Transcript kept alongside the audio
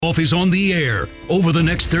Off is on the air. Over the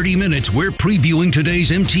next 30 minutes, we're previewing today's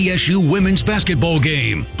MTSU women's basketball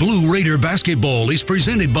game. Blue Raider basketball is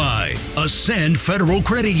presented by Ascend Federal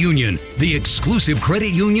Credit Union, the exclusive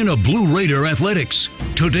credit union of Blue Raider Athletics.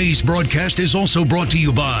 Today's broadcast is also brought to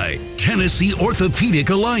you by Tennessee Orthopedic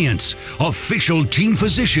Alliance, official team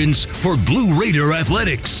physicians for Blue Raider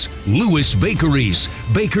Athletics. Lewis Bakeries,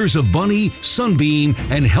 bakers of Bunny, Sunbeam,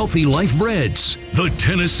 and Healthy Life Breads. The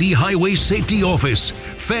Tennessee Highway Safety Office.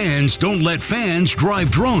 Fans don't let fans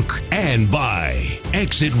drive drunk. And by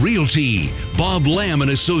Exit Realty, Bob Lamb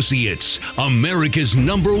and Associates, America's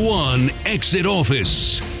 #1 exit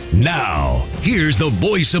office. Now, here's the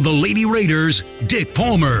voice of the Lady Raiders, Dick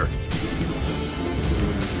Palmer.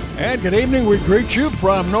 And good evening. We greet you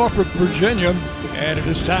from Norfolk, Virginia. And it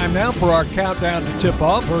is time now for our countdown to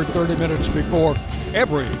tip-off. We're 30 minutes before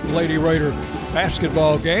every Lady Raider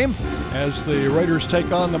basketball game as the Raiders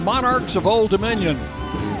take on the Monarchs of Old Dominion,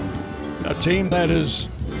 a team that is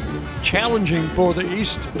challenging for the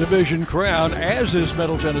East Division crown, as is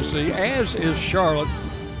Middle Tennessee, as is Charlotte,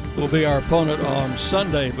 will be our opponent on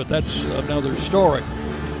Sunday, but that's another story.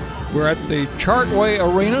 We're at the Chartway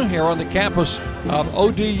Arena here on the campus of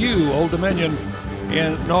ODU, Old Dominion,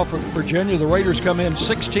 in Norfolk, Virginia. The Raiders come in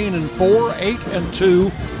 16-4, 8-2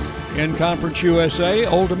 in Conference USA.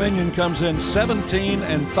 Old Dominion comes in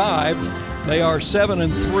 17-5. They are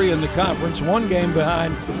 7-3 in the conference, one game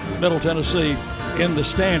behind Middle Tennessee in the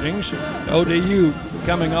standings. ODU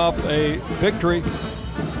coming off a victory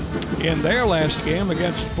in their last game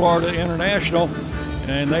against Florida International,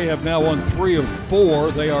 and they have now won 3 of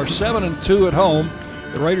 4. They are 7-2 at home.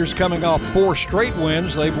 The Raiders coming off 4 straight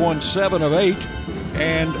wins. They've won 7 of 8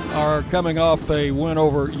 and are coming off a win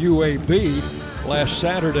over UAB last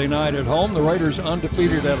Saturday night at home. The Raiders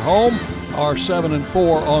undefeated at home are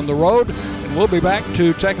 7-4 on the road. And we'll be back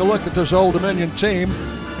to take a look at this Old Dominion team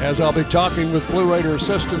as I'll be talking with Blue Raider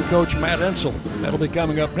assistant coach Matt Ensel. That'll be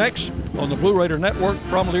coming up next on the Blue Raider Network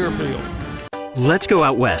from Learfield. Let's go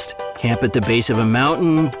out west. Camp at the base of a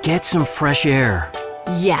mountain, get some fresh air.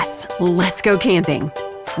 Yes, let's go camping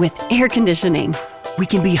with air conditioning. We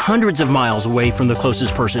can be hundreds of miles away from the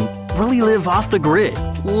closest person. Really live off the grid.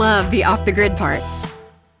 Love the off-the-grid part,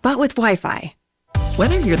 but with Wi-Fi.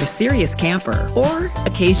 Whether you're the serious camper or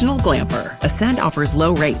occasional glamper, Ascend offers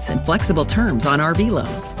low rates and flexible terms on RV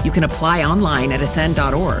loans. You can apply online at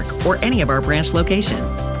ascend.org or any of our branch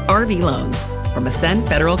locations. RV loans from Ascend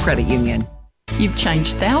Federal Credit Union. You've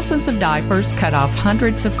changed thousands of diapers, cut off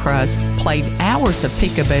hundreds of crusts, played hours of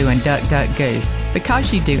peekaboo and duck, duck, goose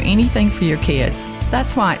because you do anything for your kids.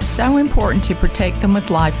 That's why it's so important to protect them with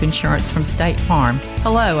life insurance from State Farm.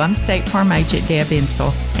 Hello, I'm State Farm agent Deb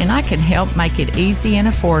Ensel, and I can help make it easy and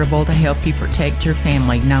affordable to help you protect your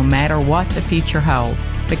family no matter what the future holds.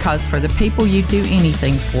 Because for the people you do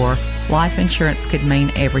anything for, life insurance could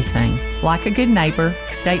mean everything. Like a good neighbor,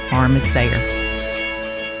 State Farm is there.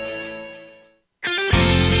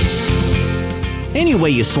 Any way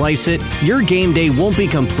you slice it, your game day won't be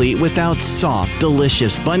complete without soft,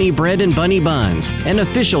 delicious bunny bread and bunny buns, an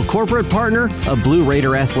official corporate partner of Blue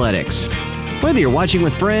Raider Athletics. Whether you're watching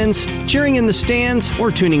with friends, cheering in the stands,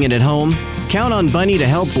 or tuning in at home, count on Bunny to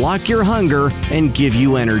help block your hunger and give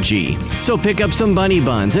you energy. So pick up some bunny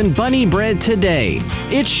buns and bunny bread today.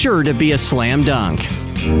 It's sure to be a slam dunk.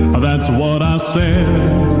 That's what I said.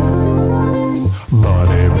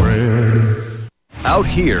 Bunny bread. Out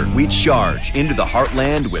here, we charge into the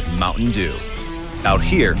heartland with Mountain Dew. Out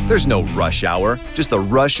here, there's no rush hour, just the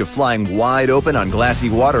rush of flying wide open on glassy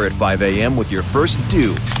water at 5 a.m. with your first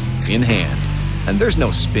dew in hand. And there's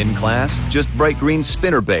no spin class, just bright green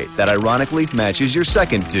spinnerbait that ironically matches your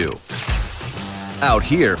second dew. Out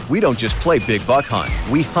here, we don't just play big buck hunt,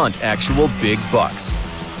 we hunt actual big bucks.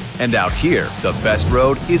 And out here, the best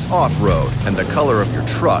road is off-road, and the color of your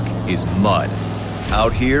truck is mud.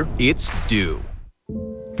 Out here, it's dew.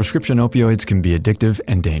 Prescription opioids can be addictive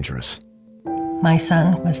and dangerous. My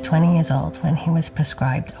son was 20 years old when he was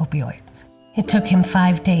prescribed opioids. It took him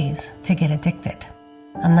 5 days to get addicted.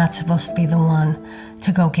 I'm not supposed to be the one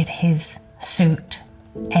to go get his suit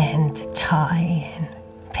and tie and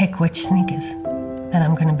pick which sneakers that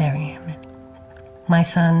I'm going to bury him in. My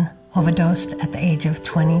son overdosed at the age of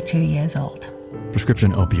 22 years old.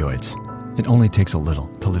 Prescription opioids. It only takes a little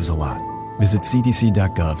to lose a lot. Visit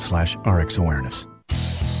cdc.gov/RxAwareness.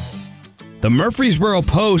 The Murfreesboro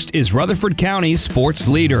Post is Rutherford County's sports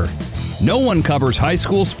leader. No one covers high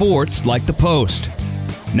school sports like the Post.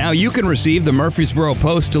 Now you can receive the Murfreesboro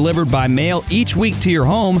Post delivered by mail each week to your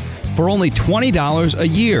home for only $20 a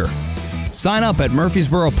year. Sign up at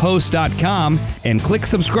murfreesboropost.com and click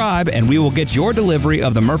subscribe, and we will get your delivery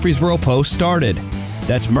of the Murfreesboro Post started.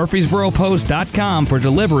 That's murfreesboropost.com for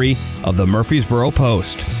delivery of the Murfreesboro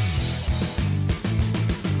Post.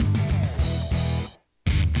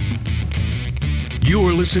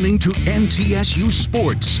 You're listening to MTSU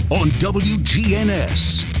Sports on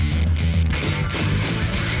WGNS.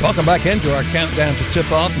 Welcome back into our countdown to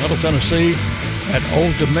tip-off. Middle Tennessee at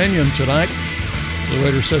Old Dominion tonight. Blue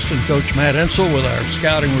Raider assistant coach Matt Insel with our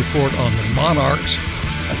scouting report on the Monarchs,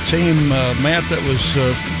 a team, Matt, that was,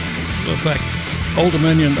 in fact, Old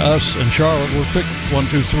Dominion, us, and Charlotte were picked 1,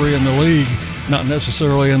 2, 3 in the league, not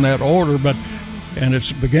necessarily in that order, and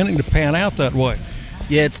it's beginning to pan out that way.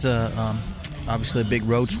 Yeah, it's obviously a big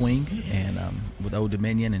road swing, and with Old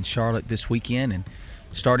Dominion and Charlotte this weekend, and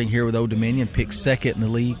starting here with Old Dominion, picked second in the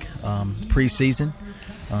league preseason.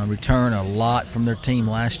 Return a lot from their team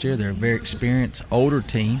last year. They're a very experienced, older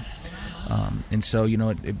team, and so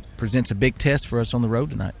it presents a big test for us on the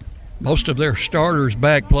road tonight. Most of their starters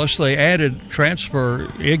back, plus they added transfer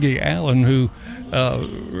Iggy Allen, who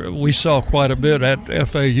we saw quite a bit at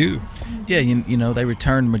FAU. Yeah, they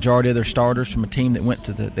returned the majority of their starters from a team that went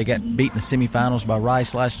to they got beat in the semifinals by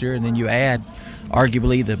Rice last year, and then you add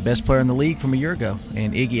arguably the best player in the league from a year ago,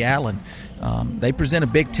 and Iggy Allen. They present a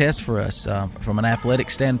big test for us from an athletic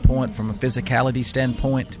standpoint, from a physicality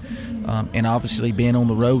standpoint, and obviously being on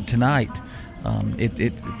the road tonight,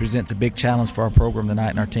 it presents a big challenge for our program tonight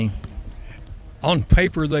and our team. On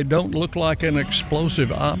paper, they don't look like an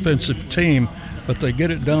explosive offensive team, but they get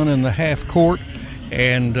it done in the half court.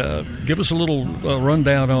 And give us a little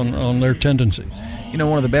rundown on their tendencies.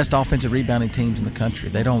 One of the best offensive rebounding teams in the country.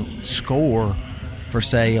 They don't score, per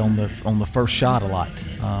se, on the first shot a lot.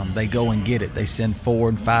 They go and get it. They send 4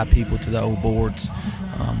 and 5 people to the old boards.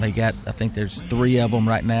 I think there's 3 of them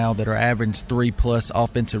right now that are average 3+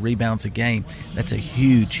 offensive rebounds a game. That's a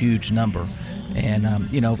huge, huge number. And,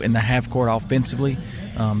 in the half court offensively,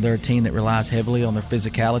 they're a team that relies heavily on their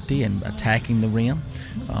physicality and attacking the rim.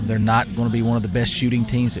 They're not going to be one of the best shooting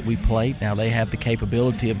teams that we play. Now, they have the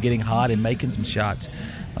capability of getting hot and making some shots.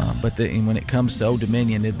 But when it comes to Old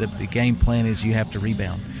Dominion, the game plan is you have to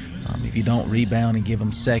rebound. If you don't rebound and give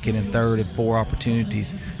them second and third and 4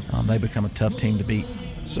 opportunities, they become a tough team to beat.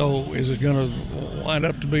 So is it going to wind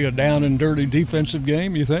up to be a down and dirty defensive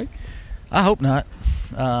game, you think? I hope not.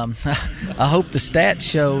 I hope the stats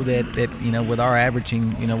show that with our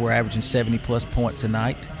averaging, we're averaging 70+ points a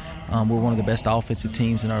night. We're one of the best offensive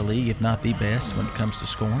teams in our league, if not the best, when it comes to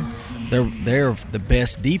scoring. They're the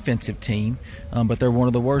best defensive team, but they're one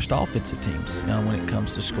of the worst offensive teams when it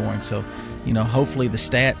comes to scoring. So, hopefully the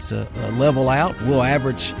stats level out. We'll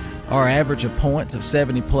average our average of points of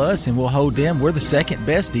 70+, and we'll hold them. We're the second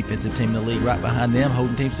best defensive team in the league, right behind them,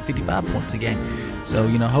 holding teams to 55 points a game. So,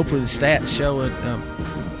 hopefully the stats show it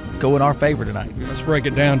go in our favor tonight. Let's break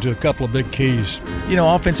it down to a couple of big keys.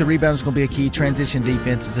 Offensive rebound is going to be a key. Transition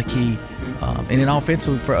defense is a key. And then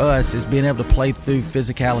offensively for us is being able to play through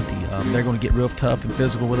physicality. They're going to get real tough and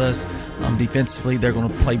physical with us. Defensively, they're going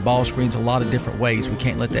to play ball screens a lot of different ways. We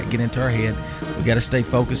can't let that get into our head. We got to stay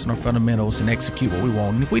focused on our fundamentals and execute what we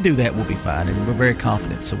want. And if we do that, we'll be fine. And we're very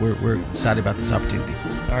confident. So we're excited about this opportunity.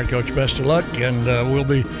 All right, Coach, best of luck. And we'll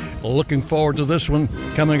be looking forward to this one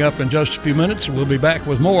coming up in just a few minutes. We'll be back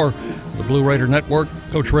with more of the Blue Raider Network.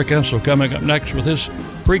 Coach Rick Insel coming up next with his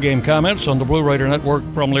pregame comments on the Blue Raider Network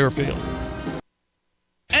from Learfield.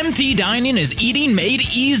 MT Dining is eating made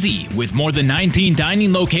easy. With more than 19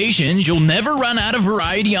 dining locations, you'll never run out of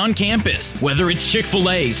variety on campus. Whether it's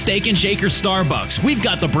Chick-fil-A, Steak and Shake, or Starbucks, we've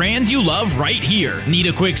got the brands you love right here. Need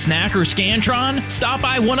a quick snack or Scantron? Stop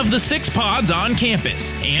by one of the 6 pods on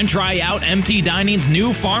campus. And try out MT Dining's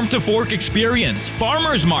new Farm to Fork experience.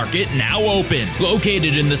 Farmers Market now open.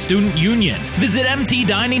 Located in the Student Union. Visit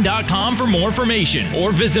mtdining.com for more information.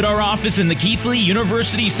 Or visit our office in the Keithley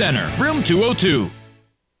University Center, room 202.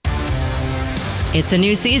 It's a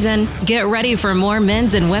new season. Get ready for more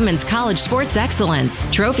men's and women's college sports excellence.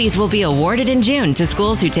 Trophies will be awarded in June to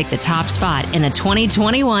schools who take the top spot in the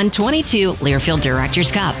 2021-22 Learfield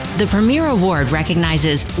Directors Cup. The premier award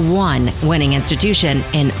recognizes one winning institution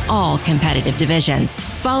in all competitive divisions.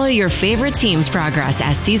 Follow your favorite team's progress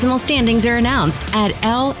as seasonal standings are announced at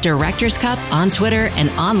L Directors Cup on Twitter and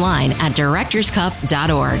online at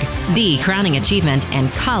directorscup.org. The crowning achievement in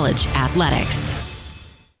college athletics.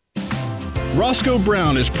 Roscoe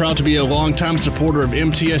Brown is proud to be a longtime supporter of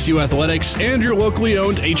MTSU Athletics and your locally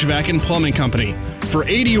owned HVAC and plumbing company. For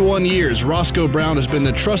 81 years, Roscoe Brown has been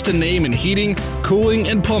the trusted name in heating, cooling,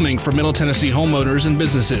 and plumbing for Middle Tennessee homeowners and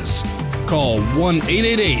businesses. Call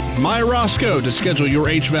 1-888-MY-ROSCOE to schedule your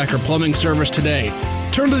HVAC or plumbing service today.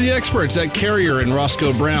 Turn to the experts at Carrier and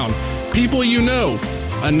Roscoe Brown. People you know,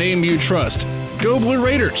 a name you trust. Go Blue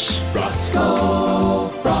Raiders! Roscoe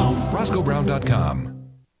Brown. RoscoeBrown.com.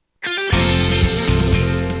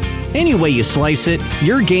 Any way you slice it,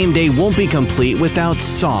 your game day won't be complete without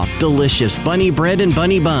soft, delicious Bunny Bread and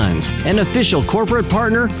Bunny Buns, an official corporate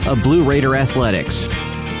partner of Blue Raider Athletics.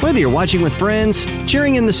 Whether you're watching with friends,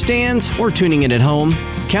 cheering in the stands, or tuning in at home,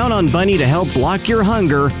 count on Bunny to help block your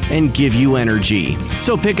hunger and give you energy.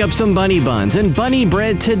 So pick up some Bunny Buns and Bunny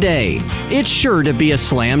Bread today. It's sure to be a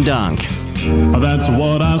slam dunk. That's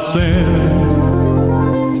what I said.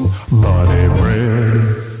 Bunny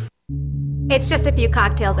Bread. It's just a few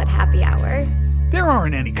cocktails at happy hour. There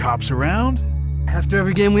aren't any cops around. After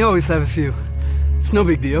every game, we always have a few. It's no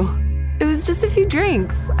big deal. It was just a few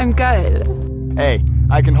drinks. I'm good. Hey,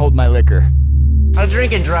 I can hold my liquor. I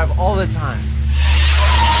drink and drive all the time.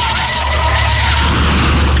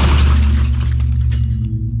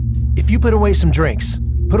 If you put away some drinks,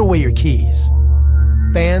 put away your keys.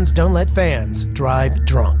 Fans don't let fans drive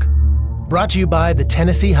drunk. Brought to you by the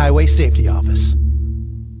Tennessee Highway Safety Office.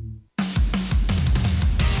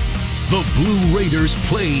 The Blue Raiders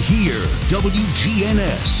play here.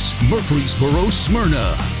 WGNS, Murfreesboro,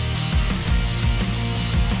 Smyrna.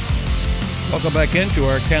 Welcome back into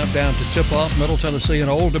our countdown to tip-off. Middle Tennessee and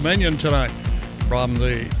Old Dominion tonight from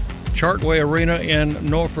the Chartway Arena in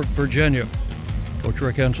Norfolk, Virginia. Coach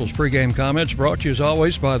Rick Ensel's pregame comments brought to you as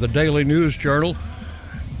always by the Daily News Journal.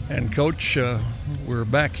 And Coach, we're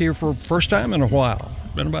back here for the first time in a while.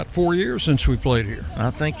 It's been about 4 years since we played here.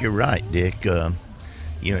 I think you're right, Dick.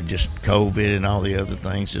 Just COVID and all the other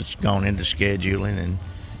things that's gone into scheduling,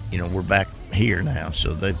 and we're back here now.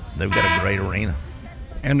 So they've got a great arena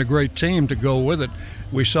and a great team to go with it.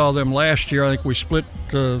 We saw them last year. I think we split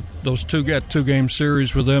those two-game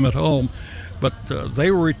series with them at home, but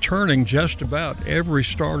they were returning just about every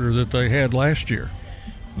starter that they had last year.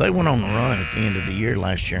 They went on the run at the end of the year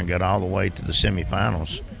last year and got all the way to the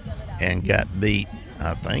semifinals and got beat,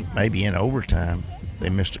 I think, maybe in overtime. They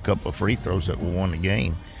missed a couple of free throws that won the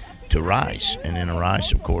game to Rice. And then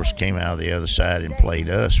Rice, of course, came out of the other side and played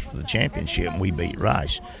us for the championship, and we beat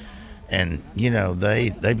Rice. And,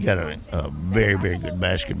 they've got a very, very good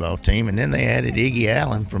basketball team. And then they added Iggy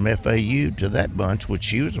Allen from FAU to that bunch, which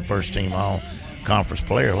she was a first-team all-conference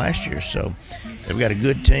player last year. So they've got a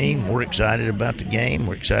good team. We're excited about the game.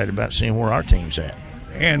 We're excited about seeing where our team's at.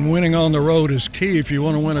 And winning on the road is key if you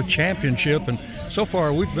want to win a championship. And so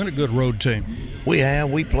far, we've been a good road team. We have.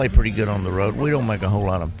 We play pretty good on the road. We don't make a whole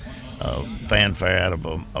lot of fanfare out of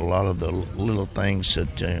a lot of the little things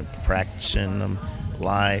that practicing them,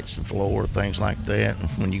 lights, the floor, things like that. And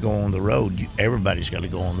when you go on the road, everybody's got to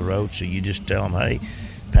go on the road. So you just tell them, hey,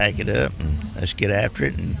 pack it up and let's get after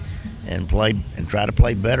it and play and try to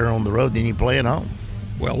play better on the road than you play at home.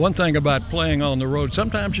 Well, one thing about playing on the road,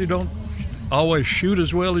 sometimes you don't always shoot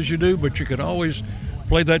as well as you do, but you can always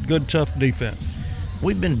play that good, tough defense.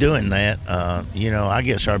 We've been doing that. I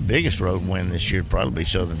guess our biggest road win this year would probably be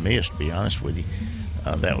Southern Miss, to be honest with you.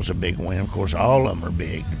 That was a big win. Of course, all of them are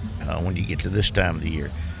big when you get to this time of the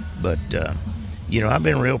year. But, I've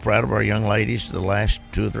been real proud of our young ladies. The last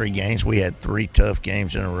 2 or 3 games, we had 3 tough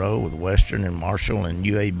games in a row with Western and Marshall and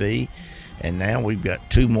UAB. And now we've got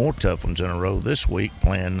 2 more tough ones in a row this week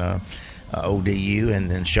playing ODU and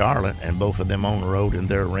then Charlotte, and both of them on the road in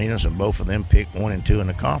their arenas, and both of them picked 1 and 2 in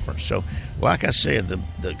the conference. So, like I said,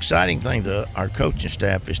 the exciting thing to our coaching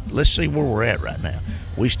staff is let's see where we're at right now.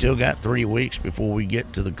 We still got 3 weeks before we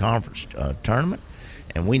get to the conference tournament,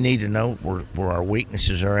 and we need to know where our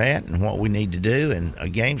weaknesses are at and what we need to do,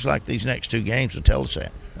 and games like these next 2 games will tell us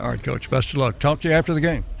that. All right, Coach, best of luck. Talk to you after the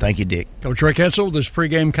game. Thank you, Dick. Coach Rick Ensel, this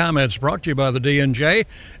pregame comments brought to you by the D&J,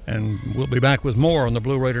 and we'll be back with more on the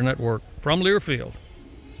Blue Raider Network from Learfield.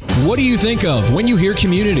 What do you think of when you hear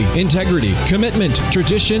community, integrity, commitment,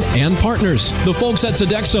 tradition, and partners? The folks at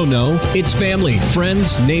Sodexo know it's family,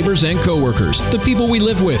 friends, neighbors, and coworkers. The people we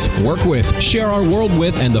live with, work with, share our world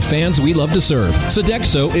with, and the fans we love to serve.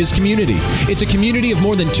 Sodexo is community. It's a community of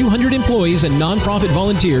more than 200 employees and nonprofit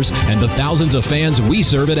volunteers and the thousands of fans we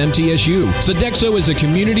serve at MTSU. Sodexo is a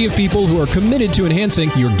community of people who are committed to enhancing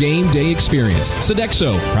your game day experience.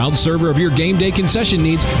 Sodexo, proud server of your game day concession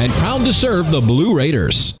needs and proud to serve the Blue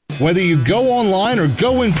Raiders. Whether you go online or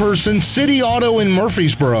go in person, City Auto in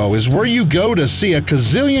Murfreesboro is where you go to see a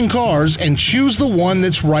gazillion cars and choose the one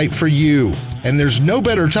that's right for you. And there's no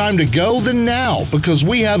better time to go than now because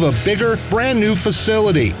we have a bigger, brand new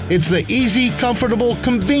facility. It's the easy, comfortable,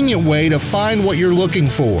 convenient way to find what you're looking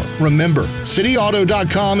for. Remember,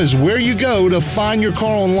 cityauto.com is where you go to find your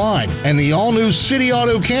car online. And the all-new City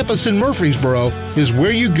Auto campus in Murfreesboro is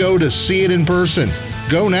where you go to see it in person.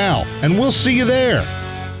 Go now, and we'll see you there.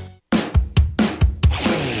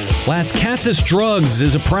 Las Casas Drugs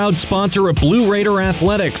is a proud sponsor of Blue Raider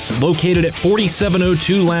Athletics, located at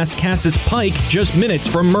 4702 Las Casas Pike, just minutes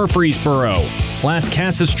from Murfreesboro. Las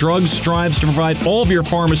Casas Drugs strives to provide all of your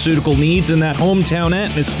pharmaceutical needs in that hometown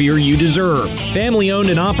atmosphere you deserve. Family-owned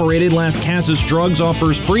and operated, Las Casas Drugs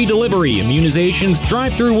offers free delivery, immunizations,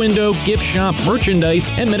 drive-through window, gift shop, merchandise,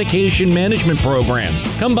 and medication management programs.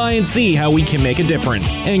 Come by and see how we can make a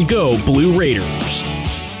difference. And go Blue Raiders!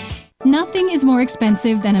 Nothing is more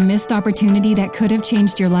expensive than a missed opportunity that could have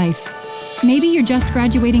changed your life. Maybe you're just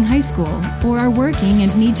graduating high school, or are working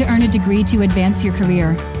and need to earn a degree to advance your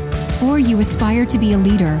career. Or you aspire to be a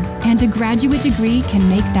leader, and a graduate degree can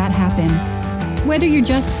make that happen. Whether you're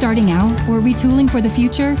just starting out or retooling for the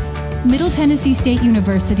future, Middle Tennessee State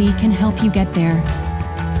University can help you get there.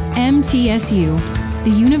 MTSU, the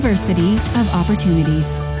University of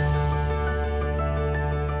Opportunities.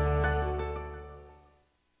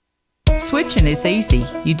 Switching is easy.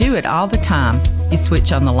 You do it all the time. You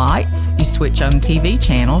switch on the lights, you switch on TV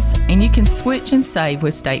channels, and you can switch and save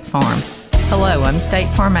with State Farm. Hello, I'm State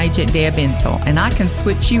Farm Agent Deb Insel, and I can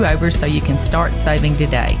switch you over so you can start saving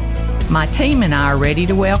today. My team and I are ready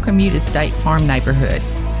to welcome you to State Farm Neighborhood.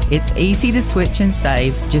 It's easy to switch and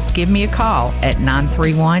save. Just give me a call at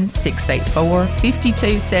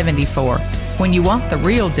 931-684-5274. When you want the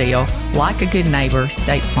real deal, like a good neighbor,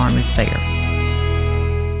 State Farm is there.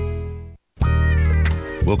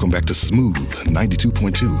 Welcome back to Smooth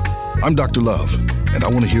 92.2. I'm Dr. Love, and I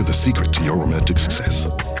want to hear the secret to your romantic success.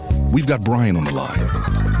 We've got Brian on the line.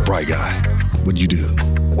 Bri guy, what'd you do?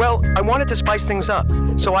 Well, I wanted to spice things up,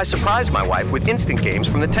 so I surprised my wife with instant games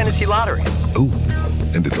from the Tennessee Lottery. Ooh,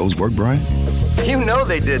 and did those work, Brian? You know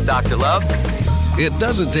they did, Dr. Love. It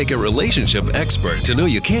doesn't take a relationship expert to know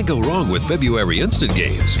you can't go wrong with February instant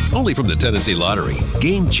games. Only from the Tennessee Lottery.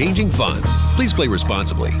 Game-changing fun. Please play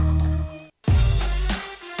responsibly.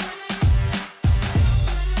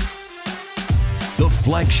 The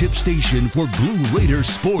flagship station for Blue Raider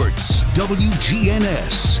sports,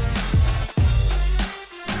 WGNS.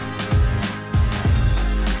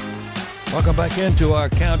 Welcome back into our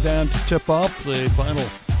countdown to tip off the final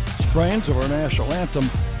strains of our national anthem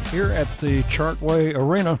here at the Chartway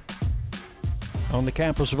Arena on the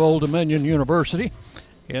campus of Old Dominion University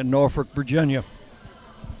in Norfolk, Virginia.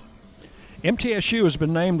 MTSU has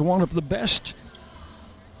been named one of the best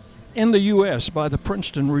in the U.S. by the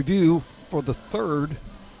Princeton Review for the third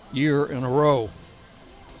year in a row.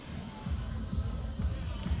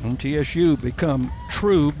 MTSU become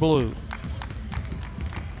true blue.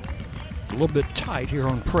 A little bit tight here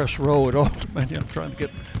on press row at Old Dominion. I'm trying to get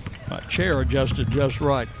my chair adjusted just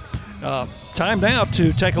right. Time now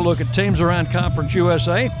to take a look at teams around Conference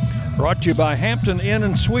USA. Brought to you by Hampton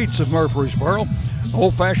Inn & Suites of Murfreesboro.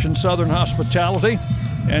 Old-fashioned Southern hospitality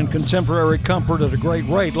and contemporary comfort at a great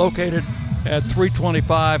rate. Located at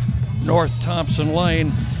 325 North Thompson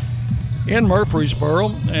Lane in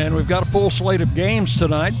Murfreesboro. And we've got a full slate of games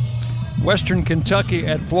tonight. Western Kentucky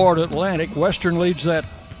at Florida Atlantic. Western leads that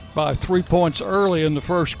by 3 points early in the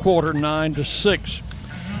first quarter, 9-6.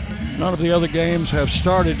 None of the other games have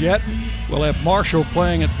started yet. We'll have Marshall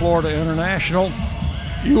playing at Florida International.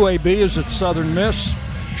 UAB is at Southern Miss.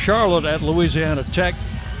 Charlotte at Louisiana Tech.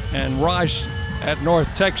 And Rice at North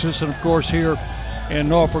Texas. And, of course, here in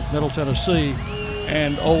Norfolk, Middle Tennessee,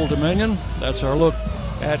 and Old Dominion. That's our look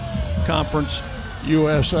at Conference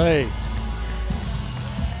USA.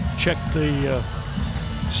 Check the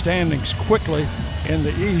standings quickly in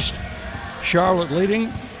the East. Charlotte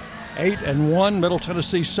leading 8-1, Middle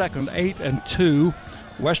Tennessee second, 8-2,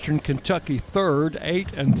 Western Kentucky third,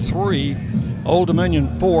 8-3, Old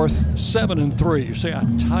Dominion fourth, 7-3. You see how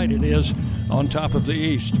tight it is on top of the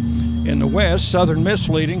East. In the West, Southern Miss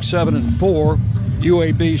leading 7-4,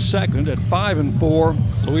 UAB second at 5-4,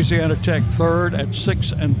 Louisiana Tech third at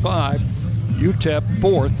 6-5, UTEP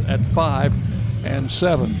fourth at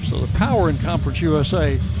 5-7. So the power in Conference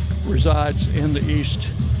USA resides in the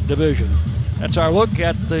East Division. That's our look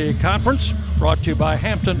at the conference, brought to you by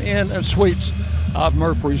Hampton Inn & Suites of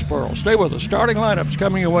Murfreesboro. Stay with us. Starting lineups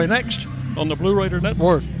coming your way next on the Blue Raider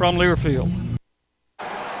Network from Learfield.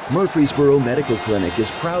 Murfreesboro Medical Clinic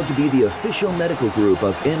is proud to be the official medical group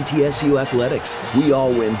of MTSU Athletics. We all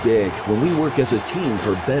win big when we work as a team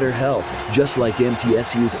for better health. Just like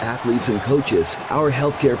MTSU's athletes and coaches, our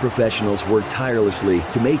healthcare professionals work tirelessly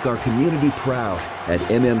to make our community proud. At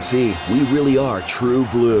MMC, we really are true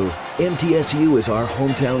blue. MTSU is our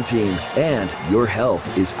hometown team, and your health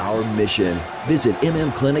is our mission. Visit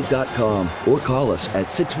mmclinic.com or call us at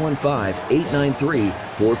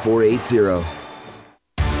 615-893-4480.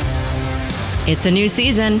 It's a new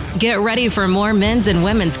season. Get ready for more men's and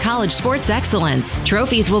women's college sports excellence.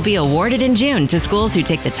 Trophies will be awarded in June to schools who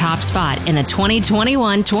take the top spot in the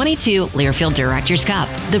 2021-22 Learfield Directors Cup.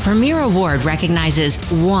 The premier award recognizes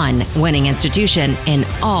one winning institution in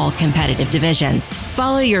all competitive divisions.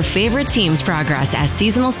 Follow your favorite team's progress as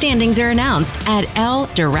seasonal standings are announced at L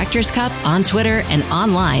Directors Cup on Twitter and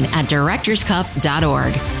online at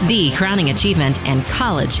directorscup.org. The crowning achievement in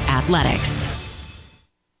college athletics.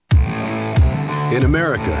 In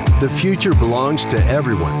America, the future belongs to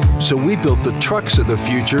everyone. So we built the trucks of the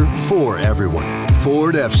future for everyone.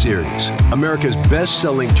 Ford F-Series, America's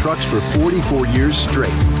best-selling trucks for 44 years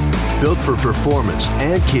straight. Built for performance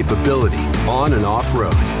and capability on and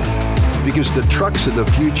off-road. Because the trucks of the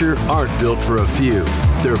future aren't built for a few.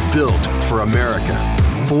 They're built for America.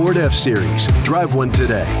 Ford F-Series. Drive one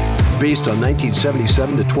today. Based on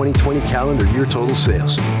 1977 to 2020 calendar year total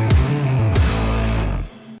sales.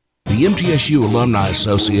 The MTSU Alumni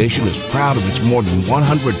Association is proud of its more than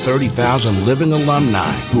 130,000 living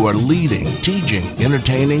alumni who are leading, teaching,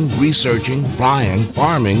 entertaining, researching, flying,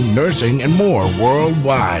 farming, nursing, and more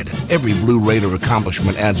worldwide. Every Blue Raider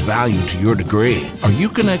accomplishment adds value to your degree. Are you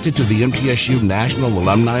connected to the MTSU National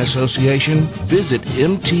Alumni Association? Visit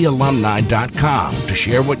mtalumni.com to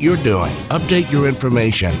share what you're doing, update your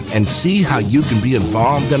information, and see how you can be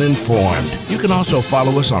involved and informed. You can also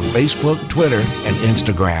follow us on Facebook, Twitter, and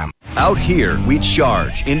Instagram. Out here, we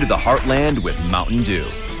charge into the heartland with Mountain Dew.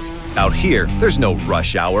 Out here, there's no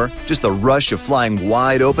rush hour, just the rush of flying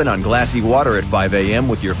wide open on glassy water at 5 a.m.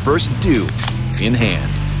 with your first dew in hand.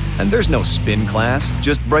 And there's no spin class,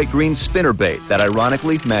 just bright green spinnerbait that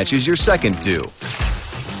ironically matches your second dew.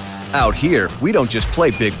 Out here, we don't just play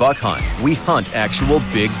big buck hunt, we hunt actual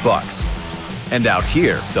big bucks. And out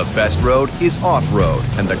here, the best road is off-road,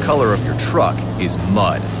 and the color of your truck is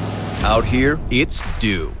mud. Out here, it's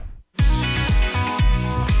dew.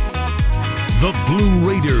 The Blue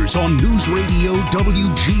Raiders on News Radio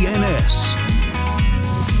WGNS.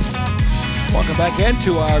 Welcome back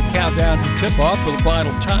into our countdown to tip-off for the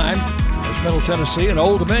final time as Middle Tennessee and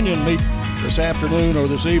Old Dominion meet this afternoon or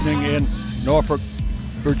this evening in Norfolk,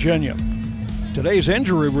 Virginia. Today's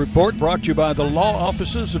injury report brought to you by the law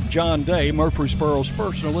offices of John Day, Murfreesboro's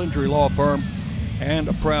personal injury law firm, and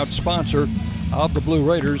a proud sponsor of the Blue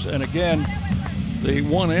Raiders. And again, the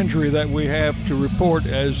one injury that we have to report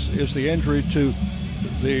is the injury to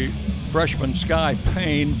the freshman Sky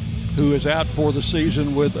Payne, who is out for the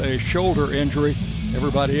season with a shoulder injury.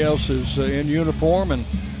 Everybody else is in uniform and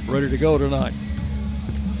ready to go tonight.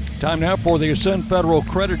 Time now for the Ascend Federal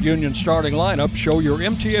Credit Union starting lineup. Show your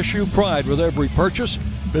MTSU pride with every purchase.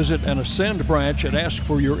 Visit an Ascend branch and ask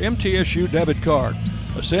for your MTSU debit card.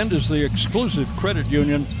 Ascend is the exclusive credit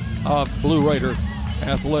union of Blue Raider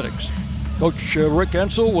Athletics. Coach Rick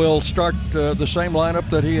Ensel will start the same lineup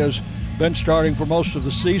that he has been starting for most of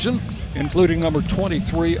the season, including number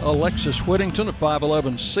 23, Alexis Whittington, a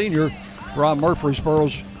 5'11 senior from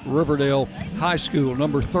Murfreesboro's Riverdale High School.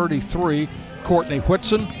 Number 33, Courtney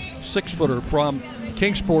Whitson, 6-footer from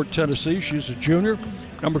Kingsport, Tennessee. She's a junior.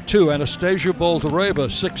 Number 2, Anastasia Boldareva,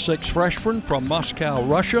 6'6 freshman from Moscow,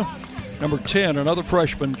 Russia. Number 10, another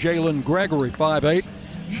freshman, Jalen Gregory, 5'8".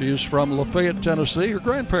 She is from Lafayette, Tennessee. Her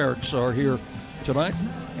grandparents are here tonight.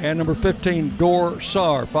 And number 15, Dor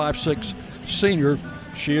Saar, 5'6 senior.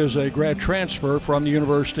 She is a grad transfer from the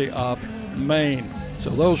University of Maine.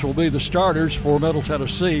 So those will be the starters for Middle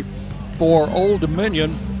Tennessee. For Old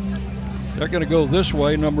Dominion, they're going to go this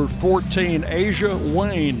way. Number 14, Asia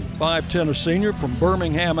Wayne, 5'10", senior from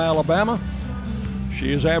Birmingham, Alabama.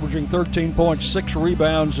 She is averaging 13.6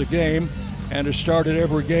 rebounds a game and has started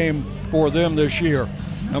every game for them this year.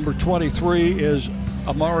 Number 23 is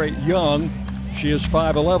Amari Young. She is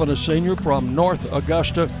 5'11", a senior from North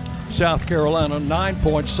Augusta, South Carolina,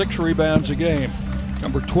 9.6 rebounds a game.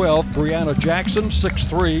 Number 12, Brianna Jackson,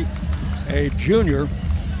 6'3", a junior.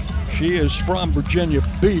 She is from Virginia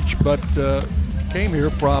Beach, but came here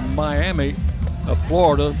from Miami,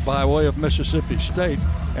 Florida, by way of Mississippi State,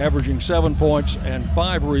 averaging 7 points and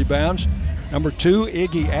 5 rebounds. Number 2,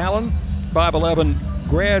 Iggy Allen, 5'11",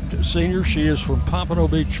 grad senior. She is from Pompano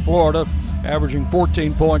Beach, Florida, averaging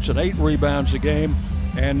 14 points and 8 rebounds a game.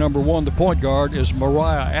 And number 1, the point guard, is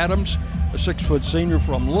Mariah Adams, a 6-foot senior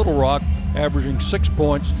from Little Rock, averaging 6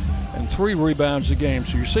 points and 3 rebounds a game.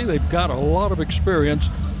 So you see they've got a lot of experience,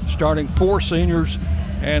 starting 4 seniors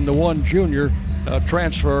and the 1 junior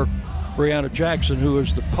transfer, Brianna Jackson, who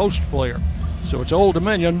is the post player. So it's Old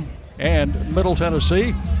Dominion and Middle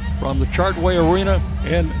Tennessee from the Chartway Arena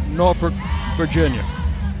in Norfolk, Virginia.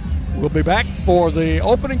 We'll be back for the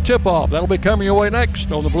opening tip-off. That'll be coming your way next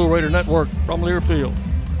on the Blue Raider Network from Learfield.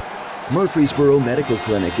 Murfreesboro Medical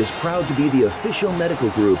Clinic is proud to be the official medical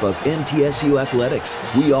group of MTSU Athletics.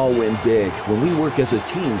 We all win big when we work as a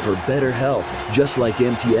team for better health. Just like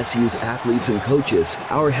MTSU's athletes and coaches,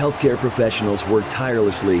 our healthcare professionals work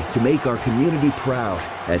tirelessly to make our community proud.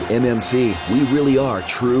 At MMC, we really are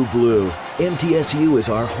true blue. MTSU is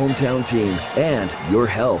our hometown team, and your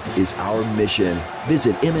health is our mission.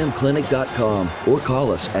 Visit mmclinic.com or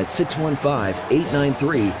call us at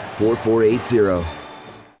 615-893-4480.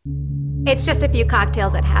 It's just a few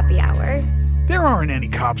cocktails at happy hour. There aren't any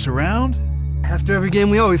cops around. After every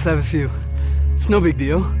game, we always have a few. It's no big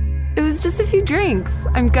deal. It was just a few drinks.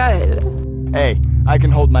 I'm good. Hey, I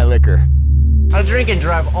can hold my liquor. I drink and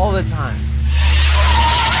drive all the time.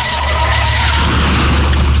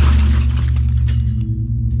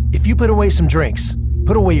 If you put away some drinks,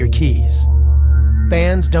 put away your keys.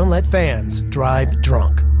 Fans don't let fans drive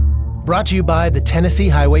drunk. Brought to you by the Tennessee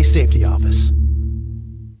Highway Safety Office.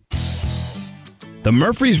 The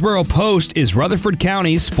Murfreesboro Post is Rutherford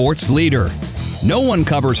County's sports leader. No one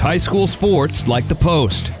covers high school sports like the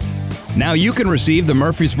Post. Now you can receive the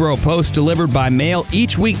Murfreesboro Post delivered by mail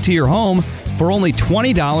each week to your home for only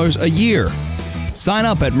 $20 a year. Sign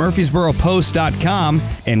up at murfreesboropost.com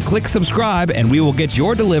and click subscribe, and we will get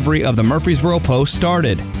your delivery of the Murfreesboro Post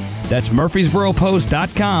started. That's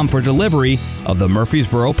murfreesboropost.com for delivery of the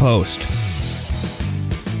Murfreesboro Post.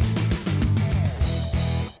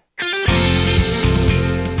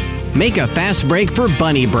 Make a fast break for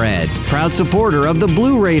Bunny Bread, proud supporter of the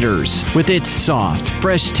Blue Raiders. With its soft,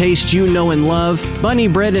 fresh taste you know and love, Bunny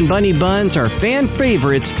Bread and Bunny Buns are fan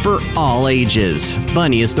favorites for all ages.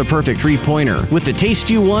 Bunny is the perfect three-pointer with the taste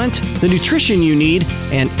you want, the nutrition you need,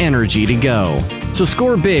 and energy to go. So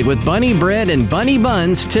score big with Bunny Bread and Bunny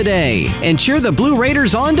Buns today and cheer the Blue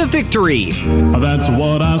Raiders on to victory. That's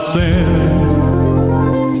what I said.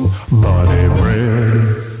 Bunny Bread.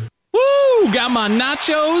 Woo! Got my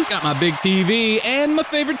nachos, got my big TV, and my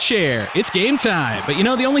favorite chair. It's game time. But you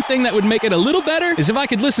know, the only thing that would make it a little better is if I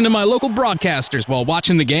could listen to my local broadcasters while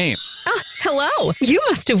watching the game. Oh, hello. You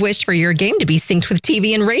must have wished for your game to be synced with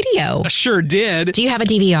TV and radio. I sure did. Do you have a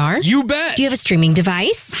DVR? You bet. Do you have a streaming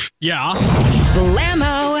device? Yeah.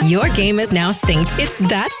 Blammo! Your game is now synced. It's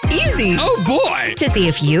that easy. Oh, boy. To see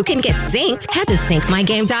if you can get synced, head to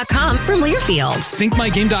syncmygame.com from Learfield.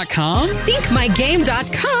 Syncmygame.com?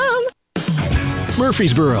 Syncmygame.com.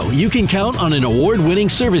 Murfreesboro, you can count on an award-winning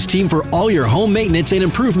service team for all your home maintenance and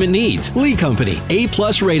improvement needs. Lee Company, A+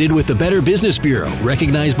 rated with the Better Business Bureau,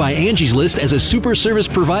 recognized by Angie's List as a super service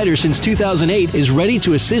provider since 2008, is ready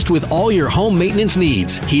to assist with all your home maintenance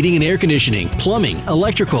needs. Heating and air conditioning, plumbing,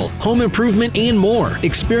 electrical, home improvement, and more.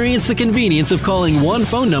 Experience the convenience of calling one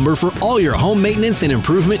phone number for all your home maintenance and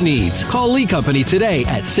improvement needs. Call Lee Company today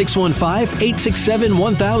at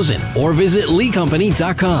 615-867-1000 or visit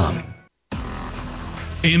leecompany.com.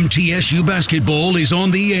 MTSU Basketball is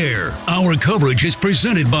on the air. Our coverage is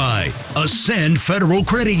presented by Ascend Federal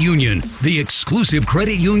Credit Union, the exclusive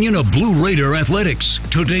credit union of Blue Raider Athletics.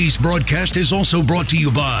 Today's broadcast is also brought to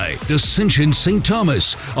you by Ascension St.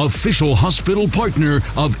 Thomas, official hospital partner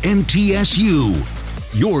of MTSU.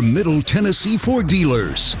 Your Middle Tennessee Ford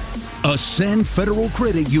dealers. Ascend Federal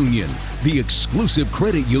Credit Union, the exclusive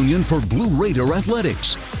credit union for Blue Raider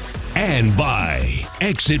Athletics. And by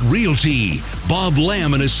Exit Realty, Bob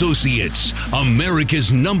Lamb & Associates,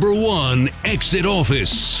 America's #1 exit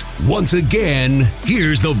office. Once again,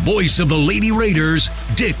 here's the voice of the Lady Raiders,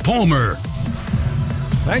 Dick Palmer.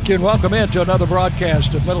 Thank you and welcome into another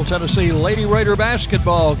broadcast of Middle Tennessee Lady Raider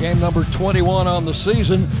basketball, game number 21 on the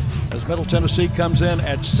season, as Middle Tennessee comes in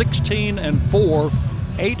at 16-4,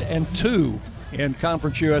 8-2. In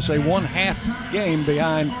Conference USA, one half game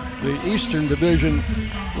behind the Eastern Division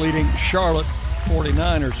leading Charlotte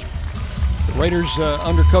 49ers. The Raiders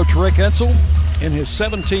under Coach Rick Ensel in his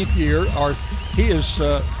 17th year he is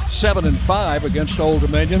 7-5 against Old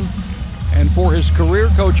Dominion, and for his career,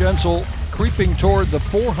 Coach Ensel creeping toward the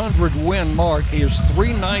 400 win mark. He is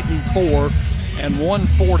 394 and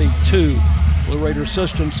 142. Blue Raider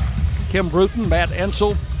assistants Kim Bruton, Matt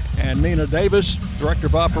Ensel, and Nina Davis. Director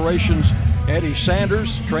of Operations Eddie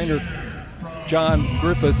Sanders, trainer John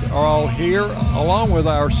Griffith are all here, along with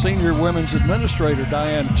our senior women's administrator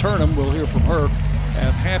Diane Turnham. We'll hear from her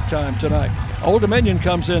at halftime tonight. Old Dominion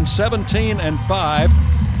comes in 17-5,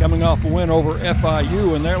 coming off a win over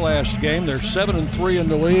FIU in their last game. They're 7-3 in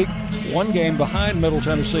the league, one game behind Middle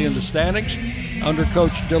Tennessee in the standings. Under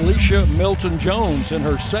Coach Delisha Milton-Jones in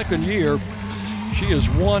her second year, she is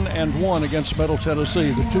 1-1 against Middle Tennessee.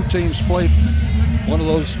 The two teams played one of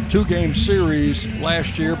those two-game series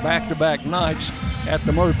last year, back-to-back nights at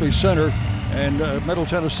the Murphy Center, and Middle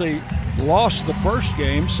Tennessee lost the first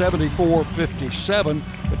game 74-57,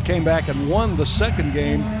 but came back and won the second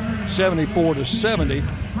game 74-70.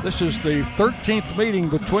 This is the 13th meeting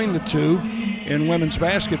between the two in women's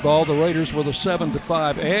basketball. The Raiders with a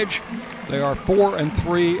 7-5 edge. They are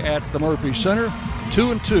 4-3 at the Murphy Center,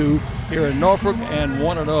 2-2 here in Norfolk, and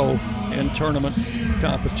 1-0 in tournament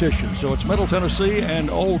competition. So it's Middle Tennessee and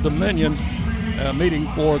Old Dominion meeting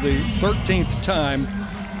for the 13th time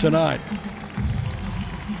tonight.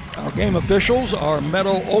 Our game officials are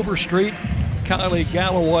Meadow Overstreet, Kylie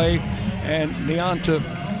Galloway, and Neonta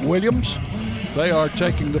Williams. They are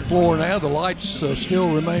taking the floor now. The lights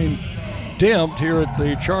still remain dimmed here at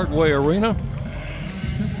the Chartway Arena.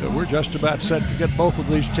 We're just about set to get both of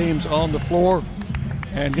these teams on the floor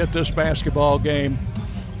and get this basketball game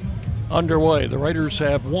underway. The Raiders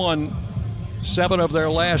have won 7 of their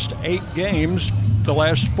last 8 games, the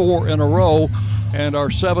last 4 in a row, and are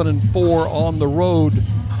 7-4 on the road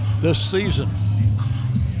this season.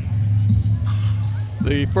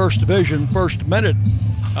 The First Division first minute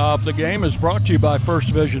of the game is brought to you by First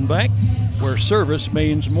Division Bank, where service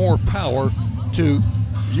means more power to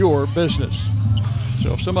your business.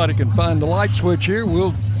 So if somebody can find the light switch here,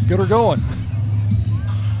 we'll get her going.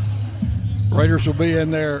 Raiders will be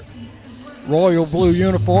in their royal blue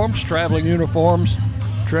uniforms, traveling uniforms,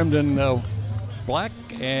 trimmed in black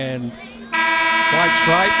and white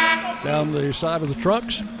stripe down the side of the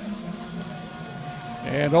trunks.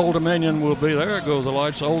 And Old Dominion will be, there go the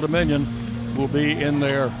lights, Old Dominion will be in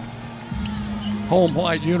their home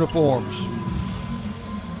white uniforms.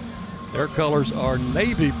 Their colors are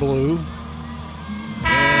navy blue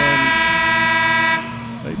and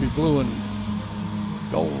navy blue and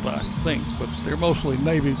gold, I think, but they're mostly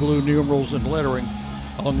navy blue numerals and lettering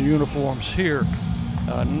on the uniforms here.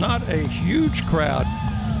 Not a huge crowd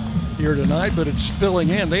here tonight, but it's filling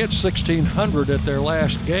in. They had 1,600 at their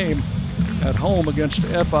last game at home against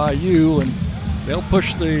FIU, and they'll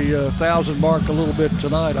push the 1,000 mark a little bit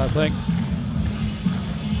tonight, I think.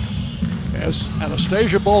 As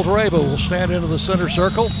Anastasia Boldreva will stand into the center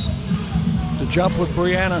circle to jump with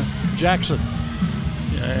Brianna Jackson.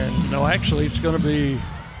 And no, actually, it's going to be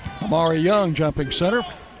Amari Young jumping center.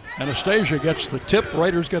 Anastasia gets the tip.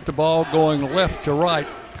 Raiders get the ball going left to right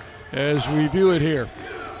as we view it here.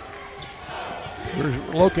 We're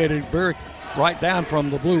located very right down from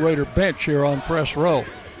the Blue Raider bench here on press row.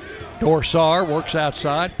 Dorsar works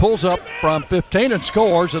outside, pulls up from 15 and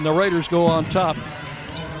scores, and the Raiders go on top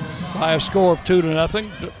by a score of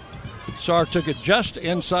 2-0. Dorsar took it just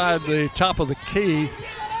inside the top of the key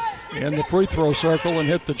in the free throw circle and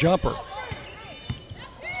hit the jumper.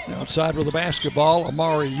 Outside with the basketball,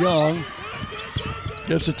 Amari Young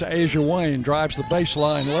gives it to Asia Wayne, drives the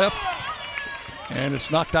baseline left, and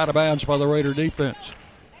it's knocked out of bounds by the Raider defense.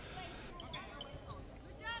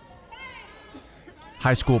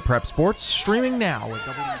 High school prep sports streaming now.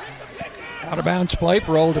 Out of bounds play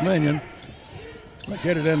for Old Dominion. They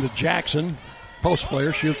get it into Jackson, post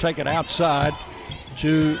player. She'll take it outside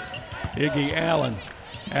to Iggy Allen.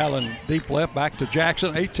 Allen deep left, back to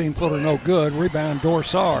Jackson. 18-footer no good. Rebound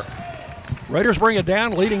Dorsar. Raiders bring it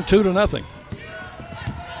down, leading 2-0.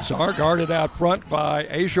 Sar guarded out front by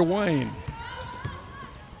Asia Wayne.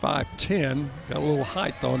 5'10", got a little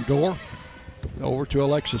height on Dorr. Over to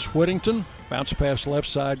Alexis Whittington. Bounce pass left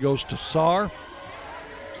side goes to Sar.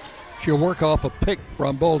 She'll work off a pick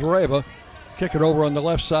from Boldreva. Kick it over on the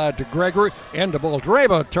left side to Gregory. Into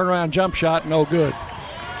Boldreva. Turnaround jump shot, no good.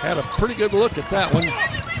 Had a pretty good look at that one.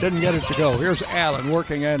 Didn't get it to go. Here's Allen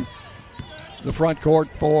working in the front court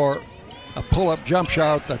for a pull-up jump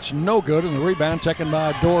shot that's no good, and the rebound taken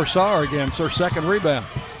by Dorsar again. It's her second rebound.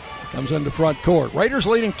 Comes into front court. Raiders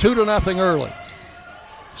leading 2-0 early.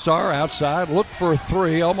 Sar outside, looked for a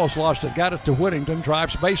three, almost lost it, got it to Whittington,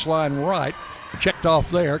 drives baseline right, checked off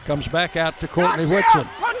there, comes back out to Courtney Whitson.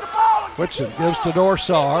 Whitson gives to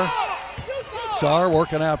Dorsar. Sar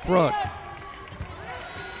working out front.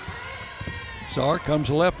 Sar comes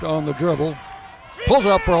left on the dribble, pulls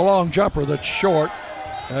up for a long jumper that's short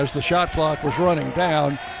as the shot clock was running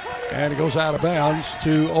down, and it goes out of bounds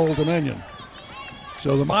to Old Dominion.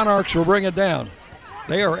 So the Monarchs will bring it down.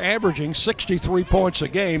 They are averaging 63 points a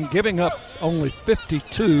game, giving up only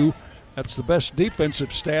 52. That's the best defensive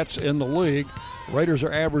stats in the league. Raiders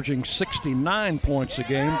are averaging 69 points a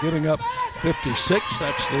game, giving up 56.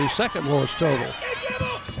 That's the second lowest total.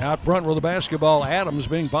 Out front with the basketball, Adams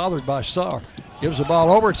being bothered by Sar. Gives the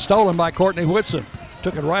ball over. It's stolen by Courtney Whitson.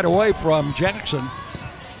 Took it right away from Jackson.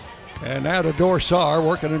 And now to Dorsar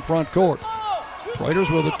working in front court. Raiders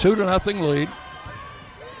with a 2-0 lead.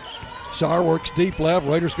 Sar works deep left.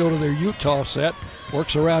 Raiders go to their Utah set.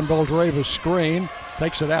 Works around Boldreva's screen.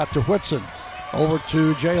 Takes it out to Whitson. Over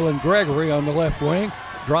to Jalen Gregory on the left wing.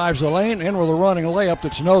 Drives the lane, in with a running layup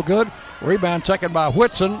that's no good. Rebound taken by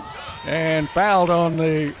Whitson and fouled on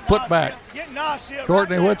the putback.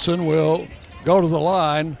 Courtney Whitson will go to the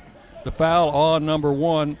line. The foul on number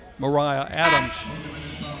 1, Mariah Adams.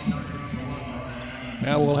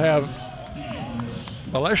 Now we'll have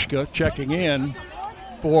Maleshka checking in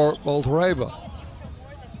for Boltereva.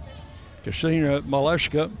 Ksenia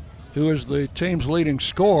Maleshka, who is the team's leading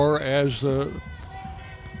scorer as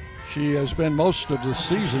she has been most of the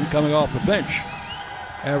season coming off the bench,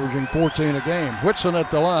 averaging 14 a game. Whitson at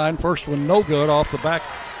the line, first one no good off the back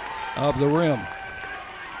of the rim.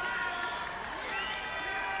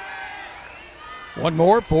 One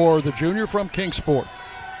more for the junior from Kingsport.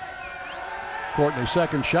 Courtney's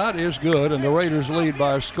second shot is good, and the Raiders lead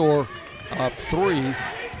by a score of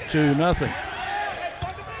 3-0.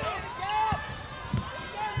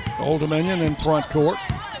 Old Dominion in front court.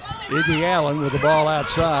 Iggy Allen with the ball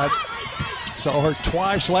outside. Saw her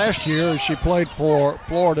twice last year as she played for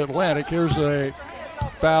Florida Atlantic. Here's a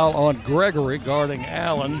foul on Gregory guarding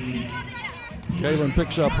Allen. Jalen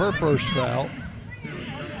picks up her first foul.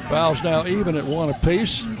 Fouls now even at 1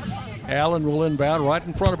 apiece. Allen will inbound right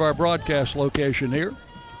in front of our broadcast location here.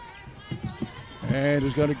 And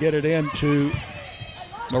is going to get it into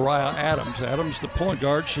Mariah Adams. Adams, the point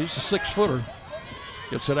guard, she's a 6-footer.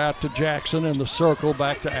 Gets it out to Jackson in the circle,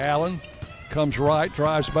 back to Allen. Comes right,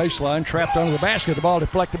 drives baseline, trapped under the basket. The ball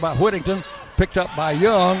deflected by Whittington, picked up by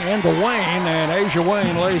Young, into Wayne, and Asia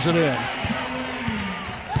Wayne lays it in.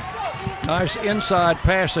 Nice inside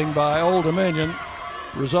passing by Old Dominion.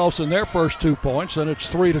 Results in their first 2 points, and it's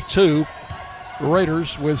 3-2.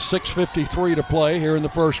 Raiders with 6:53 to play here in the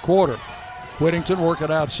first quarter. Whittington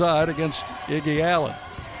working outside against Iggy Allen.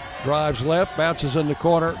 Drives left, bounces in the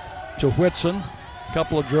corner to Whitson.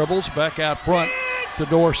 Couple of dribbles, back out front to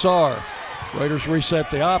Dorsar. Raiders reset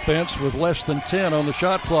the offense with less than 10 on the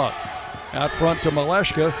shot clock. Out front to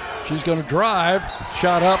Maleshka. She's going to drive.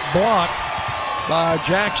 Shot up, blocked by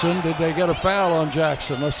Jackson. Did they get a foul on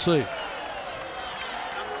Jackson? Let's see.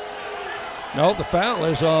 No, the foul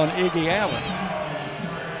is on Iggy Allen.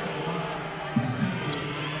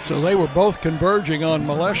 So they were both converging on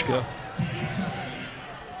Maleshka.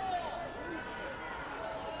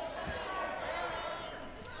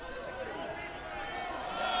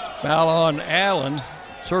 Foul on Allen.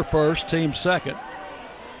 It's her first, team second.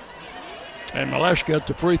 And Maleshka at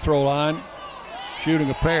the free throw line,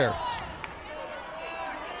 shooting a pair.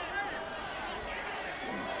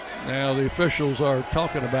 Now the officials are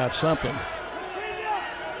talking about something.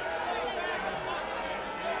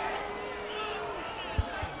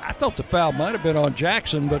 I thought the foul might have been on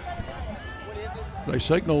Jackson, but they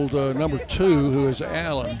signaled number 2, who is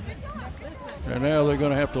Allen. And now they're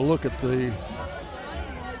going to have to look at the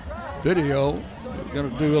video. We're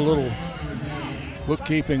going to do a little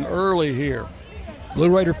bookkeeping early here. Blue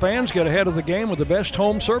Raider fans, get ahead of the game with the best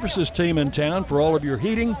home services team in town for all of your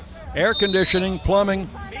heating, air conditioning, plumbing,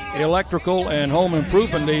 electrical, and home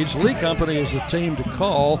improvement needs. Lee Company is the team to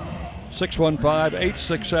call.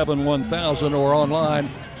 615-867-1000 or online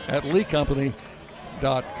at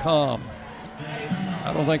leecompany.com.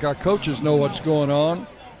 I don't think our coaches know what's going on,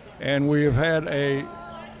 and we have had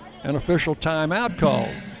an official timeout call.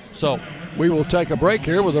 So we will take a break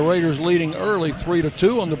here with the Raiders leading early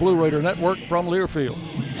 3-2 on the Blue Raider Network from Learfield.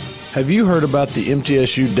 Have you heard about the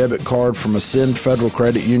MTSU debit card from Ascend Federal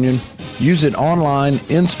Credit Union? Use it online,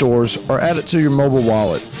 in stores, or add it to your mobile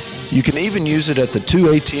wallet. You can even use it at the 2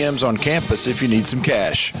 ATMs on campus if you need some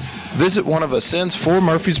cash. Visit one of Ascend's 4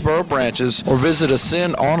 Murfreesboro branches or visit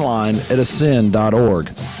Ascend online at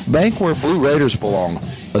ascend.org. Bank where Blue Raiders belong.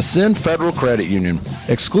 Ascend Federal Credit Union,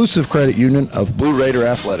 exclusive credit union of Blue Raider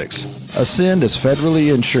Athletics. Ascend is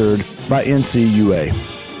federally insured by NCUA.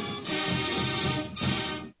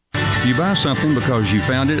 You buy something because you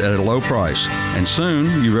found it at a low price, and soon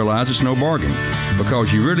you realize it's no bargain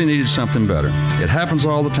because you really needed something better. It happens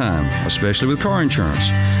all the time, especially with car insurance.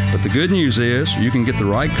 But the good news is you can get the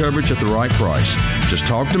right coverage at the right price. Just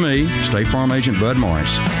talk to me, State Farm Agent Bud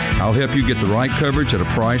Morris. I'll help you get the right coverage at a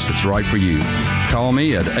price that's right for you. Call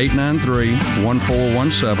me at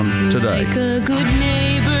 893-1417 today. Like a good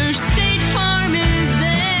neighbor, State Farm is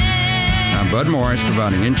there. I'm Bud Morris,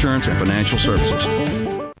 providing insurance and financial services.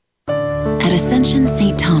 At Ascension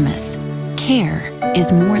St. Thomas, care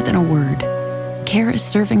is more than a word. Care is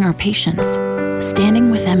serving our patients,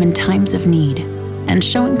 standing with them in times of need, and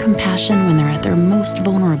showing compassion when they're at their most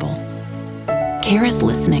vulnerable. Care is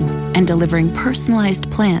listening and delivering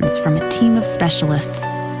personalized plans from a team of specialists,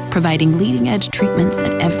 providing leading-edge treatments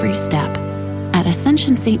at every step. At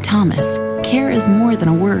Ascension St. Thomas, Care is more than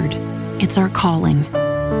a word. It's our calling.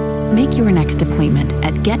 Make your next appointment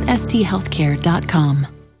at getsthealthcare.com.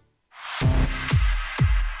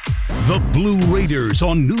 The Blue Raiders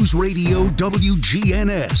on News Radio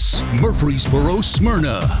WGNS, Murfreesboro,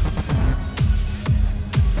 Smyrna.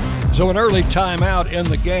 So an early timeout in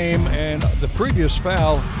the game, and the previous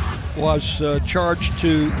foul was charged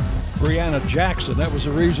to Brianna Jackson. That was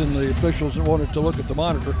the reason the officials wanted to look at the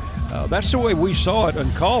monitor. That's the way we saw it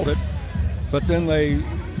and called it, but then they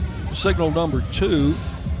signaled number 2,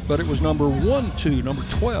 but it was number 1-2, number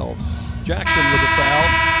 12. Jackson with a foul,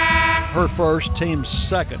 her first, team's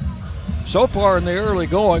second. So far in the early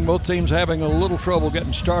going, both teams having a little trouble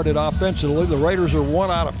getting started offensively. The Raiders are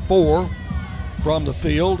 1 out of 4 from the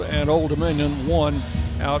field, and Old Dominion 1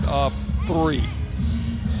 out of 3.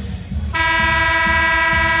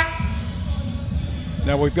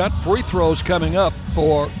 Now we've got free throws coming up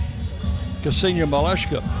for Ksenia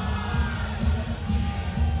Maleshka.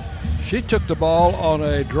 She took the ball on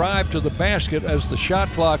a drive to the basket as the shot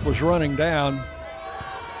clock was running down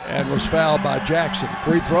and was fouled by Jackson.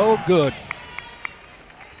 Free throw, good.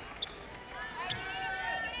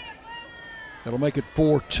 That'll make it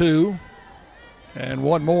 4-2. And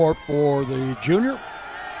one more for the junior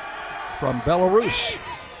from Belarus.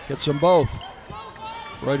 Gets them both.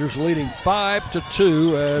 Raiders leading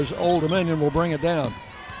 5-2 as Old Dominion will bring it down.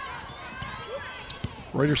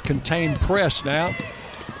 Raiders contain press now.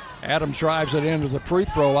 Adams drives it into the free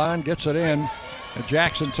throw line, gets it in, and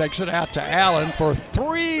Jackson takes it out to Allen for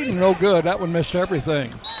 3. No good. That one missed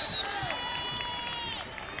everything.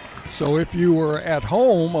 So if you were at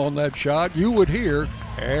home on that shot, you would hear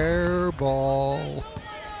air ball.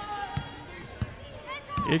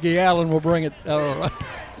 Iggy Allen will bring it,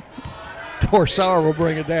 Dorsar will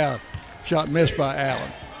bring it down. Shot missed by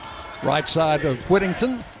Allen. Right side of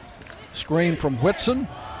Whittington. Screen from Whitson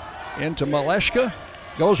into Maleshka.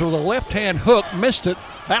 Goes with a left-hand hook, missed it.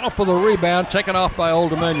 Battle for the rebound, taken off by Old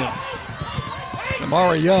Dominion.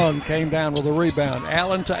 Amari Young came down with a rebound.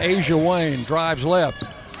 Allen to Asia Wayne, drives left.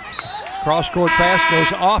 Cross-court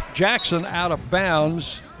pass goes off Jackson, out of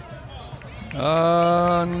bounds.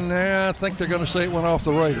 I think they're going to say it went off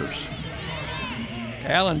the Raiders.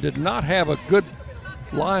 Allen did not have a good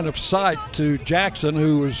line of sight to Jackson,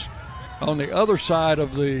 who was on the other side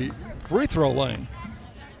of the free throw lane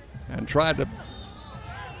and tried to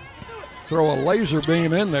throw a laser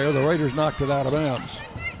beam in there. The Raiders knocked it out of bounds.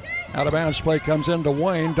 Out of bounds play comes into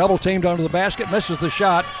Wayne. Double teamed under the basket, misses the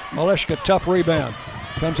shot. Maleshka, tough rebound.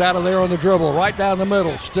 Comes out of there on the dribble, right down the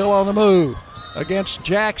middle, still on the move against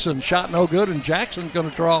Jackson. Shot no good, and Jackson's going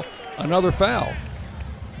to draw another foul.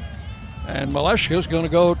 And Maleshka's going to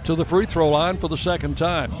go to the free throw line for the second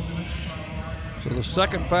time. So the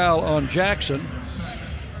second foul on Jackson.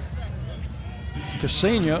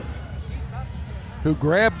 Ksenia, who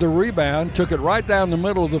grabbed the rebound, took it right down the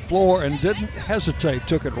middle of the floor and didn't hesitate,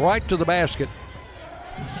 took it right to the basket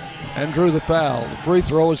and drew the foul. The free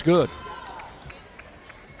throw is good.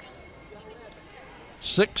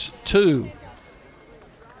 6-2.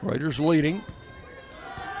 Raiders leading.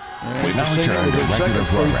 And we now turn to regular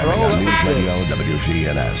programming on News Radio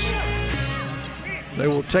WGNS. They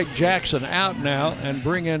will take Jackson out now and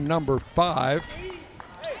bring in number 5.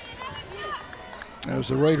 As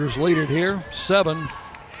the Raiders lead it here, 7-2.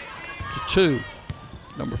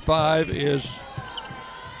 Number 5 is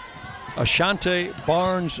Ashante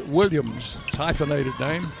Barnes-Williams. It's a hyphenated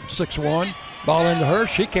name, 6'1". Ball into her,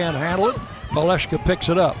 she can't handle it. Maleshka picks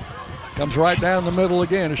it up. Comes right down the middle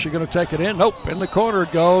again. Is she going to take it in? Nope, in the corner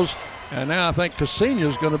it goes. And now I think Ksenia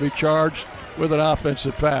is going to be charged with an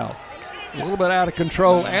offensive foul. A little bit out of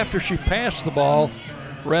control after she passed the ball,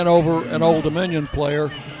 ran over an Old Dominion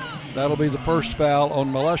player. That'll be the first foul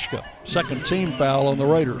on Maleshka. Second team foul on the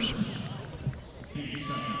Raiders.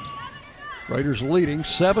 Raiders leading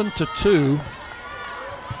 7-2.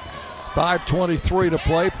 5:23 to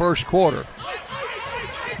play, first quarter.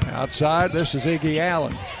 Outside, this is Iggy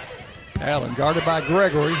Allen. Allen guarded by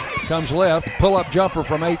Gregory, comes left, pull-up jumper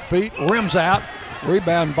from 8 feet, rims out,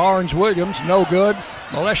 rebound Barnes-Williams, no good.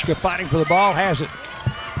 Maleshka fighting for the ball, has it.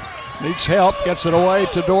 Needs help, gets it away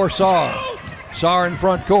to Dorsar. Sarr in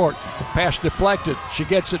front court, pass deflected, she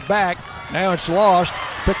gets it back, now it's lost,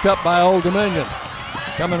 picked up by Old Dominion.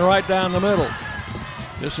 Coming right down the middle.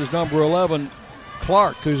 This is number 11,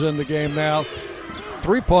 Clark, who's in the game now.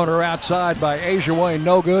 Three-pointer outside by Asia Wayne,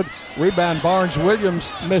 no good. Rebound Barnes-Williams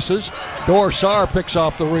misses. Dorsar picks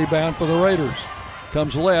off the rebound for the Raiders.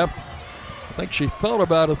 Comes left. I think she thought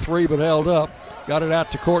about a 3 but held up. Got it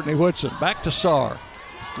out to Courtney Whitson. Back to Sarr.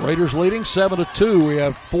 Raiders leading 7-2. We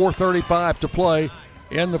have 4:35 to play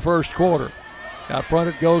in the first quarter. Out front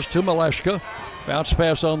it goes to Maleshka. Bounce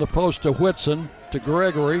pass on the post to Whitson, to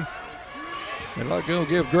Gregory. They're not going to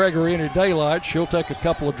give Gregory any daylight. She'll take a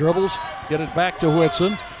couple of dribbles, get it back to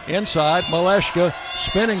Whitson. Inside, Maleshka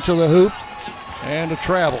spinning to the hoop and a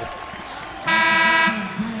travel.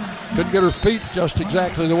 Couldn't get her feet just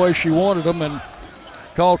exactly the way she wanted them and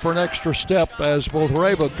called for an extra step as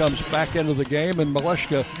Voltereva comes back into the game and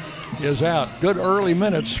Maleshka is out. Good early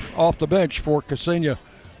minutes off the bench for Ksenia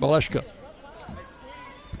Maleshka.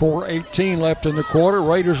 4:18 left in the quarter.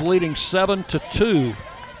 Raiders leading 7-2.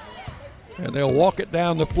 And they'll walk it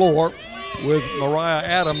down the floor with Mariah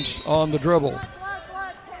Adams on the dribble.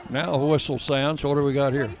 Now a whistle sounds. What do we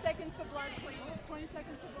got here? 20 seconds for blood, please. 20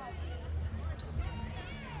 seconds for blood.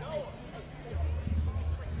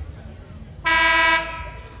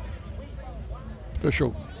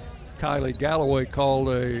 Official Kylie Galloway called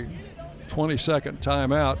a 20-second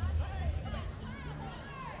timeout.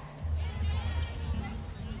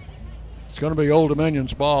 It's going to be Old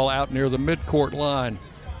Dominion's ball out near the midcourt line.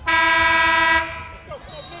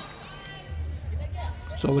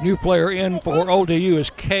 So the new player in for ODU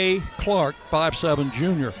is Kay Clark, 5'7"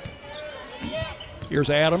 junior.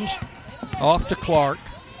 Here's Adams, off to Clark.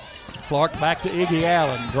 Clark back to Iggy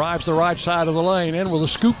Allen, drives the right side of the lane, in with a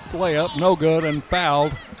scoop layup, no good, and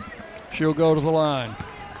fouled. She'll go to the line.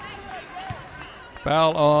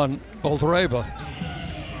 Foul on Voltereva,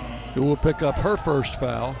 who will pick up her first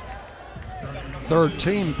foul. Third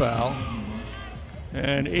team foul.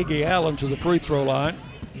 And Iggy Allen to the free throw line,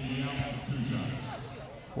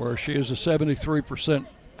 where she is a 73%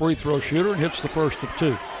 free throw shooter and hits the first of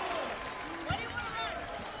two.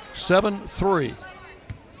 7-3.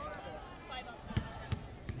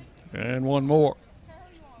 And one more.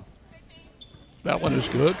 That one is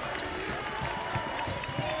good.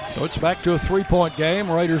 So it's back to a three-point game.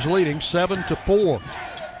 Raiders leading 7-4.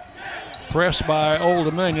 Pressed by Old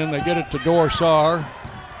Dominion. They get it to Dorsar.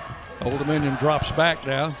 Old Dominion drops back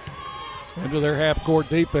now into their half-court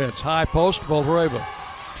defense. High post, Voltereva.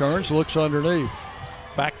 Turns, looks underneath.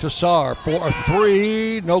 Back to Saar for a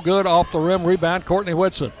three. No good, off the rim. Rebound, Courtney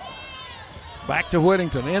Whitson. Back to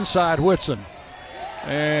Whittington, inside Whitson.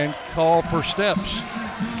 And call for steps.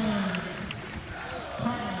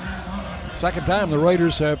 Second time the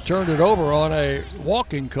Raiders have turned it over on a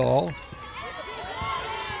walking call.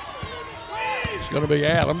 It's going to be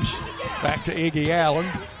Adams. Back to Iggy Allen.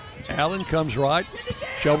 Allen comes right,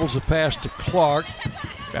 shovels the pass to Clark.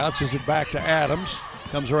 Bounces it back to Adams.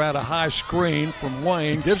 Comes around a high screen from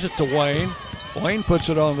Wayne, gives it to Wayne. Wayne puts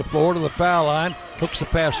it on the floor to the foul line, hooks the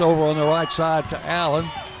pass over on the right side to Allen.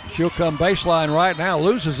 She'll come baseline right now,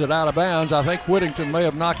 loses it out of bounds. I think Whittington may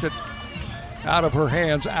have knocked it out of her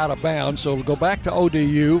hands, out of bounds. So it'll go back to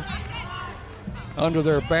ODU under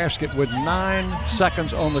their basket with 9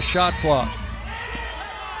 seconds on the shot clock.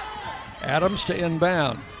 Adams to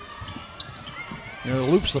inbound.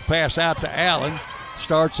 Loops the pass out to Allen.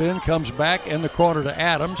 Starts in, comes back in the corner to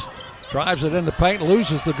Adams. Drives it in the paint,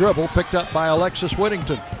 loses the dribble. Picked up by Alexis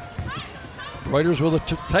Whittington. Raiders with a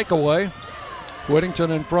takeaway.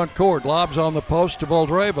 Whittington in front court. Lobs on the post to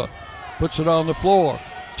Voltereva. Puts it on the floor.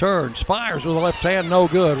 Turns, fires with the left hand, no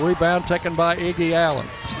good. Rebound taken by Iggy Allen.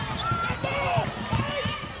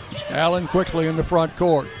 Allen quickly in the front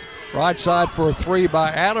court. Right side for a three by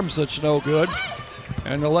Adams, that's no good.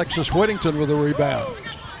 And Alexis Whittington with a rebound.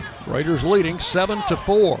 Raiders leading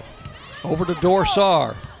 7-4. Over to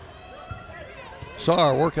Dorsar.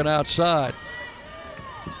 Saar working outside.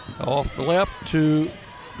 Off the left to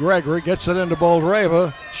Gregory. Gets it into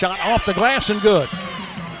Voltereva. Shot off the glass and good.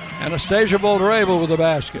 Anastasia Voltereva with the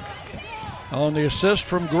basket. On the assist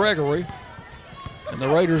from Gregory. And the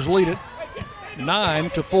Raiders lead it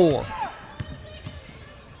 9-4.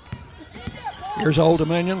 Here's Old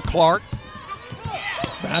Dominion. Clark.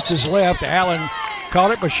 Bounces left. Allen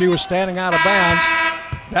caught it, but she was standing out of bounds.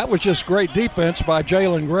 That was just great defense by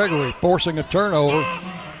Jalen Gregory, forcing a turnover,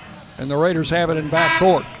 and the Raiders have it in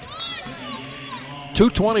backcourt.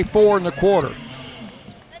 2:24 in the quarter.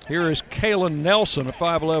 Here is Kaylin Nelson, a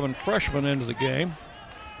 5'11 freshman, into the game.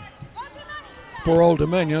 For Old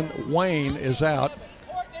Dominion, Wayne is out.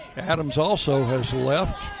 Adams also has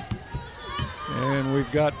left. And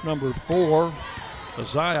we've got number 4,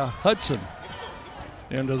 Isaiah Hudson,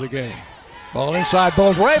 into the game. Ball inside,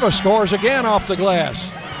 Voltereva scores again off the glass.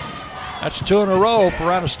 That's 2 in a row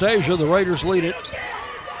for Anastasia. The Raiders lead it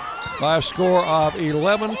by a score of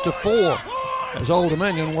 11-4 as Old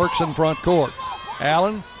Dominion works in front court.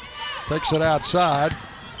 Allen takes it outside.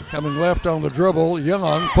 Coming left on the dribble,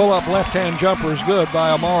 Young. Pull-up left-hand jumper is good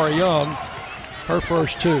by Amari Young. Her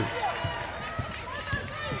first 2.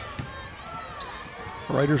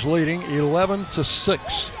 Raiders leading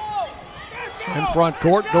 11-6. In front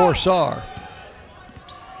court, Dorsar.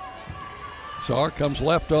 Sarr comes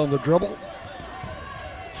left on the dribble.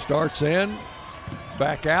 Starts in,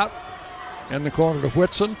 back out. In the corner to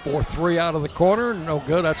Whitson for 3 out of the corner. No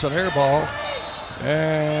good, that's an air ball.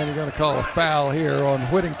 And you're going to call a foul here on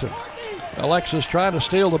Whittington. Alexis trying to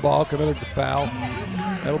steal the ball, committed the foul.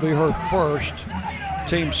 That'll be her first,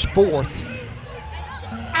 team's 4th.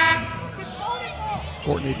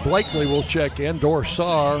 Courtney Blakely will check in.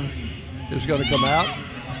 Dorsar is going to come out.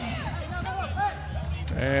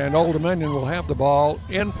 And Old Dominion will have the ball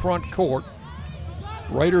in front court.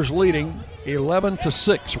 Raiders leading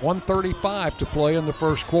 11-6, 1:35 to play in the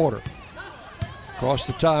first quarter. Across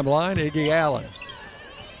the timeline, Iggy Allen.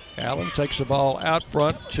 Allen takes the ball out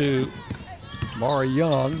front to Mari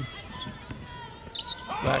Young.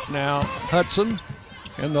 Back now, Hudson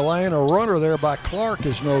in the lane. A runner there by Clark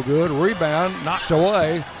is no good. Rebound knocked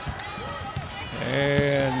away.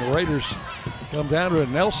 And the Raiders come down to it.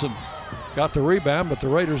 Nelson got the rebound, but the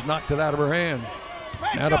Raiders knocked it out of her hand.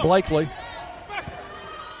 Now to Blakely.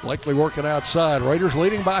 Blakely working outside. Raiders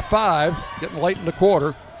leading by 5, getting late in the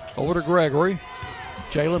quarter. Over to Gregory.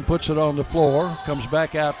 Jalen puts it on the floor, comes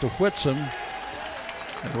back out to Whitson,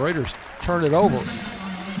 and the Raiders turn it over.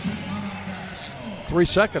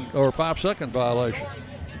 5-second violation.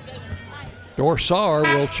 Dorsar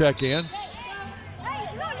will check in.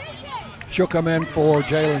 She'll come in for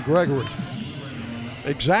Jalen Gregory.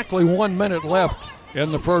 Exactly 1 minute left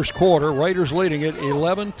in the first quarter. Raiders leading it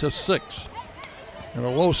 11-6. In a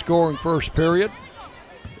low-scoring first period.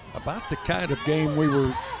 About the kind of game we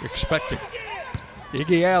were expecting.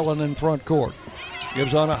 Iggy Allen in front court.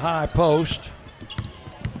 Gives on a high post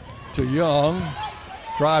to Young.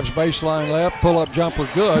 Drives baseline left. Pull-up jumper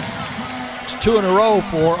good. It's 2 in a row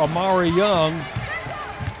for Amari Young.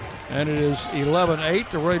 And it is 11-8.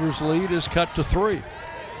 The Raiders' lead is cut to 3.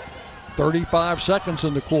 35 seconds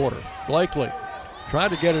in the quarter. Blakely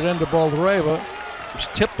tried to get it into Boldreva. Was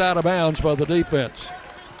tipped out of bounds by the defense.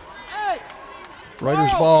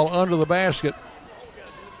 Raiders ball under the basket.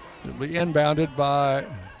 It'll be inbounded by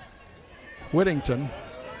Whittington.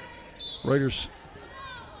 Raiders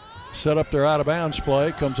set up their out-of-bounds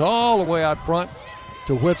play. Comes all the way out front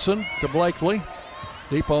to Whitson, to Blakely.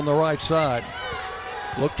 Deep on the right side.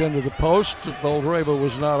 Looked into the post. Boldreva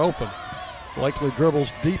was not open. Blakely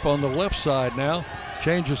dribbles deep on the left side now.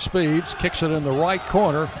 Changes speeds. Kicks it in the right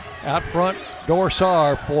corner. Out front,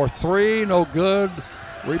 Dorsar for 3. No good.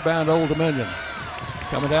 Rebound, Old Dominion.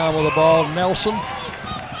 Coming down with the ball, Nelson.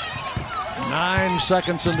 9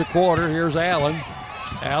 seconds in the quarter. Here's Allen.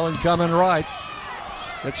 Allen coming right.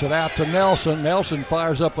 Gets it out to Nelson. Nelson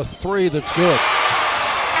fires up a 3 that's good.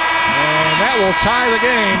 And that will tie the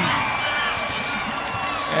game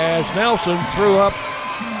as Nelson threw up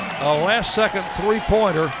a last-second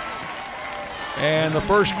three-pointer. And the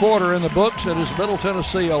first quarter in the books, it is Middle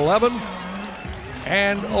Tennessee 11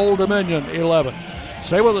 and Old Dominion 11.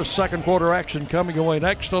 Stay with us. Second quarter action coming away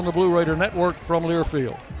next on the Blue Raider Network from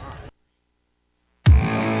Learfield.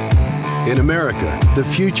 In America, the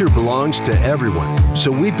future belongs to everyone.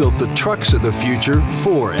 So we built the trucks of the future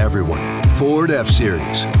for everyone. Ford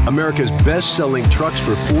F-Series, America's best-selling trucks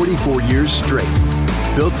for 44 years straight.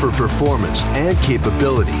 Built for performance and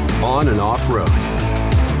capability on and off-road.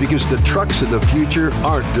 Because the trucks of the future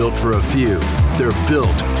aren't built for a few. They're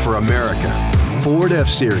built for America. Ford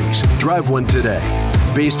F-Series. Drive one today.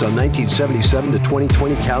 Based on 1977 to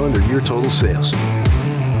 2020 calendar year total sales.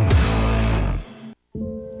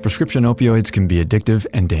 Prescription opioids can be addictive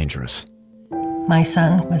and dangerous. My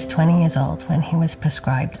son was 20 years old when he was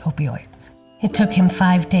prescribed opioids. It took him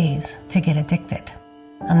 5 days to get addicted.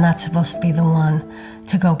 I'm not supposed to be the one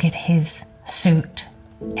to go get his suit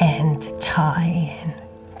and tie and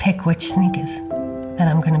pick which sneakers that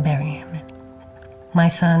I'm going to bury him in. My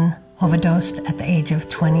son overdosed at the age of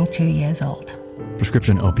 22 years old.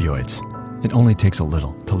 Prescription opioids. It only takes a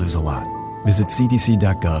little to lose a lot. Visit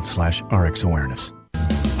cdc.gov/RxAwareness.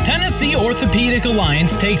 Tennessee Orthopedic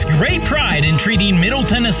Alliance takes great pride in treating Middle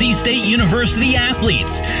Tennessee State University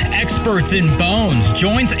athletes, experts in bones,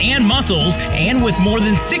 joints, and muscles, and with more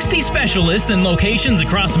than 60 specialists in locations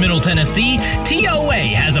across Middle Tennessee,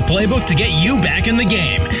 TOA has a playbook to get you back in the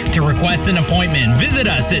game. To request an appointment, visit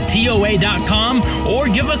us at TOA.com or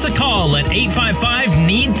give us a call at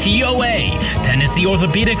 855-NEED-TOA. Tennessee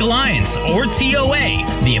Orthopedic Alliance, or TOA,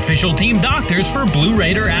 the official team doctors for Blue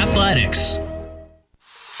Raider Athletics.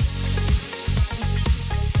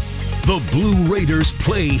 The Blue Raiders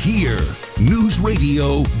play here. News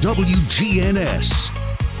Radio WGNS.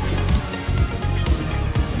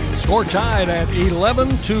 Score tied at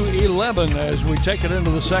 11-11 as we take it into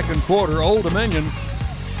the second quarter. Old Dominion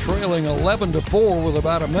trailing 11-4 with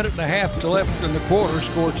about a minute and a half left in the quarter.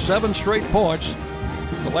 Scored 7 straight points.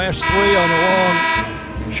 The last 3 on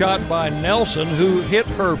the long shot by Nelson, who hit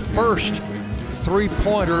her first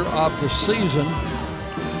three-pointer of the season.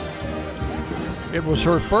 It was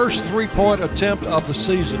her first three-point attempt of the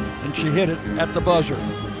season, and she hit it at the buzzer.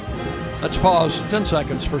 Let's pause 10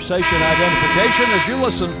 seconds for station identification as you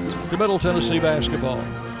listen to Middle Tennessee basketball.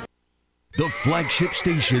 The flagship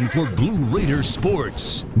station for Blue Raider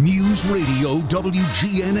sports. News Radio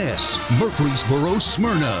WGNS, Murfreesboro,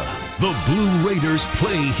 Smyrna. The Blue Raiders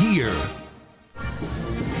play here.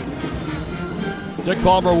 Dick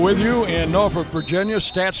Palmer with you in Norfolk, Virginia.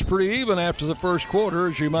 Stats pretty even after the first quarter,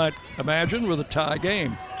 as you might imagine, with a tie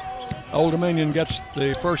game. Old Dominion gets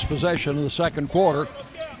the first possession of the second quarter.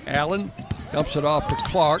 Allen dumps it off to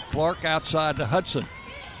Clark. Clark outside to Hudson.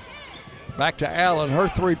 Back to Allen. Her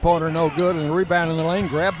three-pointer no good, and the rebound in the lane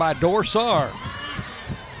grabbed by Dorsar.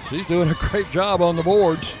 She's doing a great job on the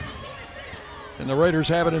boards, and the Raiders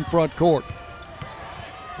have it in front court.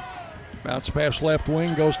 Bounce pass left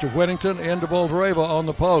wing goes to Whittington, into Boldreva on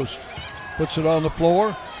the post. Puts it on the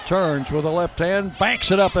floor, turns with a left hand, banks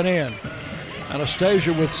it up and in.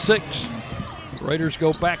 Anastasia with 6. Raiders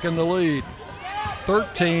go back in the lead.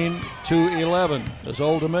 13-11 as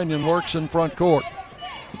Old Dominion works in front court.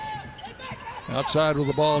 Outside with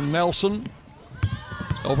the ball, Nelson.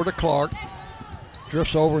 Over to Clark.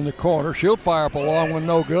 Drifts over in the corner. She'll fire up a long one,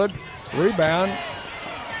 no good. Rebound,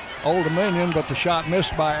 Old Dominion, but the shot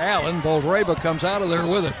missed by Allen. Boldreva comes out of there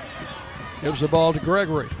with it. Gives the ball to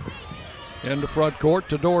Gregory. Into front court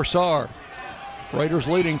to Dorsar. Raiders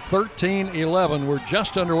leading 13-11. We're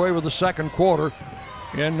just underway with the second quarter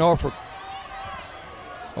in Norfolk.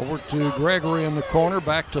 Over to Gregory in the corner,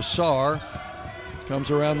 back to Sarr.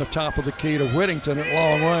 Comes around the top of the key to Whittington at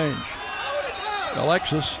long range.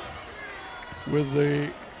 Alexis with the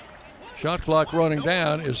shot clock running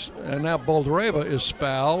down and now Boldreva is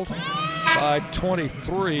fouled by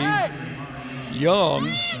 23, Young.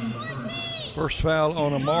 First foul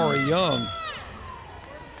on Amari Young.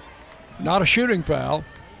 Not a shooting foul.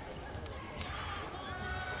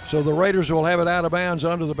 So the Raiders will have it out of bounds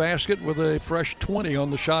under the basket with a fresh 20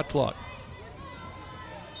 on the shot clock.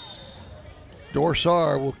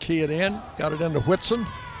 Dorsar will key it in. Got it into Whitson.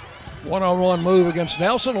 One-on-one move against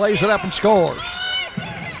Nelson. Lays it up and scores.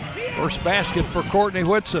 First basket for Courtney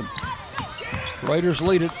Whitson. Raiders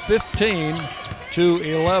lead it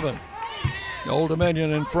 15-11. Old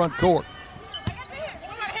Dominion in front court.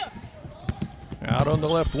 Out on the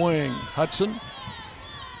left wing, Hudson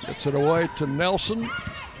gets it away to Nelson.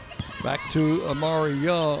 Back to Amari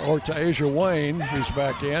Young, or to Asia Wayne, who's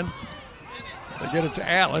back in. They get it to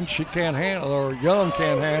Allen. She can't handle it, or Young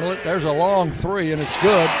can't handle it. There's a long three, and it's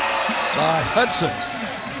good by Hudson.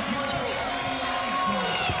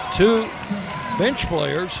 2 bench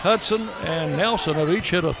players, Hudson and Nelson, have each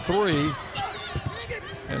hit a 3.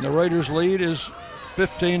 And the Raiders' lead is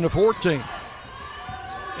 15-14.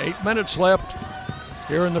 8 minutes left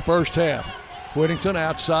here in the first half. Whittington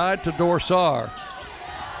outside to Dorsar.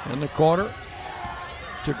 In the corner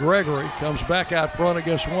to Gregory. Comes back out front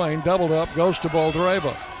against Wayne. Doubled up, goes to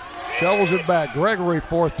Boldreva. Shovels it back. Gregory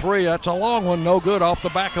for 3. That's a long one, no good, off the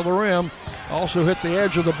back of the rim. Also hit the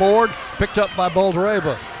edge of the board. Picked up by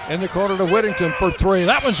Boldreva. In the corner to Whittington for 3.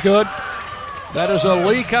 That one's good. That is a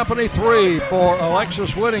Lee Company 3 for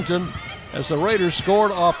Alexis Whittington as the Raiders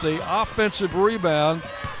scored off the offensive rebound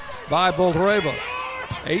by Boldreva.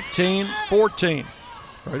 18-14.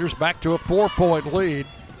 Raiders back to a 4-point lead.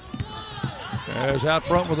 As out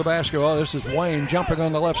front with the basketball, this is Wayne jumping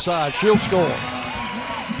on the left side. She'll score.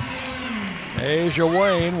 Asia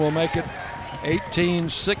Wayne will make it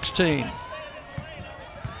 18-16.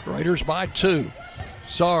 Raiders by 2.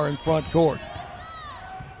 Sarr in front court.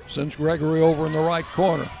 Sends Gregory over in the right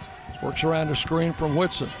corner. Works around the screen from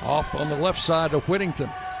Whitson. Off on the left side to Whittington.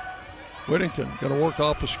 Whittington going to work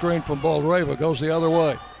off the screen from Boldreva. Goes the other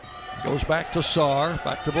way. Goes back to Sarr.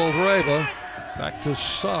 Back to Boldreva. Back to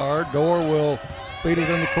Sarr. Dorr will feed it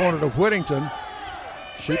in the corner to Whittington.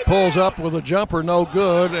 She pulls up with a jumper, no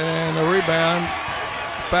good, and the rebound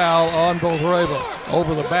foul on Boldreva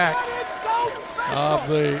over the back of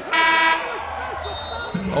the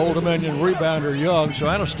Old Dominion rebounder Young. So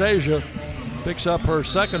Anastasia picks up her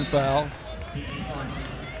second foul.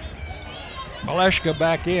 Maleshka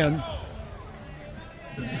back in.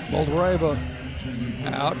 Boldreva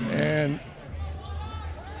out, and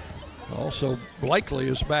also Blakely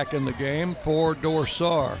is back in the game for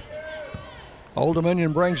Dorsar. Old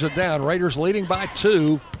Dominion brings it down. Raiders leading by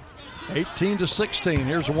 2 18-16.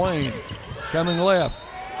 Here's Wayne coming left.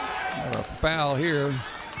 Got a foul here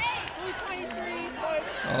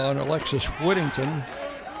on Alexis Whittington.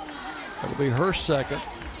 That'll be her second.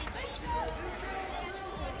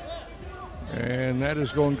 And that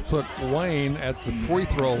is going to put Wayne at the free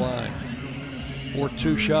throw line for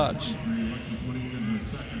 2 shots.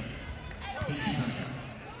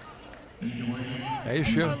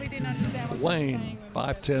 Aisha Wayne,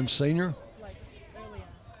 5'10" senior.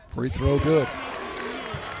 Free throw good.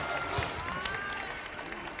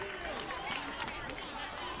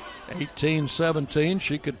 (18-17).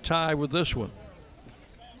 She could tie with this one.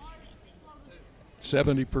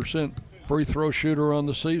 70% free throw shooter on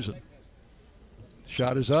the season.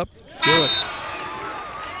 Shot is up. Good.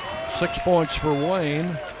 6 points for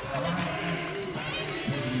Wayne.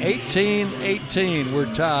 18-18.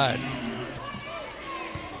 We're tied.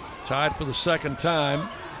 Tied for the second time.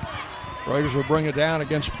 Raiders will bring it down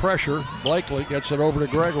against pressure. Blakely gets it over to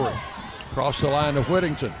Gregory. Across the line to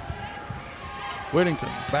Whittington. Whittington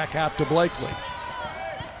back out to Blakely.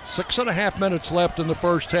 6.5 minutes left in the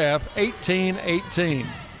first half. 18-18.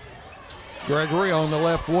 Gregory on the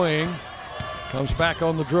left wing. Comes back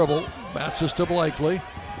on the dribble. Bounces to Blakely.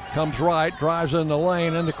 Comes right. Drives in the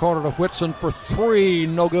lane. In the corner to Whitson for 3.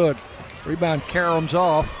 No good. Rebound caroms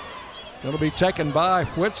off. Going to be taken by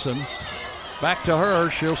Whitson. Back to her.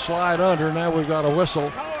 She'll slide under. Now we've got a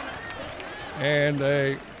whistle and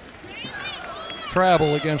a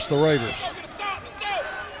travel against the Raiders.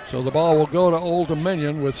 So the ball will go to Old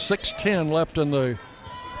Dominion with 6:10 left in the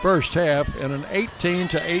first half in an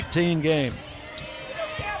 18-18 game.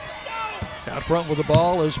 Out front with the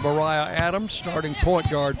ball is Mariah Adams, starting point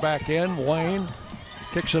guard back in. Wayne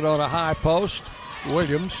kicks it on a high post.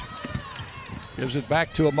 Williams gives it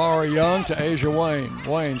back to Amari Young to Asia Wayne.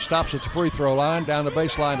 Wayne stops at the free throw line, down the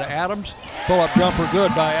baseline to Adams. Pull-up jumper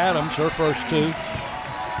good by Adams, her first 2.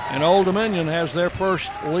 And Old Dominion has their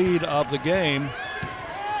first lead of the game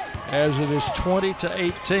as it is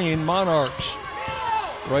 20-18 Monarchs.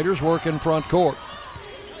 Raiders work in front court.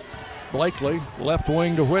 Blakely, left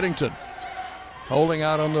wing to Whittington. Holding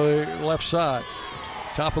out on the left side.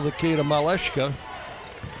 Top of the key to Maleshka.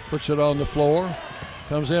 Puts it on the floor.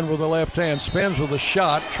 Comes in with the left hand. Spins with a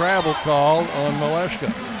shot. Travel called on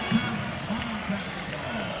Maleshka.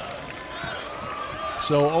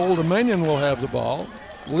 So Old Dominion will have the ball,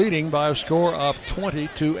 leading by a score of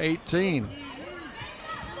 20-18.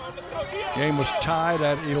 Game was tied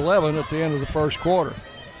at 11 at the end of the first quarter.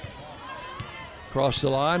 Across the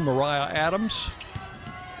line, Mariah Adams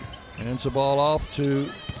hands the ball off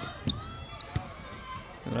to,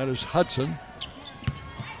 and that is Hudson.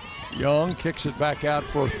 Young kicks it back out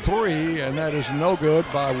for 3, and that is no good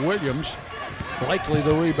by Williams. Blakely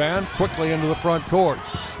the rebound, quickly into the front court.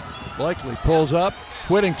 Blakely pulls up,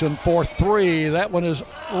 Whittington for 3. That one is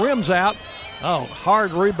rims out. Oh,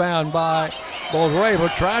 hard rebound by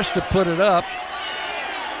Bolreva, tries to put it up,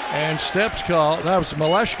 and steps called. That was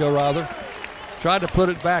Maleshka rather. Tried to put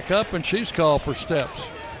it back up, and she's called for steps.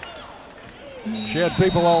 She had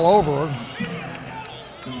people all over her.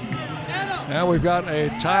 Now we've got a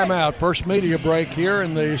timeout. First media break here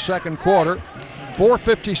in the second quarter.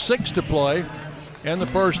 4:56 to play in the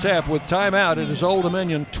first half. With timeout, it is Old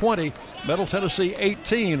Dominion 20, Middle Tennessee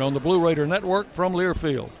 18 on the Blue Raider Network from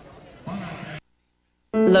Learfield.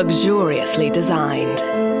 Luxuriously designed,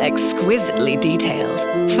 exquisitely detailed,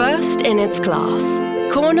 first in its class,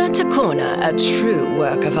 corner to corner, a true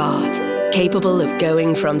work of art. Capable of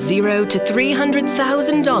going from $0 to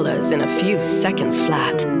 $300,000 in a few seconds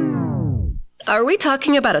flat. Are we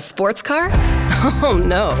talking about a sports car? Oh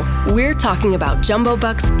no, we're talking about Jumbo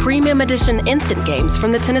Bucks Premium Edition Instant Games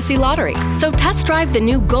from the Tennessee Lottery. So test drive the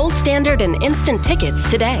new Gold Standard and Instant Tickets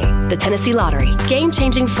today. The Tennessee Lottery,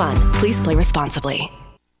 game-changing fun. Please play responsibly.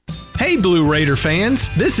 Hey Blue Raider fans,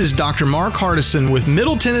 this is Dr. Mark Hardison with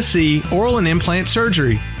Middle Tennessee Oral and Implant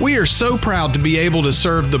Surgery. We are so proud to be able to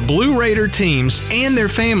serve the Blue Raider teams and their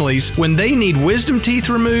families when they need wisdom teeth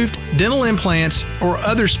removed, dental implants, or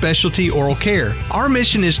other specialty oral care. Our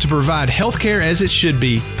mission is to provide health care as it should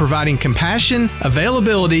be, providing compassion,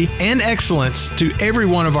 availability, and excellence to every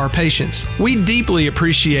one of our patients. We deeply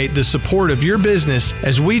appreciate the support of your business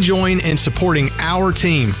as we join in supporting our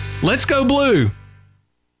team. Let's go Blue!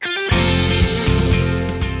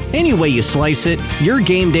 Any way you slice it, your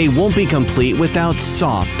game day won't be complete without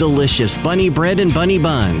soft, delicious Bunny Bread and Bunny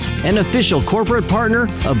Buns, an official corporate partner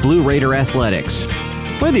of Blue Raider Athletics.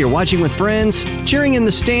 Whether you're watching with friends, cheering in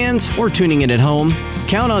the stands, or tuning in at home,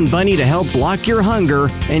 count on Bunny to help block your hunger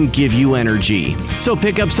and give you energy. So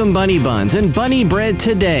pick up some Bunny Buns and Bunny Bread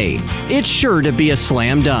today. It's sure to be a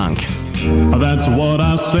slam dunk. That's what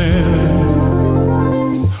I said.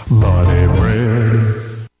 Bunny bread.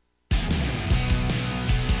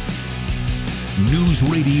 News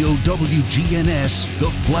Radio WGNS, the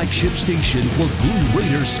flagship station for Blue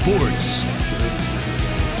Raider sports.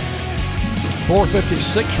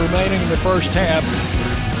 4:56 remaining in the first half.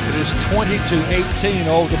 It is 20-18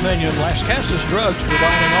 Old Dominion. Las Casas Drugs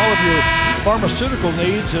providing all of your pharmaceutical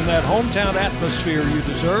needs in that hometown atmosphere you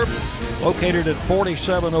deserve. Located at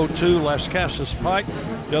 4702 Las Casas Pike,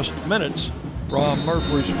 just minutes from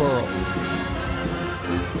Murfreesboro.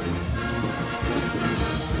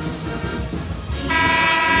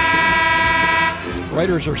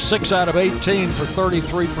 Raiders are 6 out of 18 for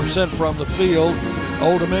 33% from the field.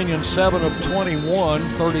 Old Dominion 7 of 21,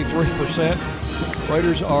 33%.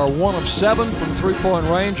 Raiders are 1 of 7 from three-point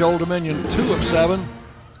range. Old Dominion 2 of 7.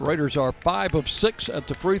 Raiders are 5 of 6 at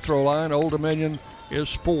the free throw line. Old Dominion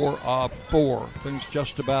is 4 of 4. Things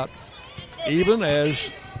just about even, as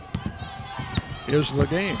is the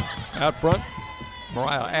game. Out front,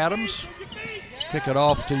 Mariah Adams. Kick it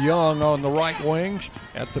off to Young on the right wing.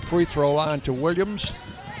 At the free throw line to Williams.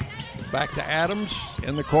 Back to Adams.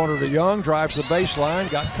 In the corner to Young. Drives the baseline.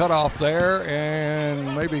 Got cut off there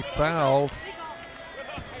and maybe fouled.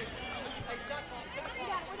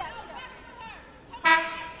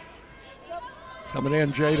 Coming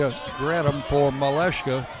in, Jada Grantham for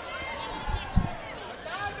Maleshka.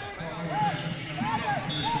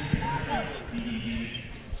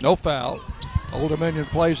 No foul. Old Dominion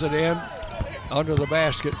plays it in under the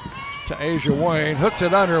basket to Asia Wayne. Hooked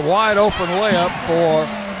it under, wide open layup for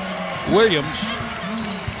Williams.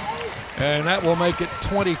 And that will make it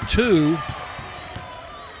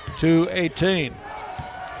 22-18.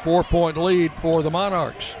 4-point lead for the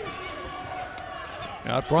Monarchs.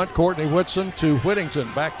 Out front, Courtney Whitson to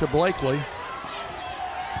Whittington. Back to Blakely.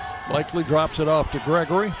 Blakely drops it off to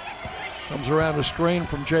Gregory. Comes around a screen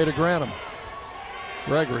from Jada Grantham.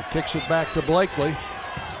 Gregory kicks it back to Blakely.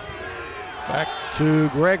 Back to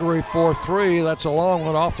Gregory for 3. That's a long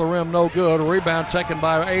one off the rim, no good. A rebound taken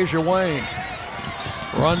by Asia Wayne.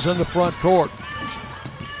 Runs in the front court.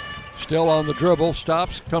 Still on the dribble,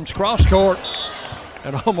 stops, comes cross court,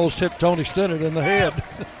 and almost hit Tony Stennett in the head.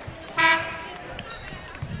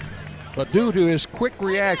 But due to his quick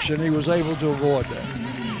reaction, he was able to avoid that.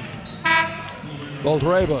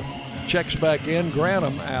 Boldreva checks back in,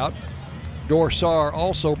 Grantham out. Dorsar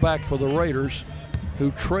also back for the Raiders,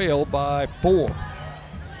 who trail by 4.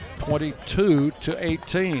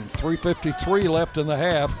 22-18. 3:53 left in the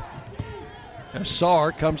half. As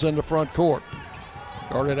Sarr comes into front court.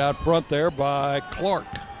 Guarded out front there by Clark.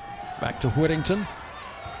 Back to Whittington.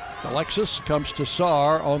 Alexis comes to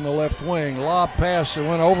Sarr on the left wing. Lob pass that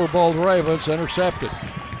went over Boldreva. It's intercepted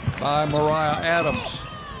by Mariah Adams.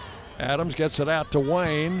 Adams gets it out to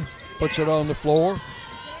Wayne. Puts it on the floor.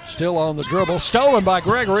 Still on the dribble. Stolen by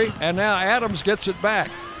Gregory. And now Adams gets it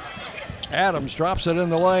back. Adams drops it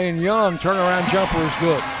in the lane. Young, turnaround jumper is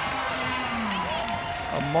good.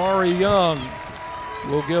 Amari Young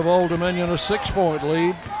will give Old Dominion a 6-point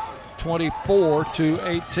lead.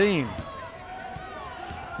 24-18.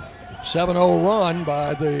 7-0 run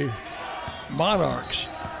by the Monarchs.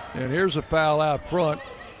 And here's a foul out front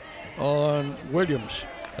on Williams.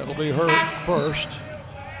 That'll be her first.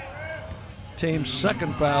 Team's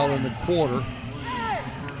second foul in the quarter.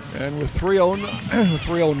 And with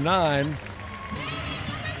 3:09,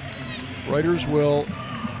 Raiders will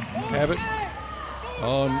have it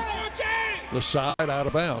on the side out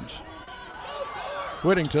of bounds.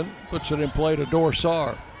 Whittington puts it in play to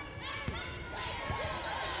Dorsar.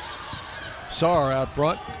 Sarr out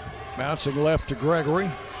front, bouncing left to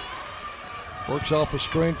Gregory. Works off a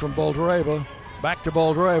screen from Boldreva. Back to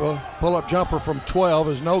Boldreva. Pull-up jumper from 12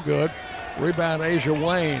 is no good. Rebound Asia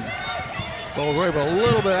Wayne. Boldreva a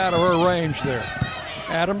little bit out of her range there.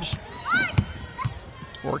 Adams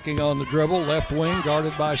working on the dribble. Left wing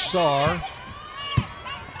guarded by Sarr.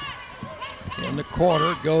 In the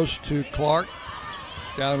corner goes to Clark.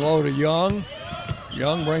 Down low to Young.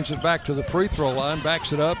 Young brings it back to the free throw line,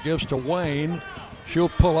 backs it up, gives to Wayne. She'll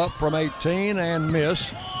pull up from 18 and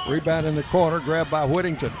miss. Rebound in the corner, grabbed by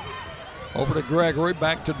Whittington. Over to Gregory,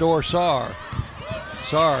 back to Dorsar.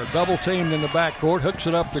 Sarr double teamed in the backcourt, hooks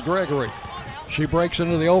it up to Gregory. She breaks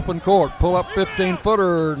into the open court, pull up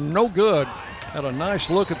 15-footer, no good. Had a nice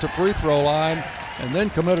look at the free throw line and then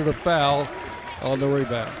committed a foul on the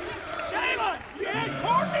rebound.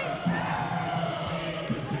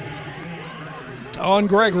 On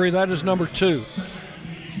Gregory, that is number 2.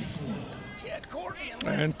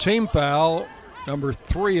 And team foul, number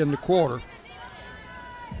 3 in the quarter.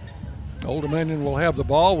 Old Dominion will have the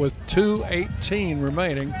ball with 2:18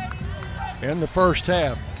 remaining in the first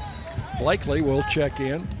half. Blakely will check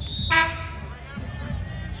in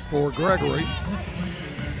for Gregory.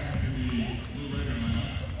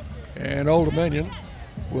 And Old Dominion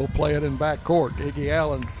will play it in backcourt. Iggy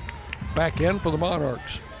Allen back in for the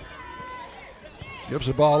Monarchs. Gives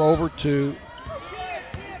the ball over to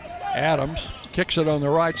Adams. Kicks it on the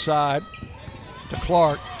right side to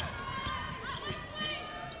Clark.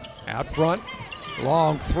 Out front.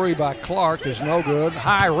 Long three by Clark is no good.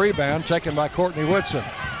 High rebound taken by Courtney Whitson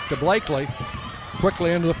to Blakely.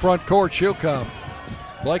 Quickly into the front court. She'll come.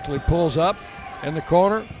 Blakely pulls up in the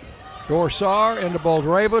corner. Dorsar into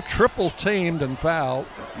Boldreva. Triple teamed and fouled.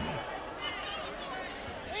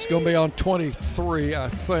 It's going to be on 23, I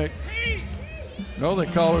think. No, they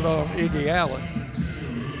call it on Iggy Allen.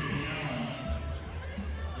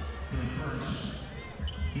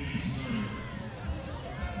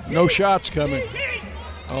 No shots coming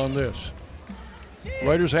on this.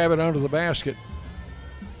 Raiders have it under the basket.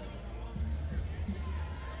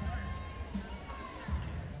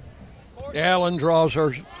 Allen draws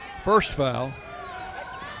her first foul.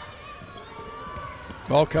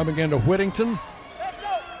 Ball coming into Whittington.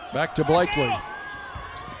 Back to Blakely.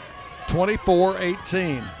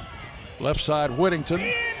 24-18. Left side Whittington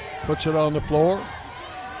puts it on the floor.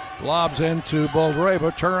 Lobs into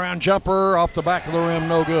Boldreva. Turnaround jumper off the back of the rim,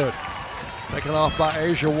 no good. Taken off by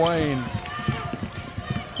Asia Wayne.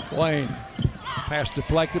 Wayne. Pass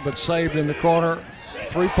deflected but saved in the corner.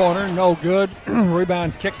 Three-pointer, no good.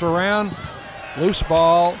 Rebound kicked around. Loose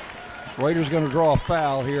ball. Raiders going to draw a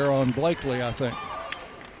foul here on Blakely, I think.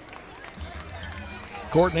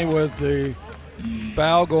 Courtney with the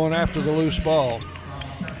foul going after the loose ball.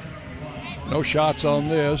 No shots on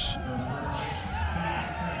this.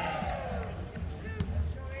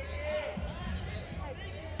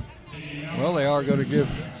 Well, they are going to give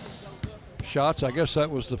shots. I guess that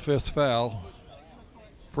was the fifth foul.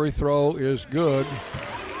 Free throw is good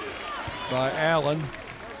by Allen.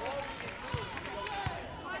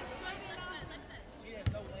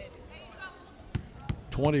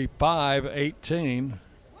 (25-18).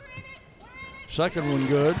 Second one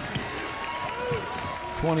good.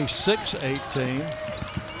 26-18.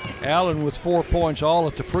 Allen with 4 points, all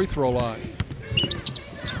at the free throw line.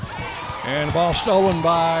 And the ball stolen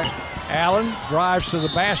by Allen. Drives to the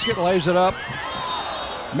basket, lays it up,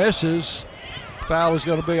 misses. Foul is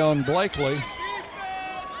going to be on Blakely.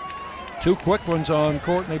 Two quick ones on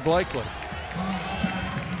Courtney Blakely.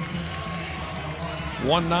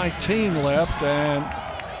 1:19 left, and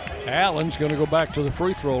Allen's going to go back to the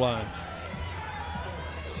free throw line,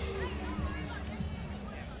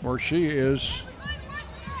 where she is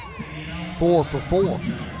 4 for 4.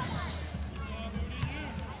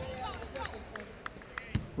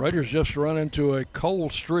 Raiders just run into a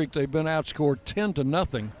cold streak. They've been outscored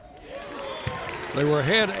 10-0. They were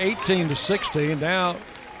ahead 18-16. Now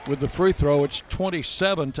with the free throw, it's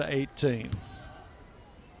 27-18.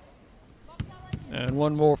 And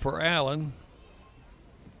one more for Allen.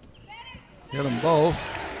 Hit them both.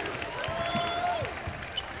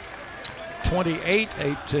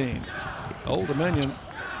 28-18. Old Dominion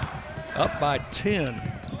up by 10.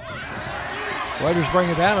 Raiders bring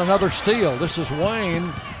it down. Another steal. This is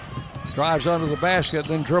Wayne. Drives under the basket,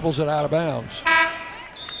 then dribbles it out of bounds.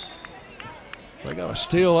 They got a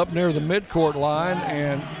steal up near the midcourt line,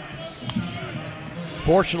 and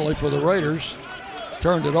fortunately for the Raiders,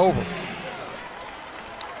 turned it over.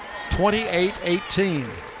 28-18.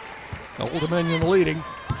 Old Dominion leading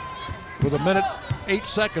with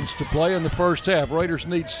 1:08 to play in the first half. Raiders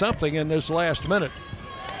need something in this last minute.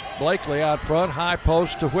 Blakely out front, high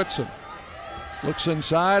post to Whitson. Looks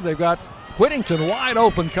inside. They've got Whittington wide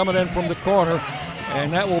open coming in from the corner,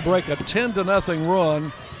 and that will break a 10-0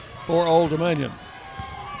 run for Old Dominion.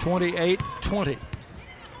 28-20.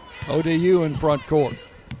 ODU in front court.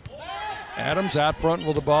 Adams out front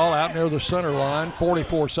with the ball out near the center line.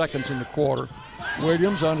 44 seconds in the quarter.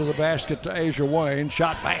 Williams under the basket to Asia Wayne.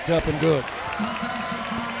 Shot backed up and good.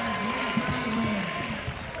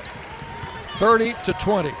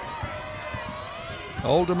 30-20.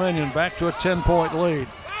 Old Dominion back to a 10-point lead.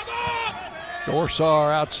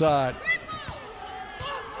 Dorsar outside.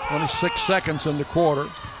 26 seconds in the quarter.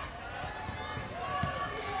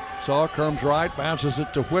 Saw comes right, bounces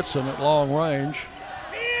it to Whitson at long range.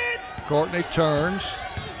 Courtney turns.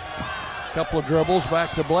 Couple of dribbles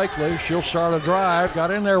back to Blakely. She'll start a drive.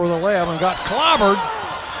 Got in there with a layup and got clobbered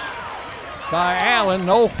by Allen.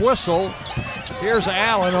 No whistle. Here's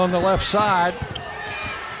Allen on the left side.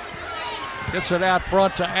 Gets it out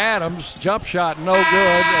front to Adams. Jump shot no good,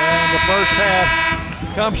 and the first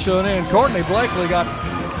half comes to an end. Courtney Blakely got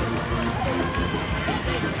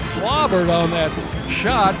clobbered on that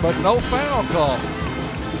shot, but no foul call.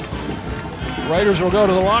 Raiders will go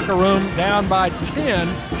to the locker room down by 10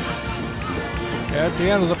 at the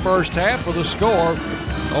end of the first half with a score.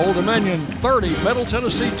 Old Dominion 30, Middle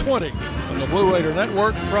Tennessee 20 on the Blue Raider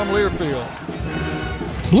Network from Learfield.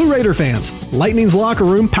 Blue Raider fans, Lightning's Locker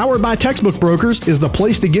Room, powered by Textbook Brokers, is the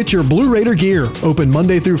place to get your Blue Raider gear. Open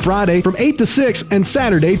Monday through Friday from 8 to 6 and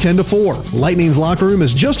Saturday 10 to 4. Lightning's Locker Room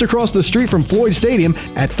is just across the street from Floyd Stadium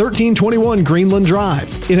at 1321 Greenland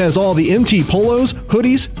Drive. It has all the MT polos,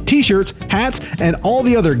 hoodies, t-shirts, hats, and all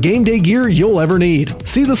the other game day gear you'll ever need.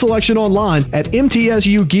 See the selection online at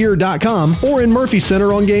mtsugear.com or in Murphy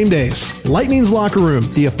Center on game days. Lightning's Locker Room,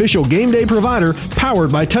 the official game day provider,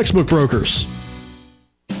 powered by Textbook Brokers.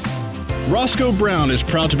 Roscoe Brown is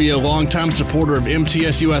proud to be a longtime supporter of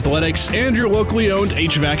MTSU athletics and your locally owned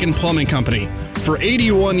HVAC and plumbing company. For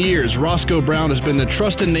 81 years, Roscoe Brown has been the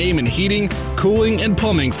trusted name in heating, cooling, and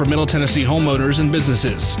plumbing for Middle Tennessee homeowners and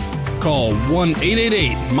businesses. Call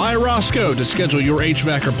 1-888-MY-ROSCOE to schedule your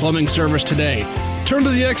HVAC or plumbing service today. Turn to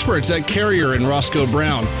the experts at Carrier and Roscoe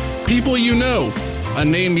Brown. People you know, a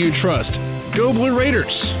name you trust. Go Blue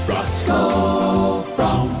Raiders! Roscoe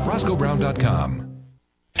Brown. RoscoeBrown.com.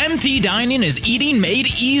 MT Dining is eating made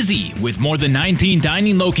easy. With more than 19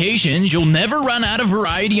 dining locations, you'll never run out of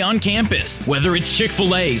variety on campus. Whether it's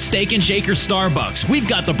Chick-fil-A, Steak and Shake, or Starbucks, we've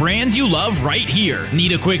got the brands you love right here.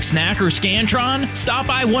 Need a quick snack or Scantron? Stop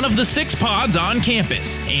by one of the 6 pods on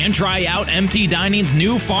campus and try out MT Dining's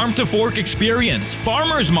new Farm to Fork experience.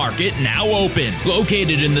 Farmers Market now open.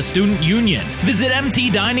 Located in the Student Union. Visit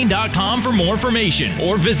mtdining.com for more information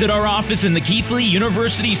or visit our office in the Keithley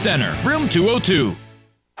University Center, room 202.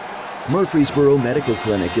 Murfreesboro Medical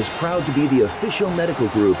Clinic is proud to be the official medical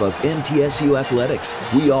group of MTSU Athletics.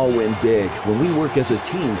 We all win big when we work as a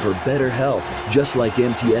team for better health. Just like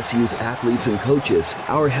MTSU's athletes and coaches,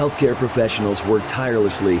 our healthcare professionals work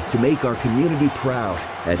tirelessly to make our community proud.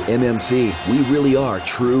 At MMC, we really are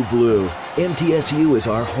true blue. MTSU is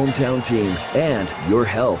our hometown team, and your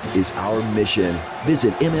health is our mission.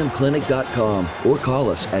 Visit mmclinic.com or call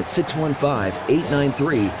us at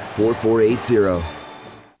 615-893-4480.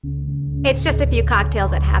 It's just a few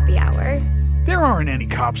cocktails at happy hour. There aren't any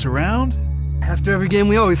cops around. After every game,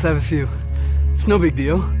 we always have a few. It's no big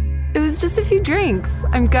deal. It was just a few drinks.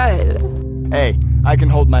 I'm good. Hey, I can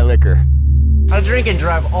hold my liquor. I drink and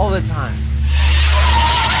drive all the time.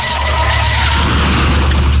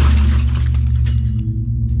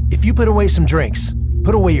 If you put away some drinks,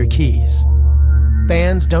 put away your keys.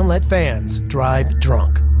 Fans don't let fans drive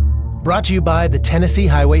drunk. Brought to you by the Tennessee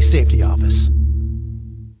Highway Safety Office.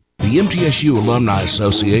 The MTSU Alumni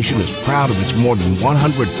Association is proud of its more than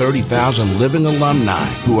 130,000 living alumni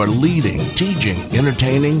who are leading, teaching,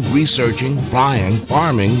 entertaining, researching, flying,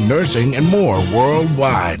 farming, nursing, and more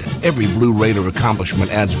worldwide. Every Blue Raider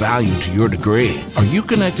accomplishment adds value to your degree. Are you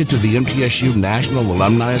connected to the MTSU National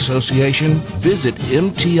Alumni Association? Visit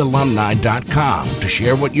mtalumni.com to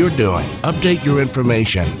share what you're doing, update your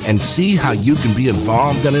information, and see how you can be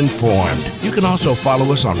involved and informed. You can also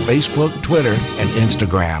follow us on Facebook, Twitter, and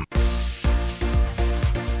Instagram.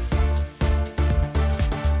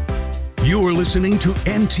 You're listening to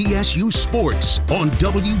MTSU Sports on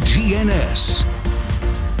WGNS.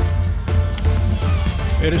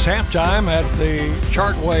 It is halftime at the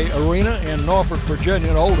Chartway Arena in Norfolk,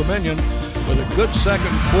 Virginia. Old Dominion, with a good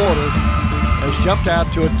second quarter, has jumped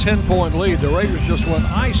out to a 10-point lead. The Raiders just went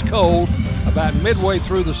ice cold about midway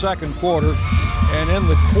through the second quarter, and in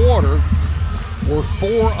the quarter were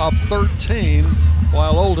 4 of 13,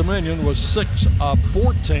 while Old Dominion was 6 of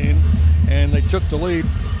 14, and they took the lead,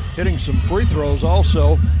 hitting some free throws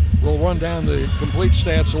also. We'll run down the complete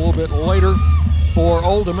stats a little bit later. For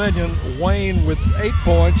Old Dominion, Wayne with 8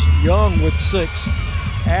 points, Young with 6,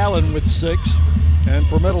 Allen with 6, and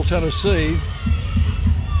for Middle Tennessee,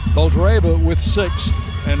 Boldreva with 6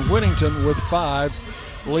 and Whittington with 5,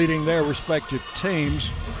 leading their respective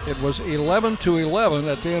teams. It was 11-11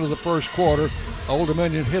 at the end of the first quarter. Old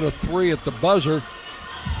Dominion hit a 3 at the buzzer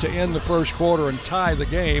to end the first quarter and tie the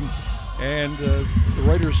game. And the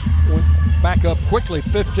Raiders went back up quickly,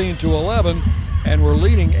 15-11, and were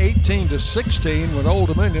leading 18-16 when Old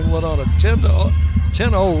Dominion went on a 10-0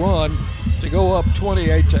 run to go up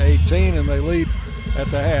 28-18, and they lead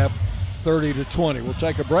at the half 30-20. We'll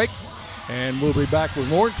take a break, and we'll be back with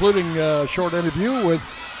more, including a short interview with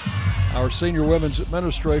our senior women's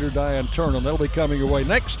administrator, Diane Turnham. That'll be coming your way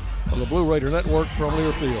next on the Blue Raider Network from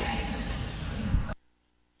Learfield.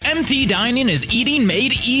 MT MT Dining is eating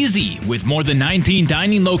made easy. With more than 19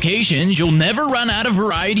 dining locations, you'll never run out of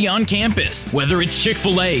variety on campus. Whether it's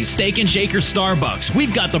Chick-fil-A, Steak and Shake, or Starbucks,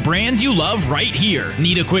 we've got the brands you love right here.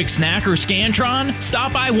 Need a quick snack or Scantron?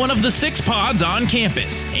 Stop by one of the 6 pods on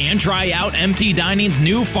campus and try out MT Dining's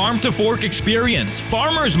new Farm to Fork experience.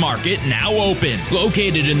 Farmers Market now open.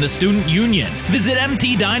 Located in the Student Union. Visit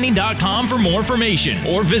mtdining.com for more information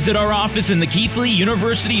or visit our office in the Keithley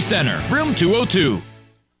University Center, room 202.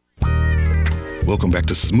 Welcome back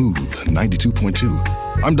to Smooth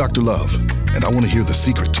 92.2. I'm Dr. Love, and I want to hear the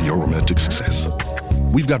secret to your romantic success.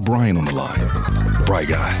 We've got Brian on the line. Bright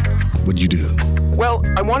guy, what'd you do? Well,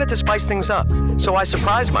 I wanted to spice things up, so I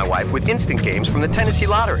surprised my wife with instant games from the Tennessee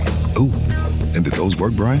Lottery. Ooh, and did those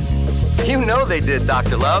work, Brian? You know they did,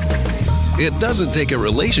 Dr. Love. It doesn't take a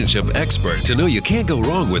relationship expert to know you can't go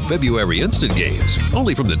wrong with February instant games.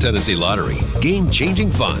 Only from the Tennessee Lottery. Game-changing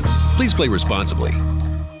fun. Please play responsibly.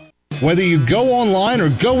 Whether you go online or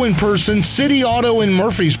go in person, City Auto in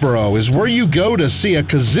Murfreesboro is where you go to see a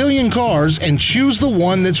gazillion cars and choose the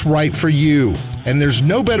one that's right for you. And there's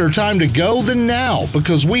no better time to go than now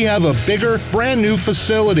because we have a bigger, brand new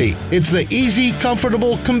facility. It's the easy,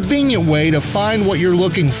 comfortable, convenient way to find what you're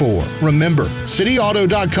looking for. Remember,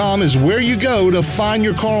 cityauto.com is where you go to find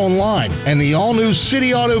your car online. And the all-new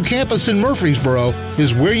City Auto campus in Murfreesboro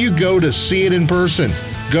is where you go to see it in person.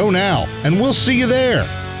 Go now, and we'll see you there.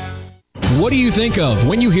 What do you think of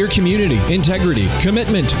when you hear community, integrity,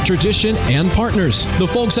 commitment, tradition, and partners? The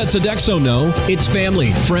folks at Sodexo know it's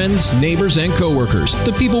family, friends, neighbors, and coworkers.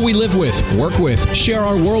 The people we live with, work with, share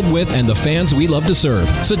our world with, and the fans we love to serve.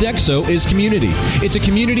 Sodexo is community. It's a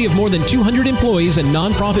community of more than 200 employees and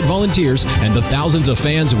nonprofit volunteers and the thousands of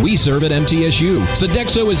fans we serve at MTSU.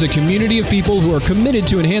 Sodexo is a community of people who are committed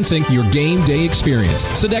to enhancing your game day experience.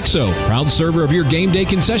 Sodexo, proud server of your game day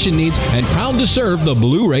concession needs and proud to serve the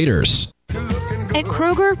Blue Raiders. At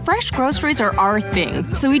Kroger, fresh groceries are our thing,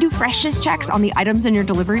 so we do freshness checks on the items in your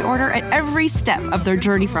delivery order at every step of their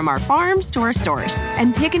journey from our farms to our stores.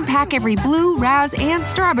 And pick and pack every blue, raz, and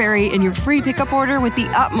strawberry in your free pickup order with the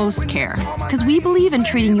utmost care. Because we believe in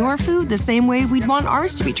treating your food the same way we'd want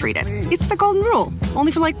ours to be treated. It's the golden rule,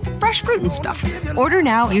 only for like fresh fruit and stuff. Order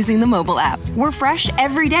now using the mobile app. We're fresh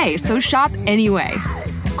every day, so shop anyway.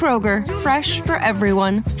 Kroger, fresh for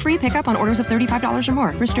everyone. Free pickup on orders of $35 or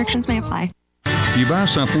more. Restrictions may apply. You buy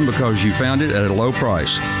something because you found it at a low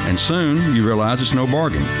price, and soon you realize it's no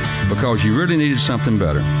bargain because you really needed something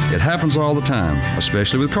better. It happens all the time,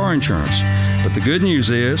 especially with car insurance. But the good news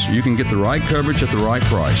is you can get the right coverage at the right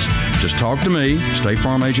price. Just talk to me, State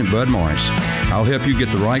Farm Agent Bud Morris. I'll help you get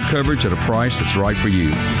the right coverage at a price that's right for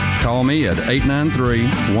you. Call me at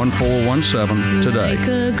 893-1417 today. Like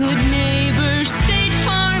a good neighbor, State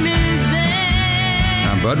Farm is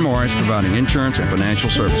there. I'm Bud Morris, providing insurance and financial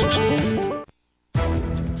services.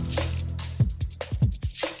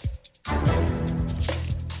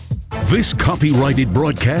 This copyrighted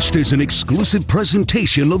broadcast is an exclusive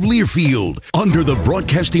presentation of Learfield under the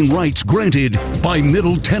broadcasting rights granted by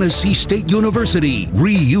Middle Tennessee State University.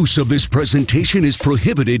 Reuse of this presentation is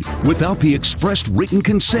prohibited without the expressed written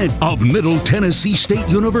consent of Middle Tennessee State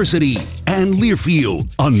University and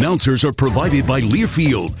Learfield. Announcers are provided by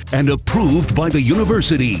Learfield and approved by the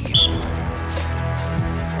university.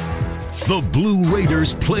 The Blue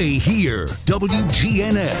Raiders play here.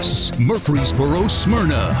 WGNS, Murfreesboro,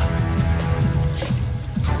 Smyrna.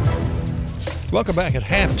 Welcome back at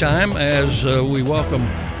halftime as we welcome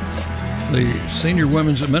the Senior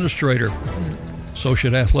Women's Administrator,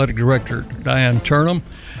 Associate Athletic Director Diane Turnham,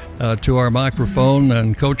 to our microphone.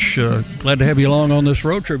 And Coach, glad to have you along on this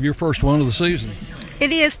road trip, your first one of the season.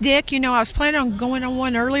 It is, Dick. You know, I was planning on going on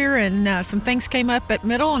one earlier, and some things came up at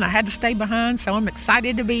Middle, and I had to stay behind, so I'm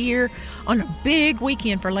excited to be here on a big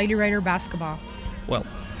weekend for Lady Raider basketball. Well,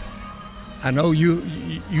 I know you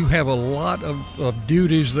have a lot of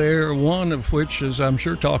duties there, one of which is, I'm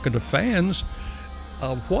sure, talking to fans.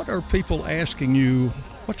 What are people asking you?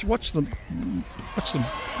 What's the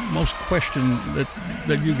most question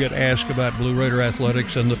that you get asked about Blue Raider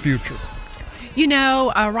athletics and the future? You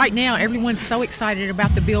know, right now everyone's so excited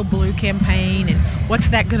about the Build Blue campaign and what's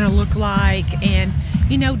that going to look like. And,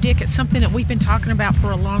 you know, Dick, it's something that we've been talking about for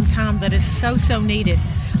a long time that is so needed.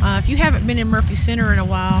 If you haven't been in Murphy Center in a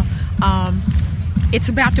while, it's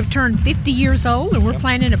about to turn 50 years old, and we're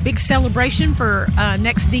planning a big celebration for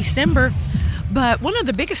next December. But one of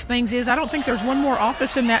the biggest things is I don't think there's one more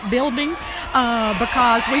office in that building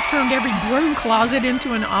because we've turned every broom closet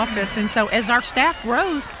into an office. And so as our staff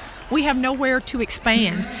grows, we have nowhere to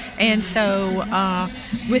expand. And so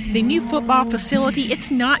with the new football facility, it's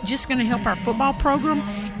not just going to help our football program,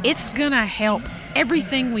 it's going to help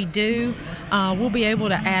everything we do. We'll be able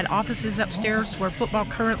to add offices upstairs where football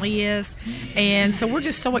currently is. And so we're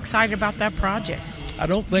just so excited about that project. I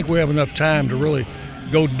don't think we have enough time to really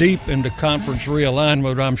go deep into conference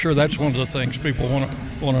realignment. I'm sure that's one of the things people want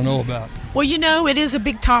to know about. Well, it is a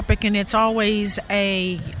big topic, and it's always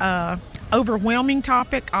a overwhelming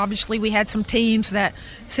topic. Obviously, we had some teams that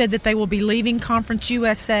said that they will be leaving Conference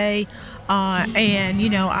USA.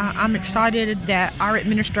 And I'm excited that our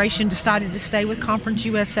administration decided to stay with Conference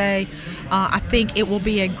USA. I think it will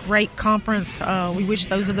be a great conference. We wish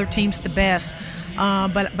those other teams the best.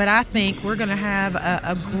 But I think we're going to have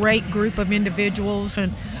a great group of individuals.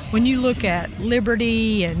 And when you look at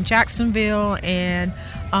Liberty and Jacksonville and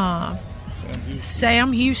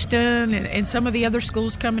Sam Houston and some of the other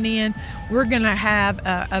schools coming in, we're going to have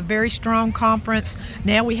a very strong conference.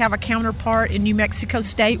 Now we have a counterpart in New Mexico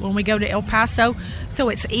State when we go to El Paso. So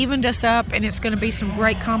it's evened us up, and it's going to be some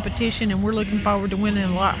great competition, and we're looking forward to winning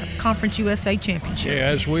a lot of Conference USA championship. Yeah,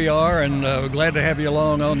 as we are, and glad to have you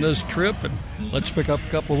along on this trip. And let's pick up a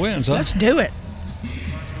couple of wins, huh? Let's do it.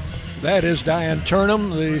 That is Diane Turnham,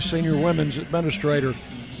 the senior women's administrator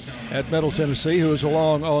at Middle Tennessee, who is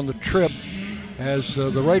along on the trip as the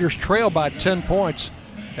Raiders trail by 10 points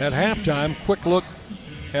at halftime. Quick look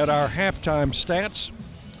at our halftime stats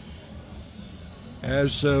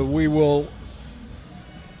as we will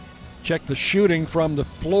check the shooting from the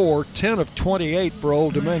floor. 10 of 28 for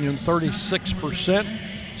Old Dominion, 36%.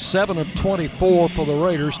 7 of 24 for the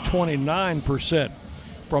Raiders, 29%.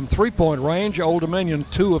 From three-point range, Old Dominion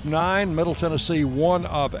 2 of 9, Middle Tennessee 1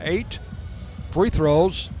 of 8. Free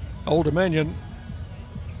throws, Old Dominion,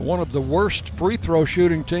 one of the worst free throw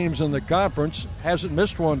shooting teams in the conference, hasn't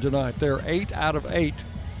missed one tonight. They're 8 out of 8.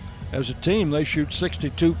 As a team, they shoot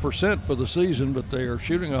 62% for the season, but they are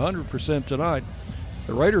shooting 100% tonight.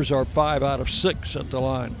 The Raiders are 5 out of 6 at the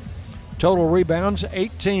line. Total rebounds,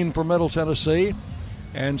 18 for Middle Tennessee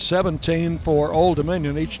and 17 for Old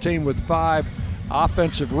Dominion, each team with 5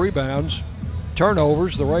 offensive rebounds.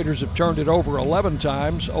 Turnovers, the Raiders have turned it over 11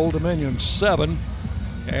 times, Old Dominion 7.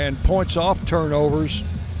 And points off turnovers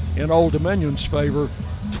in Old Dominion's favor,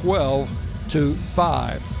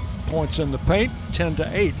 12-5. Points in the paint,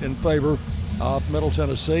 10-8 in favor of Middle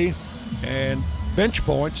Tennessee. And bench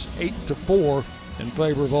points, 8-4 in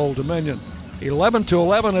favor of Old Dominion.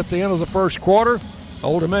 11-11 at the end of the first quarter.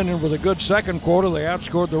 Old Dominion with a good second quarter. They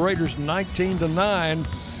outscored the Raiders 19-9,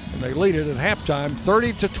 and they lead it at halftime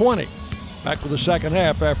 30-20. Back with the second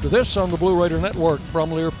half after this on the Blue Raider Network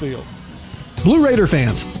from Learfield. Blue Raider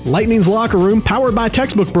fans, Lightning's Locker Room, powered by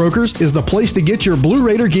Textbook Brokers, is the place to get your Blue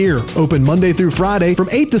Raider gear. Open Monday through Friday from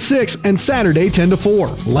 8 to 6 and Saturday 10 to 4.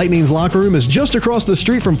 Lightning's Locker Room is just across the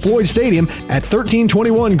street from Floyd Stadium at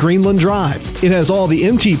 1321 Greenland Drive. It has all the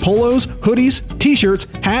MT polos, hoodies, t-shirts,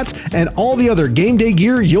 hats, and all the other game day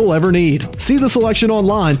gear you'll ever need. See the selection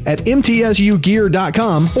online at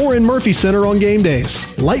mtsugear.com or in Murphy Center on game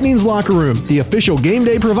days. Lightning's Locker Room, the official game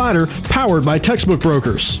day provider, powered by Textbook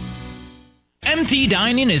Brokers. MT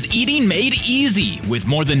Dining is eating made easy. With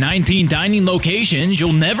more than 19 dining locations,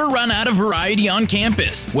 you'll never run out of variety on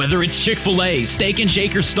campus. Whether it's Chick-fil-A, Steak and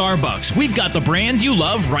Shake, or Starbucks, we've got the brands you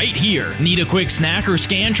love right here. Need a quick snack or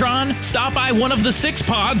Scantron? Stop by one of the 6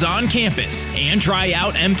 pods on campus. And try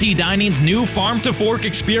out MT Dining's new Farm to Fork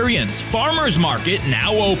experience, Farmers Market,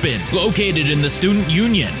 now open. Located in the Student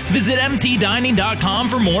Union. Visit mtdining.com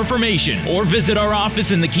for more information, or visit our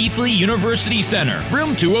office in the Keithley University Center,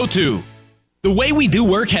 room 202. The way we do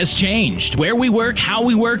work has changed. Where we work, how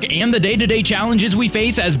we work, and the day-to-day challenges we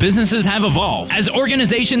face as businesses have evolved. As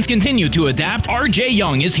organizations continue to adapt, RJ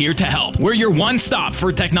Young is here to help. We're your one-stop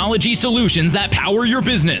for technology solutions that power your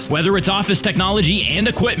business. Whether it's office technology and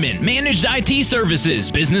equipment, managed IT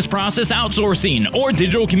services, business process outsourcing, or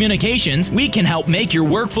digital communications, we can help make your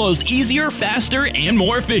workflows easier, faster, and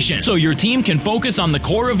more efficient so your team can focus on the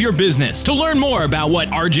core of your business. To learn more about what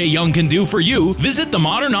RJ Young can do for you, visit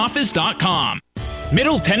themodernoffice.com.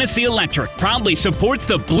 Middle Tennessee Electric proudly supports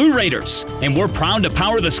the Blue Raiders, and we're proud to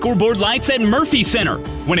power the scoreboard lights at Murphy Center.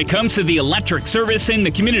 When it comes to the electric service in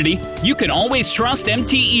the community, you can always trust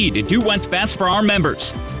MTE to do what's best for our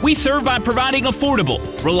members. We serve by providing affordable,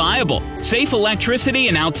 reliable, safe electricity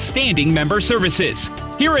and outstanding member services.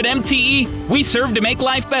 Here at MTE, we serve to make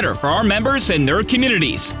life better for our members and their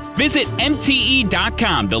communities. Visit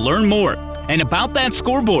MTE.com to learn more. And about that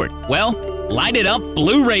scoreboard, well, light it up,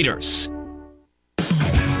 Blue Raiders.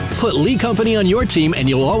 Put Lee Company on your team and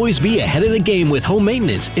you'll always be ahead of the game with home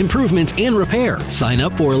maintenance, improvements, and repair. Sign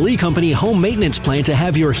up for a Lee Company home maintenance plan to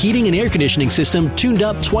have your heating and air conditioning system tuned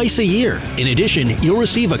up twice a year. In addition, you'll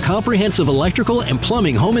receive a comprehensive electrical and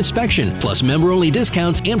plumbing home inspection, plus member-only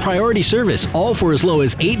discounts and priority service, all for as low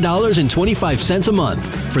as $8.25 a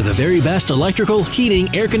month. For the very best electrical,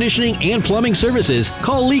 heating, air conditioning, and plumbing services,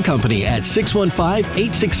 call Lee Company at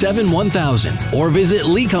 615-867-1000 or visit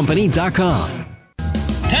leecompany.com.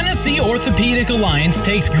 Tennessee Orthopedic Alliance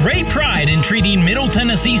takes great pride in treating Middle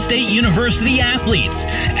Tennessee State University athletes.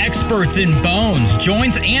 Experts in bones,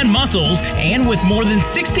 joints, and muscles, and with more than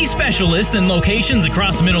 60 specialists in locations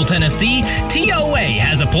across Middle Tennessee, TOA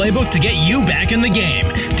has a playbook to get you back in the game.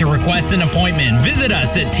 To request an appointment, visit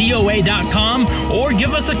us at TOA.com or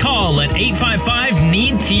give us a call at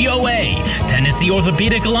 855-NEED-TOA. Tennessee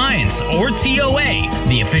Orthopedic Alliance, or TOA,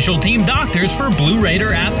 the official team doctors for Blue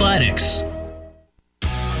Raider Athletics.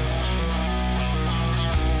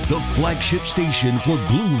 The flagship station for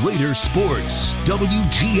Blue Raider sports,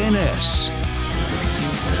 WGNS.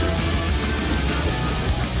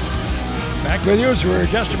 Back with you as we're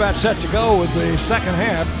just about set to go with the second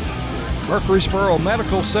half. Murfreesboro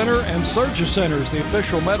Medical Center and Surgery Centers, the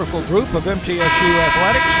official medical group of MTSU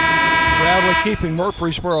Athletics, proudly keeping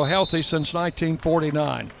Murfreesboro healthy since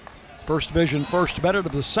 1949. First Division First Minute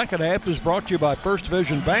of the second half is brought to you by First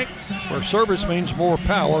Division Bank, where service means more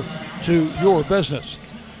power to your business.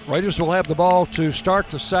 Raiders will have the ball to start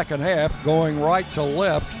the second half, going right to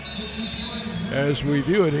left as we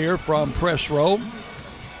view it here from press row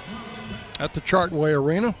at the Chartway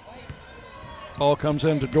Arena. Ball comes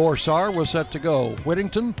into Dorsar, was set to go.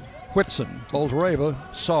 Whittington, Whitson, Boldreva,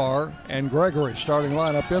 Sarr, and Gregory starting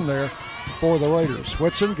lineup in there for the Raiders.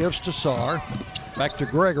 Whitson gives to Sarr, back to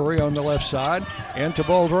Gregory on the left side, into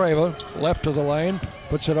Boldreva, left of the lane,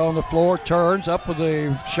 puts it on the floor, turns up with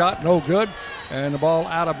the shot, no good. And the ball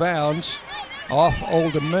out of bounds off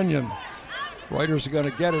Old Dominion. Raiders are going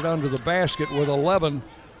to get it under the basket with 11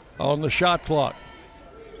 on the shot clock.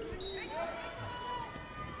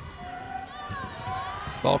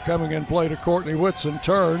 Ball coming in play to Courtney Whitson.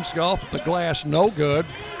 Turns off the glass, no good.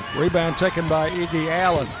 Rebound taken by Iggy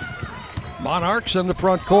Allen. Monarchs in the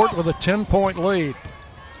front court with a 10-point lead.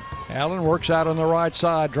 Allen works out on the right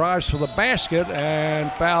side, drives for the basket, and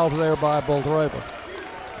fouled there by Boldreva.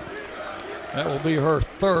 That will be her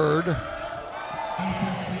third.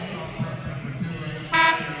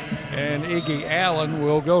 And Iggy Allen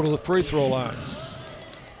will go to the free throw line,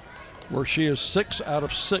 where she is 6 out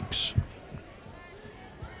of 6.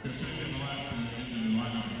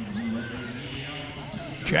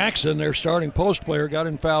 Jackson, their starting post player, got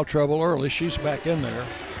in foul trouble early. She's back in there.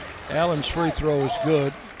 Allen's free throw is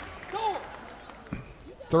good.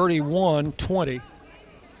 31-20.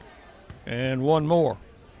 And one more.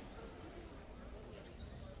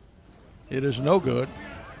 It is no good.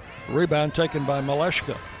 Rebound taken by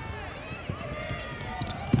Maleshka.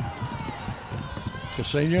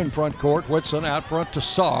 Ksenia in front court. Whitson out front to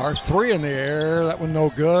Sarr. Three in the air. That one no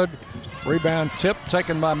good. Rebound tip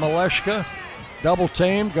taken by Maleshka. Double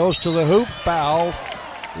team. Goes to the hoop. Foul.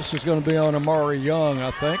 This is going to be on Amari Young,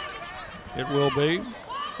 I think. It will be.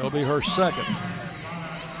 It'll be her second.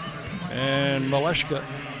 And Maleshka,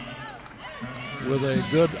 with a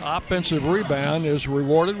good offensive rebound, is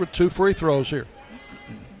rewarded with 2 free throws here.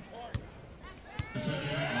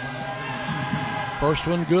 First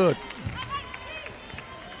one good.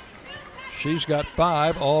 She's got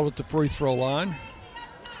 5, all at the free throw line.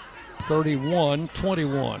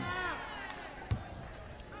 31-21.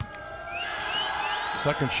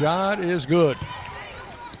 Second shot is good.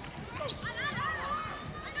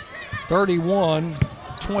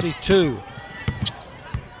 31-22.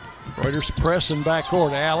 Raiders press in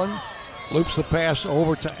backcourt. Allen loops the pass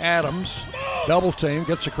over to Adams. Double team,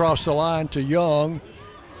 gets across the line to Young.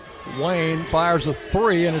 Wayne fires a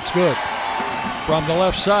 3, and it's good. From the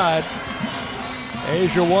left side,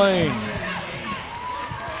 Asia Wayne.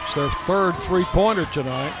 It's their third three-pointer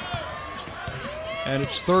tonight. And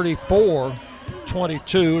it's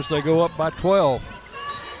 34-22 as they go up by 12.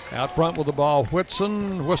 Out front with the ball,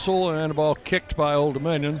 Whitson, whistle, and the ball kicked by Old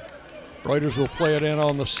Dominion. Raiders will play it in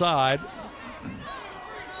on the side.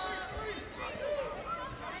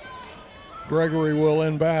 Gregory will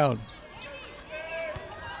inbound.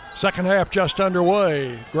 Second half just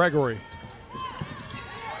underway. Gregory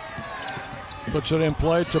puts it in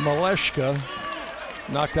play to Maleshka.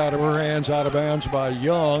 Knocked out of her hands, out of bounds by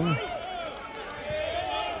Young.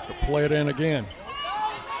 They'll play it in again.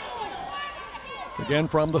 Again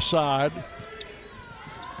from the side.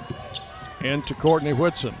 Into Courtney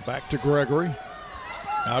Whitson. Back to Gregory.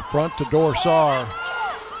 Out front to Dorsar.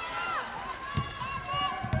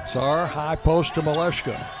 Saar, high post to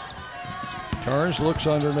Maleshka. Turns, looks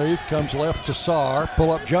underneath, comes left to Saar.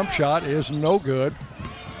 Pull-up jump shot is no good.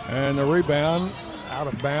 And the rebound out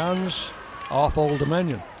of bounds off Old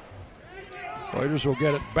Dominion. Raiders will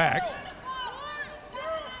get it back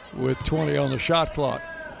with 20 on the shot clock.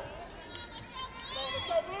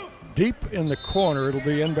 Deep in the corner, it'll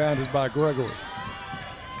be inbounded by Gregory.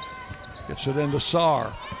 Gets it into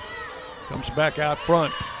Saar. Comes back out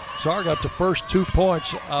front. Saar got the first 2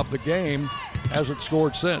 points of the game. Hasn't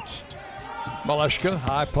scored since. Maleshka,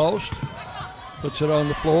 high post. Puts it on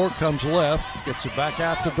the floor, comes left. Gets it back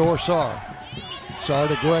out to Dorsar. Saar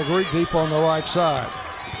to Gregory, deep on the right side.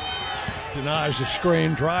 Denies the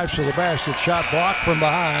screen, drives to the basket. Shot blocked from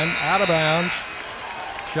behind, out of bounds.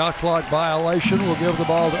 Shot clock violation will give the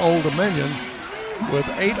ball to Old Dominion with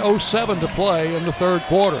 8:07 to play in the third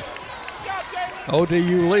quarter.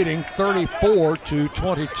 ODU leading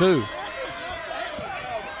 34-22.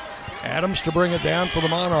 Adams to bring it down for the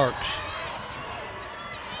Monarchs.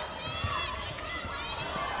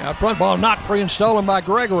 Out front, ball not free and stolen by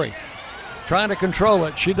Gregory. Trying to control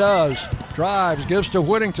it, she does. Drives, gives to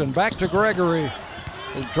Whittington, back to Gregory.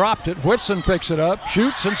 Has dropped it, Whitson picks it up,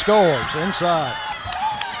 shoots and scores inside.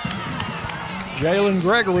 Jalen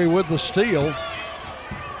Gregory with the steal.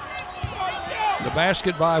 The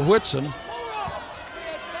basket by Whitson.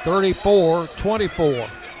 34-24.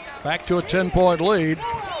 Back to a 10-point lead.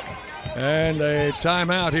 And a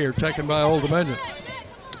timeout here taken by Old Dominion.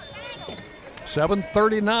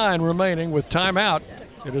 7:39 remaining with timeout.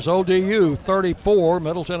 It is ODU 34,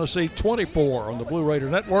 Middle Tennessee 24 on the Blue Raider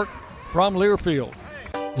Network from Learfield.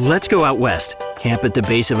 Let's go out west. Camp at the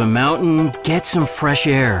base of a mountain, get some fresh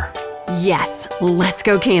air. Yes, let's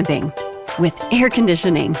go camping. With air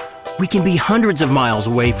conditioning. We can be hundreds of miles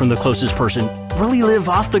away from the closest person. Really live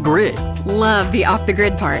off the grid. Love the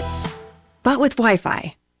off-the-grid part. But with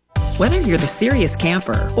Wi-Fi. Whether you're the serious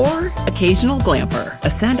camper or occasional glamper,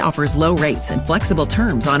 Ascend offers low rates and flexible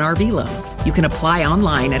terms on RV loans. You can apply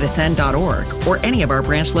online at ascend.org or any of our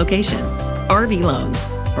branch locations. RV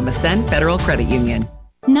loans from Ascend Federal Credit Union.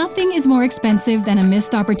 Nothing is more expensive than a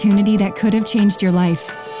missed opportunity that could have changed your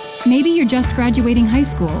life. Maybe you're just graduating high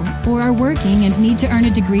school or are working and need to earn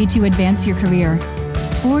a degree to advance your career.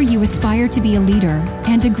 Or you aspire to be a leader,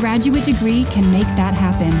 and a graduate degree can make that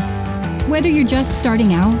happen. Whether you're just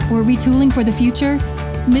starting out or retooling for the future,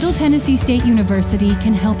 Middle Tennessee State University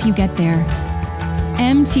can help you get there.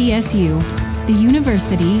 MTSU, the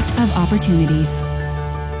University of Opportunities.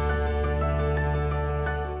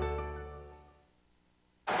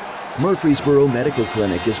 Murfreesboro Medical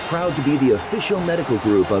Clinic is proud to be the official medical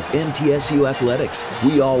group of MTSU Athletics.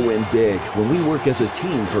 We all win big when we work as a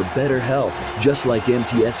team for better health. Just like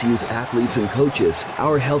MTSU's athletes and coaches,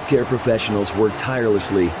 our healthcare professionals work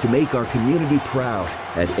tirelessly to make our community proud.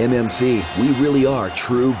 At MMC, we really are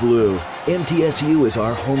true blue. MTSU is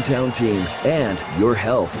our hometown team, and your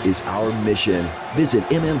health is our mission. Visit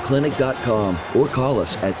mmclinic.com or call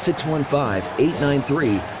us at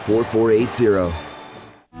 615-893-4480.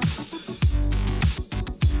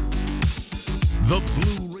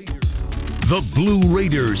 The Blue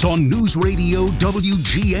Raiders on News Radio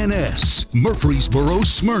WGNS, Murfreesboro,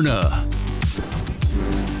 Smyrna.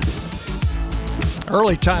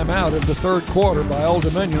 Early timeout of the third quarter by Old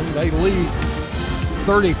Dominion. They lead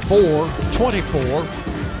 34-24,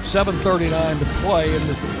 7:39 to play in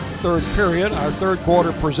the third period. Our third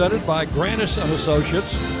quarter presented by Grannis &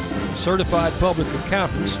 Associates, certified public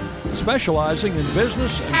accountants specializing in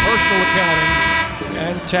business and personal accounting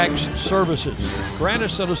and tax services.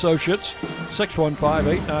 Grannis & Associates,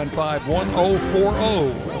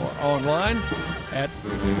 615-895-1040, or online at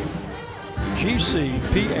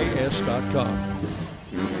gcpas.com.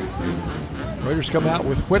 Raiders come out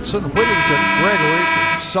with Whitson, Whittington, Gregory,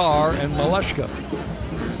 Saar, and Maleshka.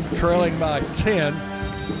 Trailing by 10.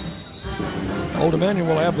 Old Dominion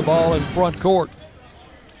will have the ball in front court.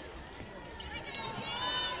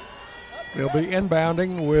 They'll be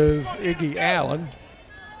inbounding with Iggy Allen.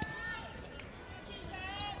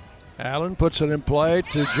 Allen puts it in play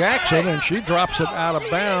to Jackson, and she drops it out of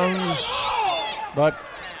bounds, but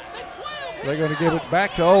they're going to give it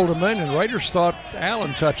back to Old Dominion. Raiders thought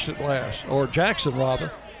Allen touched it last, or Jackson rather.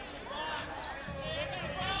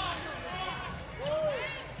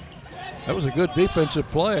 That was a good defensive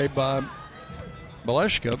play by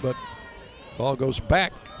Maleshka, but ball goes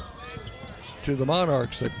back to the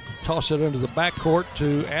Monarchs. They toss it into the backcourt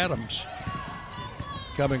to Adams.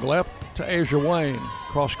 Coming left to Asia Wayne.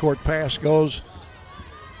 Cross-court pass goes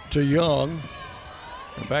to Young.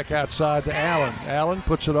 And back outside to Allen. Allen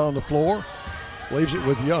puts it on the floor. Leaves it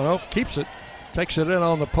with Young. Oh, keeps it. Takes it in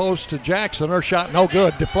on the post to Jackson. Her shot no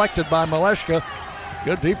good. Deflected by Maleshka.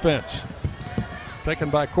 Good defense. Taken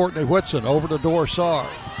by Courtney Whitson. Over to Dorsar.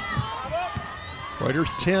 Raiders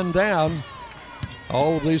 10 down.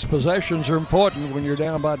 All of these possessions are important when you're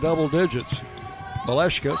down by double digits.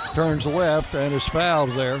 Maleshka turns left and is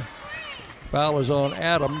fouled there. Foul is on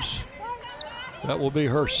Adams. That will be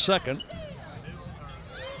her second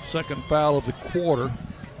foul of the quarter.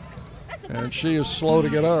 And she is slow to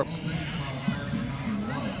get up.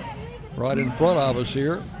 Right in front of us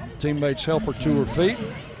here. Teammates help her to her feet.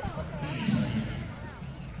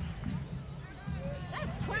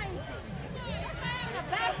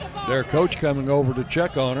 Their coach coming over to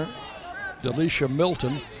check on her, Delisha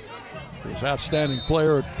Milton, who's outstanding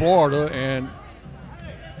player at Florida and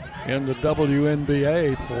in the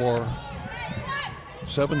WNBA for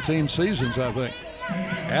 17 seasons, I think.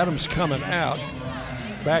 Adams coming out.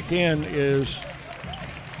 Back in is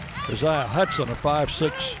Isaiah Hudson, a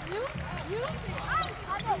 5'6"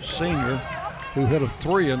 senior who hit a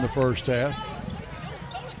 3 in the first half.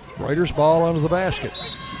 Raiders ball under the basket.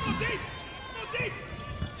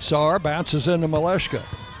 Saar bounces into Maleshka.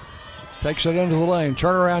 Takes it into the lane.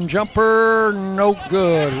 Turnaround jumper, no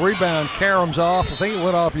good. Rebound, Karam's off. I think it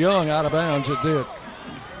went off Young, out of bounds. It did.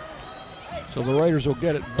 So the Raiders will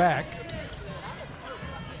get it back.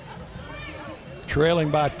 Trailing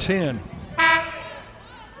by 10.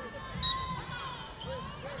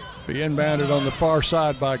 Be inbounded on the far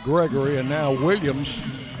side by Gregory, and now Williams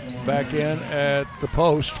back in at the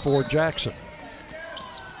post for Jackson.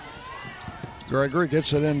 Gregory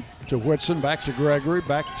gets it in to Whitson, back to Gregory,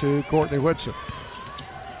 back to Courtney Whitson.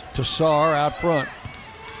 To Saar out front.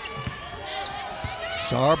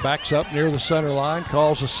 Saar backs up near the center line,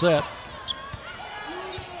 calls a set.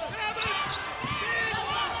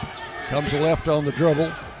 Comes left on the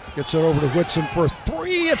dribble, gets it over to Whitson for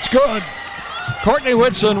 3, it's good! Courtney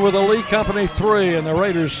Whitson with a Lee Company 3, and the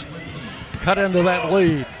Raiders cut into that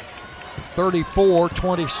lead.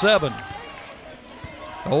 34-27.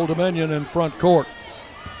 Old Dominion in front court.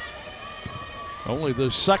 Only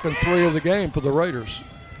the second 3 of the game for the Raiders.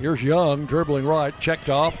 Here's Young dribbling right, checked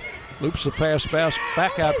off, loops the pass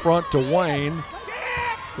back out front to Wayne.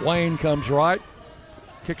 Wayne comes right,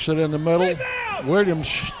 kicks it in the middle. Williams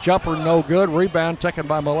jumper no good. Rebound taken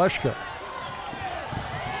by Maleshka.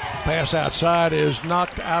 Pass outside is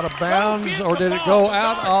knocked out of bounds, or did it go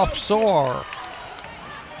out off Saar?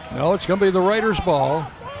 No, it's going to be the Raiders' ball.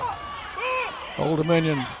 Old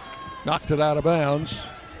Dominion knocked it out of bounds,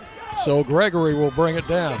 so Gregory will bring it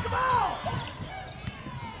down.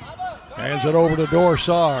 Hands it over to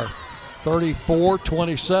Dorsar.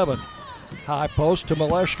 34-27. High post to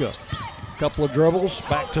Maleshka. Couple of dribbles,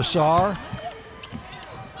 back to Saar.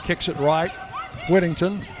 Kicks it right.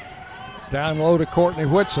 Whittington. Down low to Courtney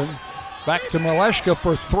Whitson. Back to Maleshka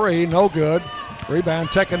for 3, no good. Rebound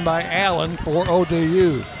taken by Allen for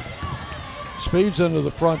ODU. Speeds into the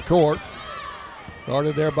front court.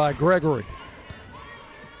 Guarded there by Gregory.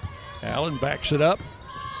 Allen backs it up.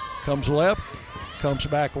 Comes left. Comes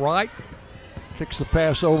back right. Kicks the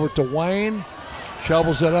pass over to Wayne.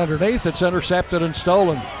 Shovels it underneath. It's intercepted and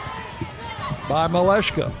stolen by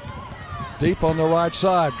Maleshka. Deep on the right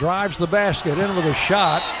side. Drives the basket in with a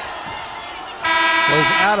shot. Goes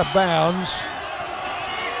out of bounds.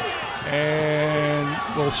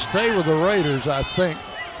 And will stay with the Raiders, I think.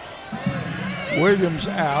 Williams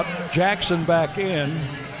out. Jackson back in.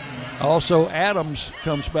 Also, Adams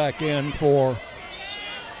comes back in for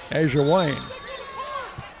Asia Wayne.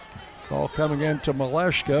 Ball coming into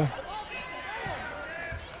Maleshka.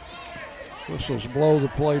 Whistles blow the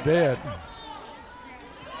play dead.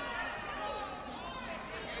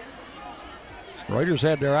 Raiders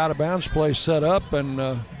had their out-of-bounds play set up,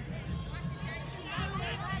 and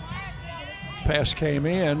pass came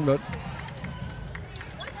in, but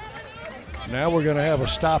now we're going to have a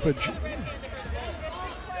stoppage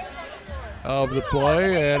of the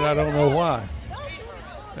play, and I don't know why.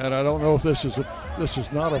 And I don't know if this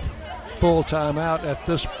is not a full timeout at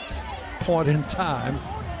this point in time.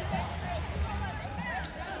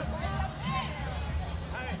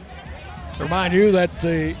 Remind you that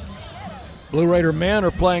the Blue Raider men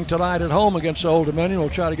are playing tonight at home against Old Dominion. We'll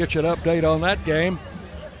try to get you an update on that game.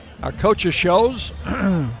 Our coaches' shows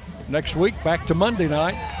next week, back to Monday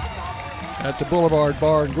night at the Boulevard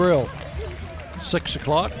Bar and Grill. 6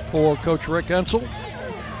 o'clock for Coach Rick Ensel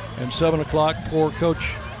and 7 o'clock for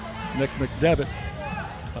Coach Nick McDevitt.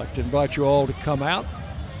 I'd like to invite you all to come out,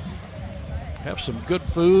 have some good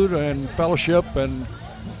food and fellowship, and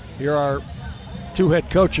hear our 2 head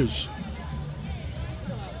coaches.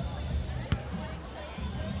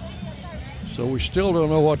 So we still don't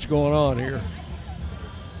know what's going on here.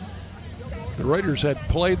 The Raiders had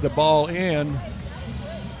played the ball in,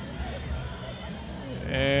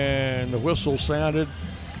 and the whistle sounded.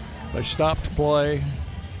 They stopped play.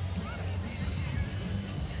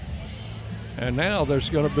 And now there's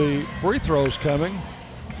going to be free throws coming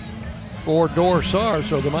for Dorsar,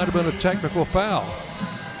 so there might have been a technical foul.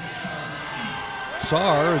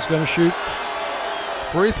 Sarr is going to shoot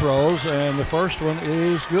free throws, and the first one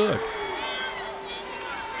is good.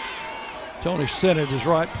 Tony Stinnett is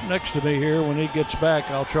right next to me here. When he gets back,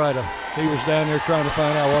 he was down there trying to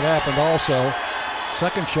find out what happened also.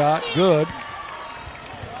 Second shot, good.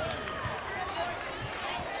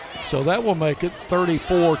 So that will make it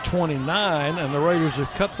 34-29, and the Raiders have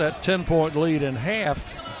cut that 10-point lead in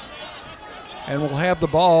half and will have the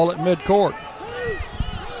ball at midcourt.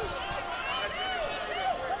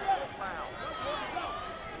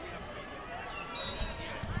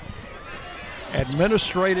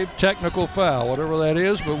 Administrative technical foul, whatever that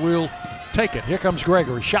is, but we'll take it. Here comes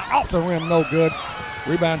Gregory. Shot off the rim, no good.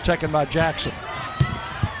 Rebound taken by Jackson.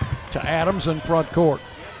 To Adams in front court.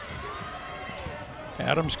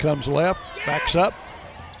 Adams comes left, backs up,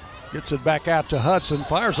 gets it back out to Hudson,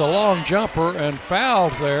 fires a long jumper, and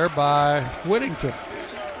fouled there by Whittington.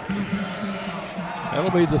 That'll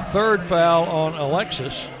be the third foul on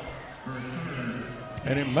Alexis,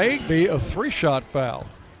 and it may be a 3-shot foul,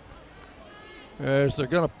 as they're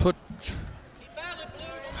going to put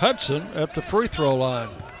Hudson at the free throw line.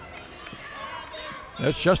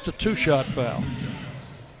 That's just a 2-shot foul.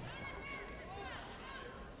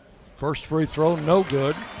 First free throw, no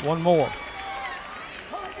good. One more.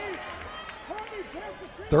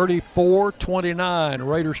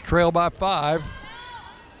 34-29. Raiders trail by 5.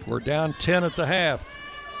 We're down 10 at the half.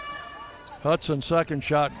 Hudson second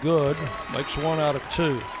shot good. Makes 1 out of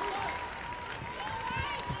 2.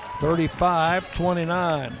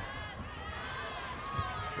 35-29.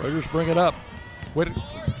 Raiders bring it up.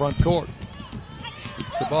 Whittington, front court.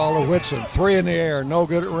 The ball to Whitson. 3 in the air. No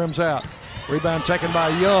good. It rims out. Rebound taken by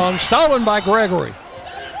Young. Stolen by Gregory.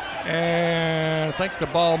 And I think the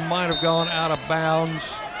ball might have gone out of bounds.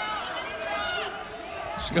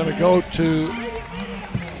 It's going to go to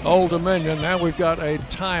Old Dominion. Now we've got a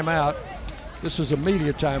timeout. This is a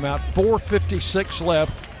media timeout. 4:56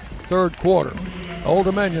 left, third quarter. Old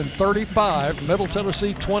Dominion 35, Middle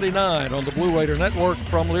Tennessee 29 on the Blue Raider Network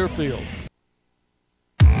from Learfield.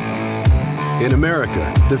 In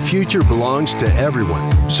America, the future belongs to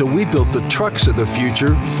everyone. So we built the trucks of the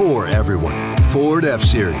future for everyone. Ford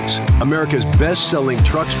F-Series, America's best-selling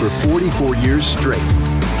trucks for 44 years straight.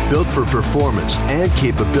 Built for performance and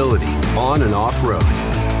capability on and off-road.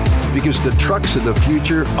 Because the trucks of the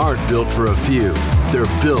future aren't built for a few. They're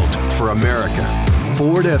built for America.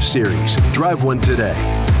 Ford F-Series. Drive one today.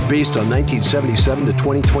 Based on 1977 to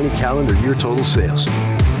 2020 calendar year total sales.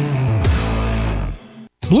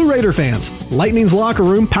 Blue Raider fans, Lightning's Locker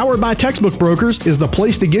Room, powered by Textbook Brokers, is the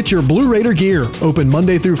place to get your Blue Raider gear. Open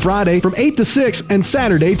Monday through Friday from 8 to 6 and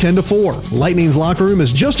Saturday 10 to 4. Lightning's Locker Room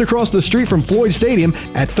is just across the street from Floyd Stadium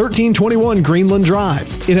at 1321 Greenland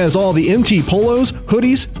Drive. It has all the MT polos,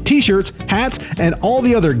 hoodies, t-shirts, hats, and all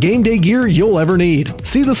the other game day gear you'll ever need.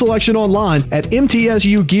 See the selection online at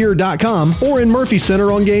mtsugear.com or in Murphy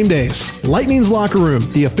Center on game days. Lightning's Locker Room,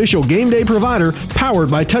 the official game day provider, powered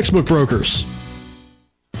by Textbook Brokers.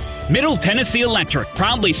 Middle Tennessee Electric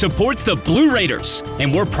proudly supports the Blue Raiders,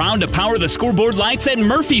 and we're proud to power the scoreboard lights at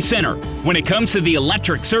Murphy Center. When it comes to the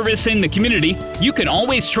electric service in the community, you can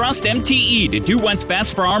always trust MTE to do what's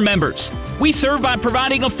best for our members. We serve by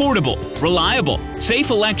providing affordable, reliable, safe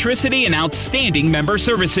electricity and outstanding member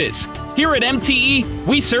services. Here at MTE,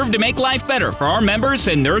 we serve to make life better for our members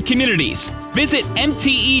and their communities. Visit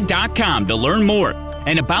MTE.com to learn more.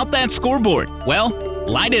 And about that scoreboard, well,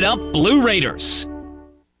 light it up, Blue Raiders.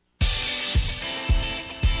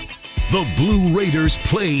 The Blue Raiders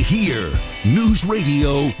play here. News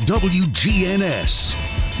Radio WGNS.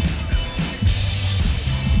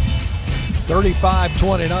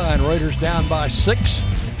 35-29, Raiders down by 6.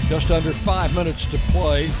 Just under 5 minutes to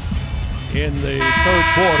play in the third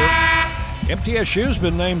quarter. MTSU's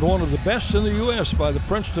been named one of the best in the U.S. by the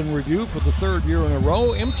Princeton Review for the third year in a row.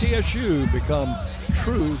 MTSU become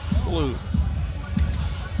true blue.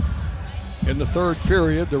 In the third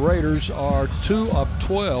period, the Raiders are 2 of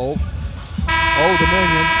 12. Old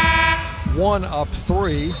Dominion 1 of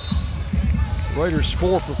 3. Raiders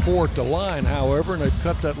 4 for 4 at the line, however, and they've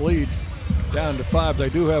cut that lead down to 5. They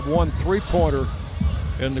do have one three-pointer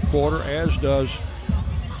in the quarter, as does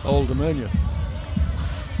Old Dominion.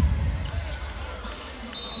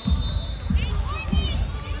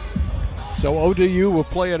 So ODU will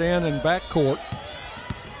play it in backcourt.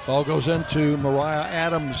 Ball goes into Mariah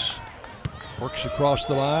Adams' Works across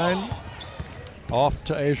the line. Off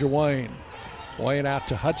to Asia Wayne. Wayne out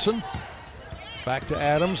to Hudson. Back to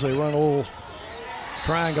Adams. They run a little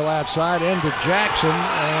triangle outside into Jackson,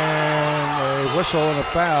 and a whistle and a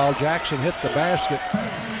foul. Jackson hit the basket.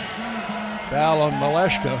 Foul on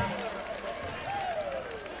Maleshka.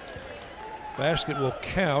 Basket will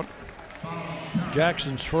count.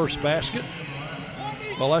 Jackson's first basket.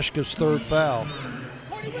 Maleshka's third foul.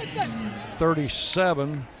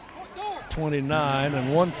 37-29,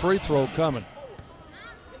 and one free throw coming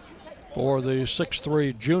for the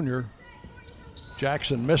 6'3" junior.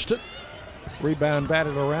 Jackson missed it. Rebound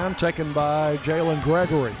batted around, taken by Jalen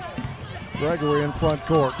Gregory. Gregory in front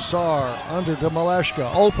court. Sarr under to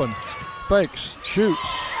Maleshka. Open. Fakes. Shoots.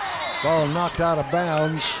 Ball knocked out of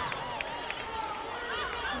bounds.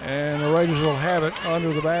 And the Raiders will have it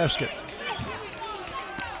under the basket.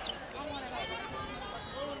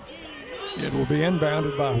 It will be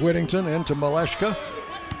inbounded by Whittington into Maleshka.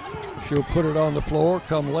 She'll put it on the floor,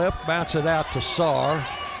 come left, bounce it out to Sarr.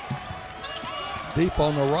 Deep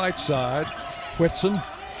on the right side. Whitson.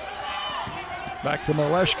 Back to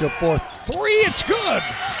Maleshka for three. It's good.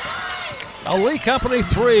 A Lee Company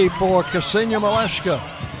three for Ksenia Maleshka.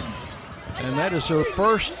 And that is her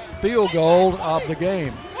first field goal of the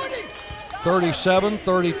game.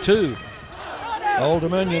 37-32. Old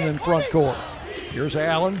Dominion in front court. Here's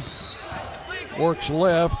Allen. Works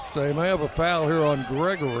left. They may have a foul here on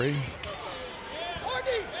Gregory.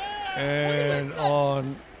 And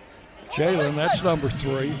on Jalen, that's number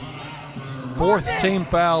 3. Fourth team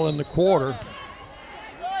foul in the quarter.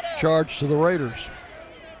 Charged to the Raiders.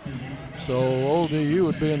 So Old DU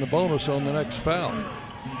would be in the bonus on the next foul.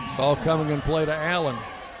 Ball coming in play to Allen.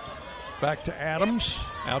 Back to Adams.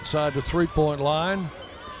 Outside the three-point line.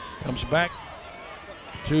 Comes back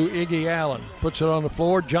to Iggy Allen. Puts it on the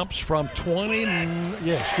floor. Jumps from 20.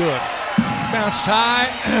 Yes, good. Bounced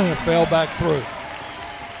high. Fell back through.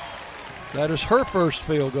 That is her first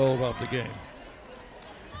field goal of the game.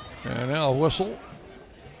 And now a whistle.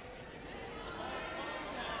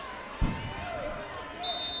 I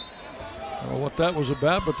don't know what that was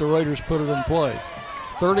about, but the Raiders put it in play.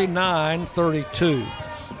 39-32.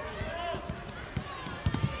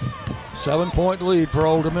 7-point lead for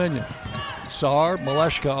Old Dominion. Sarr,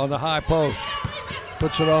 Maleshka on the high post.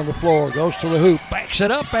 Puts it on the floor, goes to the hoop, backs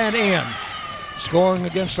it up and in. Scoring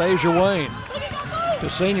against Asia Wayne.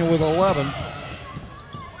 Ksenia with 11.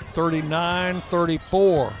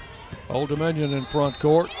 39-34. Old Dominion in front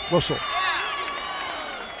court. Whistle.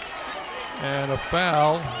 And a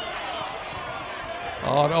foul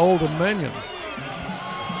on Old Dominion.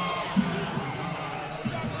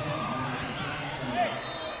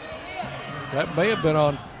 That may have been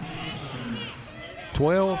on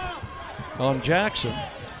 12 on Jackson.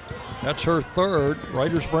 That's her third.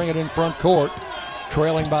 Raiders bring it in front court,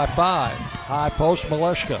 trailing by 5. High post,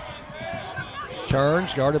 Maleshka.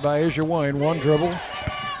 Turns, guarded by Asia Wayne. One dribble.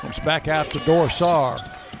 Comes back out to Sarr.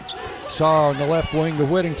 Sarr on the left wing to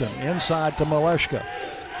Whittington. Inside to Maleshka.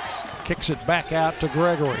 Kicks it back out to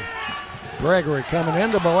Gregory. Gregory coming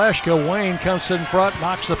into Maleshka. Wayne comes in front,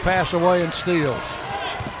 knocks the pass away and steals.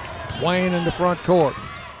 Wayne in the front court.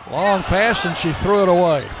 Long pass, and she threw it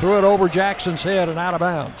away. Threw it over Jackson's head and out of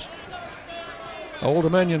bounds. Old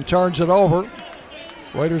Dominion turns it over.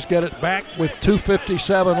 Raiders get it back with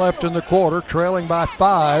 2:57 left in the quarter, trailing by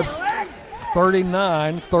 5,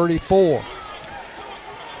 39-34.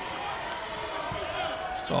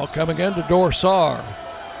 Ball coming in to Sarr.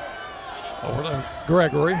 Over to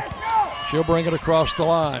Gregory. She'll bring it across the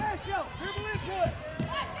line.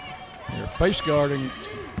 They're face guarding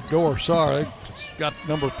Sarr. They got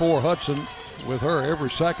number 4 Hudson with her every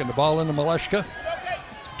second. The ball into Maleshka.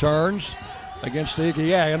 Turns against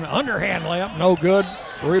Iggy Allen. Underhand layup, no good.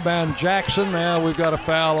 Rebound Jackson. Now we've got a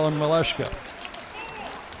foul on Maleshka.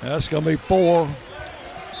 That's going to be 4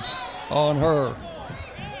 on her.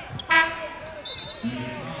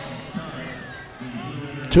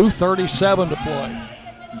 2:37 to play.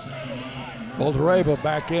 Boldureva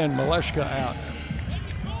back in, Maleshka out.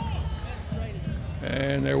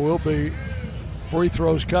 And there will be free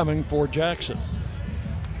throws coming for Jackson.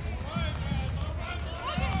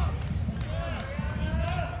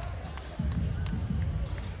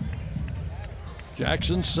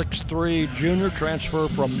 Jackson, 6'3" junior, transfer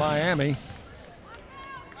from Miami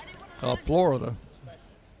of Florida.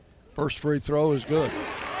 First free throw is good.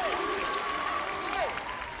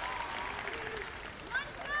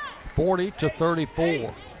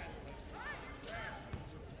 40-34.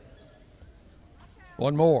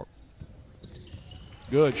 One more.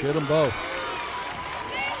 Good, she hit them both.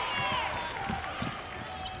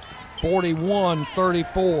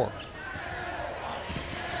 41-34.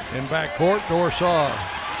 In backcourt, Dorsar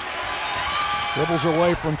dribbles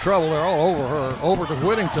away from trouble. They're all over her. Over to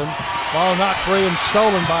Whittington. Ball knocked free and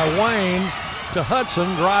stolen by Wayne to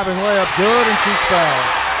Hudson. Driving layup good, and she's fouled.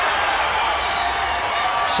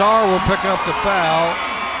 Sarr will pick up the foul,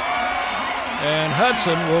 and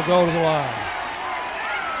Hudson will go to the line.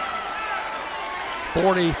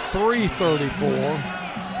 43-34.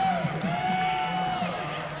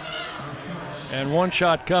 And one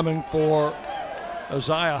shot coming for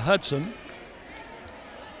Isaiah Hudson,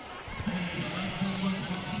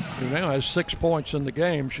 who now has 6 points in the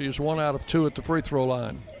game. She's 1 out of 2 at the free throw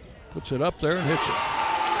line. Puts it up there and hits it.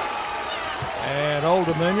 And Old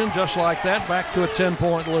Dominion, just like that, back to a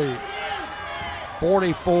 10-point lead.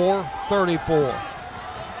 44-34.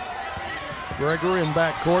 Gregory in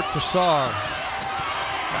backcourt to Sarr.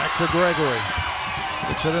 Back to Gregory.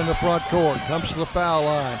 Gets it in the front court. Comes to the foul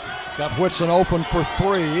line. Got Whitson open for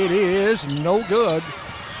 3. It is no good.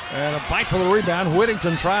 And a fight for the rebound.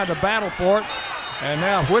 Whittington tried to battle for it. And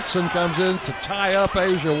now Whitson comes in to tie up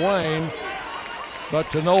Asia Wayne. But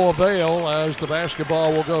to no avail, as the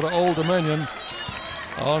basketball will go to Old Dominion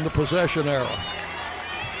on the possession arrow.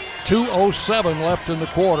 2:07 left in the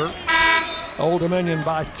quarter. Old Dominion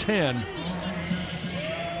by 10.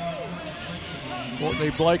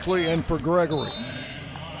 Courtney Blakely in for Gregory.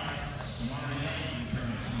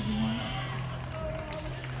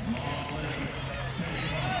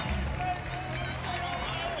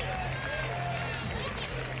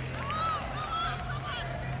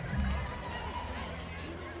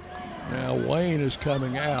 Now Wayne is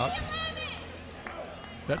coming out.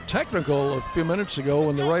 That technical a few minutes ago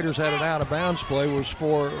when the Raiders had an out-of-bounds play was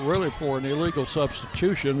really for an illegal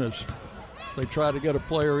substitution as they tried to get a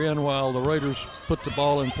player in while the Raiders put the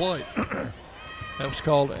ball in play. That was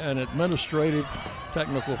called an administrative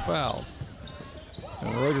technical foul.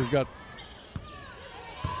 And the Raiders got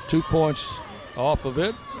 2 points off of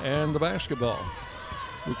it and the basketball.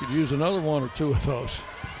 We could use another 1 or 2 of those.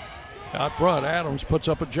 Out front, Adams puts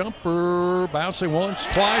up a jumper, bouncing once,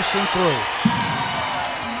 twice, and through.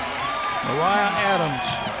 Mariah Adams.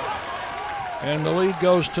 And the lead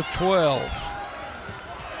goes to 12.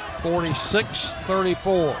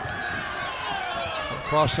 46-34.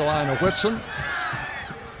 Across the line of Whitson.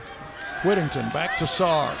 Whittington back to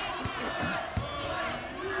Sarr.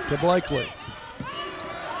 To Blakely.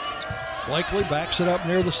 Blakely backs it up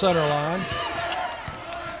near the center line.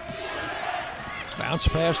 Bounce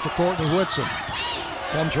pass to Courtney Whitson.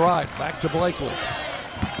 Comes right, back to Blakely.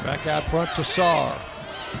 Back out front to Sarr.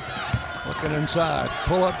 Looking inside.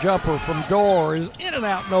 Pull-up jumper from Dorr is in and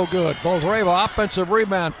out, no good. Boldreva, offensive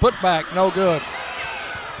rebound, put back, no good.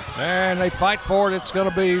 And they fight for it. It's going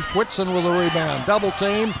to be Whitson with a rebound. Double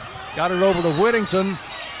team. Got it over to Whittington.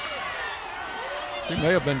 She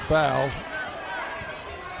may have been fouled.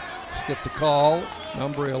 Let's get the call.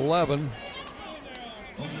 Number 11.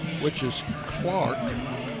 Which is Clark,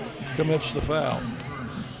 commits the foul.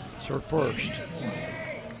 It's her first.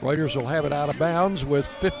 Raiders will have it out of bounds with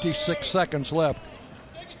 56 seconds left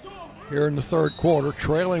here in the third quarter,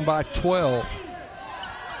 trailing by 12.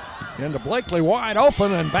 Into Blakely, wide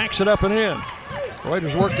open, and backs it up and in.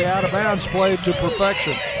 Raiders work the out of bounds play to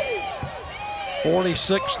perfection.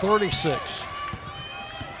 46-36.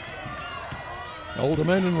 Old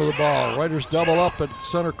Dominion with the ball. Raiders double up at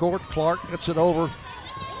center court. Clark gets it over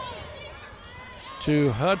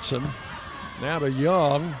to Hudson. Now to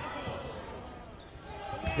Young.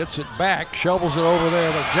 Gets it back, shovels it over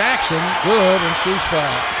there to Jackson. Good, and she's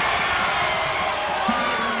fouled.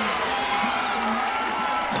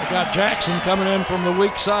 They got Jackson coming in from the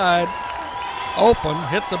weak side. Open,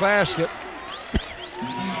 hit the basket.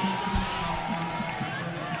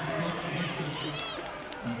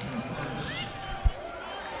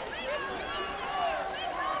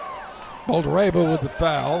 Boldreva with the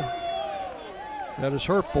foul. That is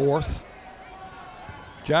her fourth.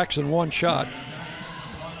 Jackson one shot.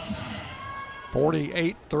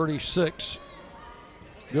 48-36.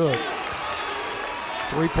 Good.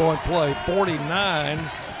 3-point play.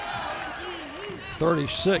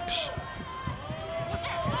 49-36.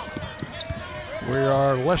 We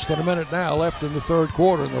are less than a minute now left in the third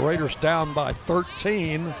quarter, and the Raiders down by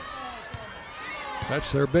 13.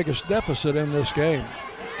 That's their biggest deficit in this game.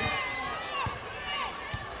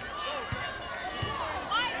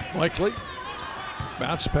 Blakely,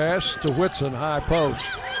 bounce pass to Whitson, high post.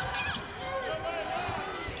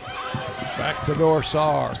 Back to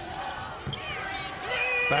Dorsar.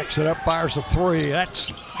 Backs it up, fires a three.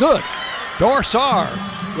 That's good. Dorsar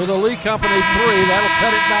with a Lee Company three. That'll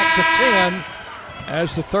cut it back to 10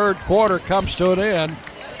 as the third quarter comes to an end.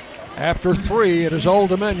 After 3, it is Old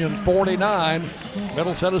Dominion 49,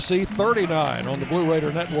 Middle Tennessee 39 on the Blue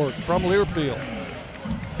Raider Network from Learfield.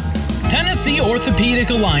 Tennessee Orthopedic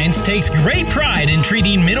Alliance takes great pride in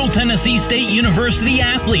treating Middle Tennessee State University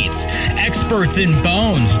athletes. Experts in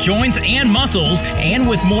bones, joints, and muscles, and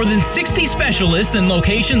with more than 60 specialists in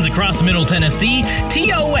locations across Middle Tennessee,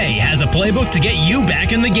 TOA has a playbook to get you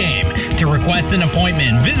back in the game. To request an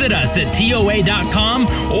appointment, visit us at TOA.com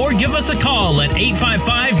or give us a call at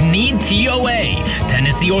 855-NEED-TOA.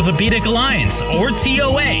 Tennessee Orthopedic Alliance, or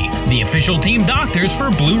TOA, the official team doctors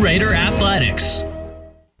for Blue Raider Athletics.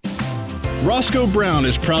 Roscoe Brown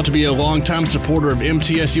is proud to be a longtime supporter of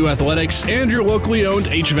MTSU Athletics and your locally owned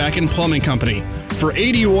HVAC and plumbing company. For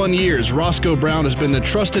 81 years, Roscoe Brown has been the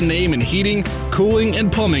trusted name in heating, cooling,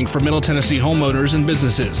 and plumbing for Middle Tennessee homeowners and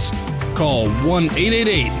businesses. Call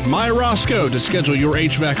 1-888-MY-ROSCOE to schedule your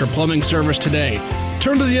HVAC or plumbing service today.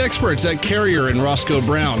 Turn to the experts at Carrier and Roscoe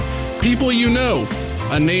Brown. People you know,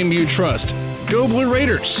 a name you trust. Go Blue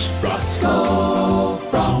Raiders! Roscoe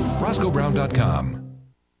Brown. RoscoeBrown.com.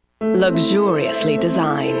 Luxuriously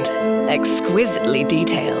designed, exquisitely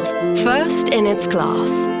detailed, first in its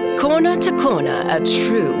class, corner to corner, a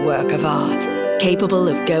true work of art, capable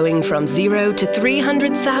of going from $0 to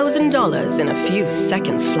 $300,000 in a few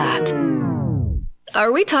seconds flat.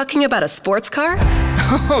 Are we talking about a sports car?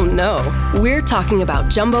 Oh no, we're talking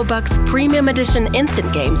about Jumbo Bucks Premium Edition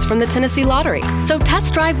Instant Games from the Tennessee Lottery. So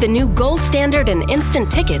test drive the new gold standard in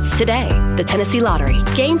instant tickets today. The Tennessee Lottery,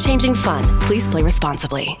 game-changing fun. Please play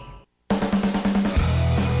responsibly.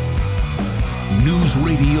 News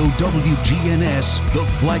Radio WGNS, the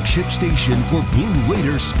flagship station for Blue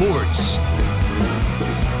Raider sports.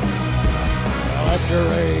 Well, after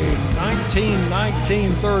a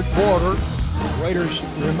 19-19 third quarter, the Raiders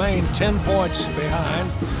remain 10 points behind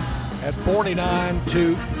at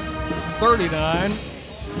 49-39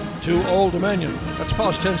 to Old Dominion. Let's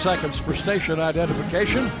pause 10 seconds for station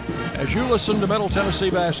identification as you listen to Middle Tennessee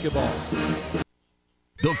basketball.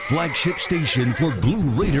 The flagship station for Blue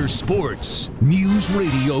Raider sports. News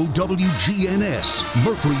Radio WGNS,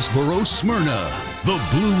 Murfreesboro, Smyrna. The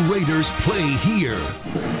Blue Raiders play here.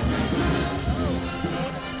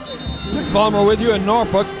 Nick Vollmer with you in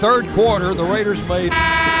Norfolk. Third quarter, the Raiders made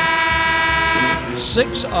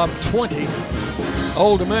 6 of 20.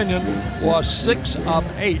 Old Dominion was 6 of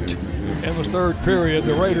 8 in the third period.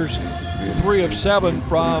 The Raiders 3 of 7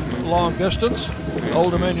 from long distance.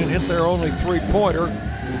 Old Dominion hit their only three-pointer.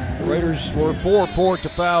 Raiders were 4-4 at the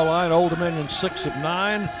foul line. Old Dominion 6 of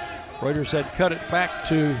 9. Raiders had cut it back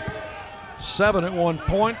to 7 at one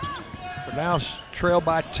point, but now trailed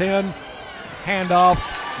by 10. Handoff.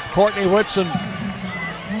 Courtney Whitson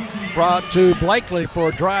brought to Blakely for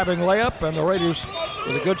a driving layup, and the Raiders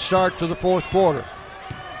with a good start to the fourth quarter.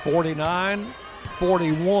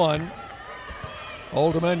 49-41.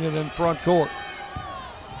 Old Dominion in front court.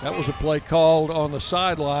 That was a play called on the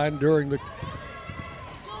sideline during the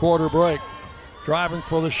quarter break. Driving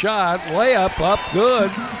for the shot, layup up,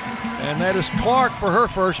 good. And that is Clark for her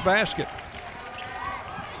first basket.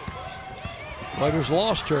 Raiders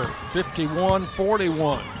lost her,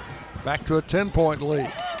 51-41. Back to a 10-point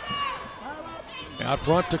lead. Out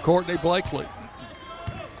front to Courtney Blakely.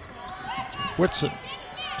 Whitson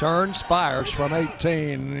turns, fires from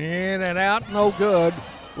 18. In and out, no good.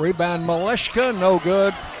 Rebound Maleshka, no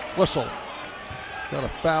good. Whistle. Got a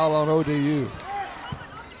foul on ODU.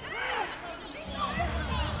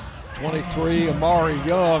 23, Amari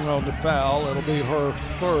Young on the foul. It'll be her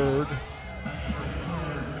third.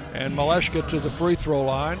 And Maleshka to the free throw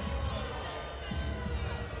line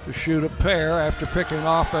to shoot a pair after picking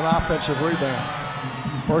off an offensive rebound.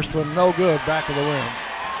 First one no good, back of the rim.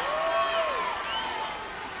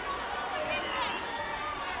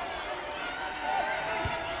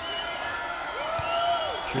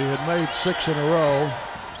 She had made 6 in a row.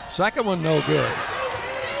 Second one no good.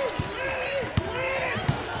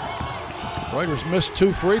 Raiders missed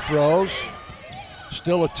 2 free throws.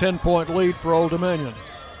 Still a 10-point lead for Old Dominion.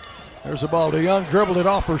 There's the ball to Young, dribbled it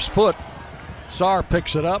off her foot. Saar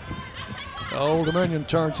picks it up. Old Dominion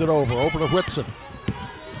turns it over to Whitson.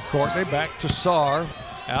 Courtney back to Saar,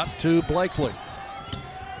 out to Blakely.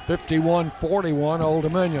 51-41 Old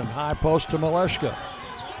Dominion. High post to Maleshka.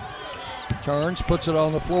 Turns, puts it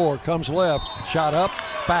on the floor, comes left, shot up,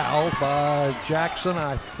 fouled by Jackson,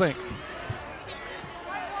 I think.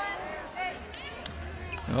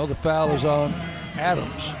 No, the foul is on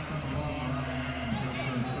Adams.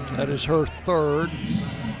 That is her third.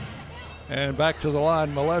 And back to the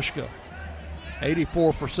line, Maleshka.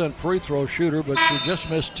 84% free throw shooter, but she just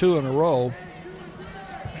missed 2 in a row.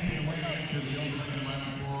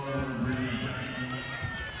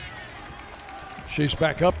 She's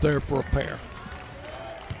back up there for a pair.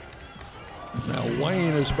 Now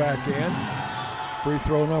Wayne is back in. Free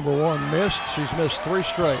throw number 1 missed. She's missed 3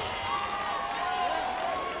 straight.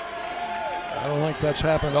 I don't think that's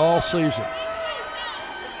happened all season.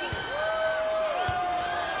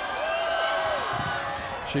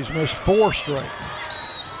 She's missed 4 straight.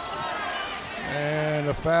 And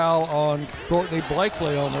a foul on Courtney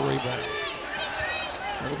Blakely on the rebound.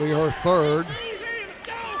 It'll be her 3rd.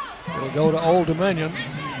 It'll go to Old Dominion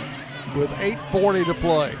with 8:40 to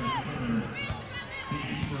play.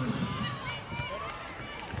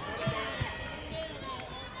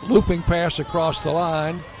 Looping pass across the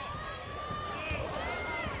line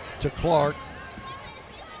to Clark.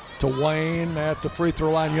 To Wayne at the free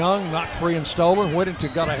throw line. Young knocked free and stolen.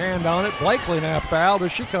 Whittington got a hand on it. Blakely now fouled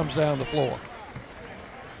as she comes down the floor.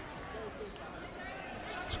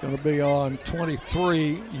 It's going to be on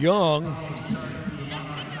 23, Young.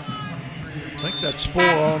 I think that's 4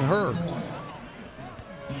 on her.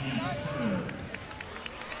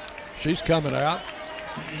 She's coming out.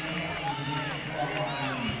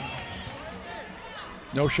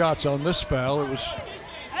 No shots on this foul. It was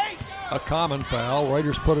a common foul.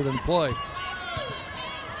 Raiders put it in play.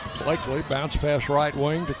 Blakely bounce pass right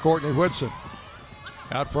wing to Courtney Whitson.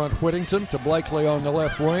 Out front Whittington to Blakely on the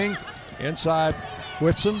left wing. Inside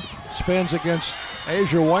Whitson spins against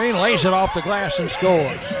Asia Wayne, lays it off the glass and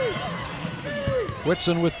scores.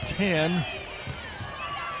 Whitson with 10.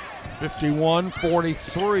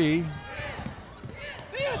 51-43.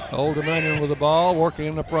 Old Dominion with the ball, working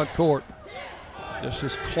in the front court. This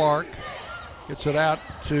is Clark. Gets it out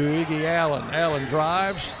to Iggy Allen. Allen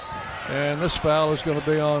drives, and this foul is going to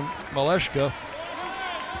be on Maleshka,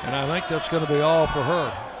 and I think that's going to be all for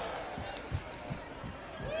her.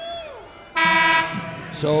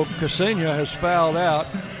 So Ksenia has fouled out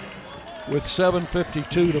with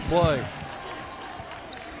 7:52 to play.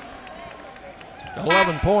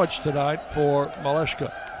 11 points tonight for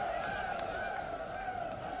Maleshka.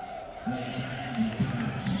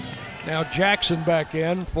 Now Jackson back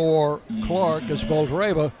in for Clark as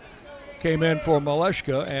Boldreva came in for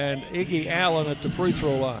Maleshka, and Iggy Allen at the free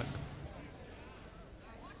throw line.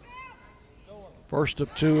 First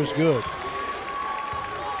of 2 is good.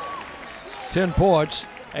 10 points,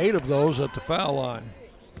 8 of those at the foul line.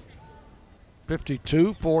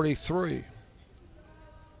 52-43.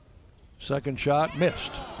 Second shot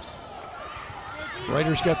missed.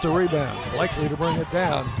 Raiders get the rebound, likely to bring it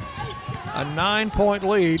down. A 9-point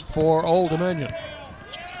lead for Old Dominion.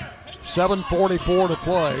 7:44 to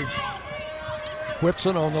play.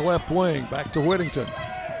 Whitson on the left wing, back to Whittington.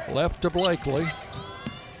 Left to Blakely.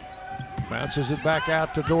 Bounces it back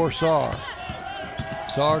out to Dorsar.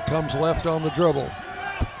 Sar comes left on the dribble.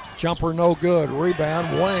 Jumper no good.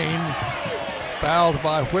 Rebound, Wayne. Fouled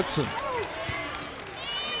by Whitson.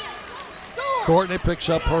 Courtney picks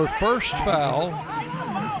up her first foul,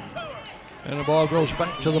 and the ball goes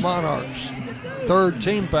back to the Monarchs. 3rd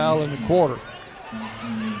team foul in the quarter.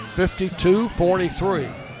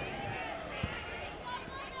 52-43.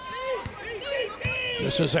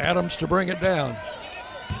 This is Adams to bring it down.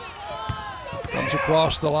 Comes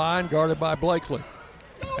across the line, guarded by Blakely.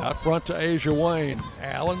 Out front to Asia Wayne.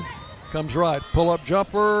 Allen comes right. Pull-up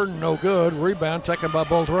jumper, no good. Rebound taken by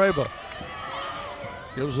Boldreva.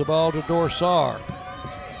 Gives the ball to Dorsar.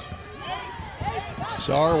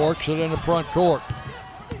 Sar works it in the front court.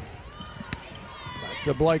 Back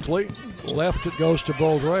to Blakely. Left it goes to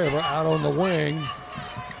Boldreva. Out on the wing.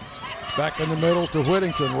 Back in the middle to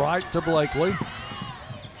Whittington. Right to Blakely.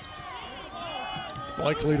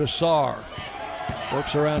 Blakely to Sar.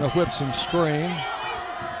 Works around a Whitson screen.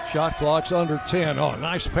 Shot clock's under 10. Oh,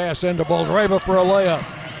 nice pass into Boldreva for a layup.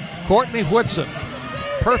 Courtney Whitson.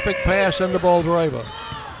 Perfect pass into Boldreva.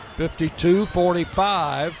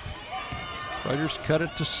 52-45. Raiders cut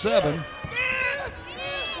it to 7.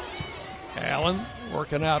 Allen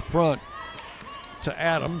working out front to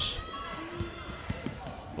Adams.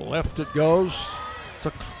 Left it goes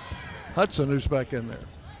to Hudson, who's back in there.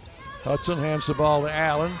 Hudson hands the ball to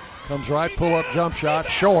Allen. Comes right, pull-up jump shot,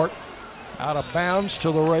 short. Out of bounds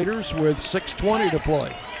to the Raiders with 6:20 to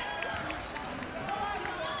play.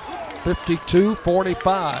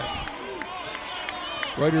 52-45.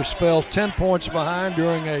 Raiders fell 10 points behind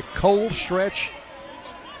during a cold stretch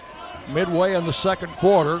midway in the second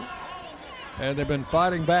quarter, and they've been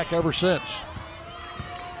fighting back ever since.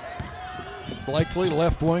 Blakely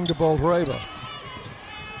left wing to Boldreva.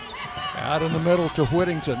 Out in the middle to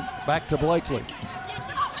Whittington, back to Blakely.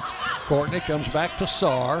 Courtney comes back to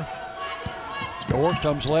Sar. Dorr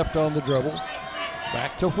comes left on the dribble.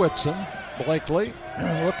 Back to Whitson. Blakely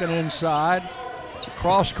looking inside.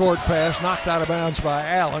 Cross-court pass knocked out of bounds by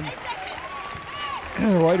Allen.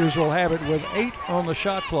 The Raiders will have it with 8 on the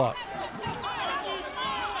shot clock.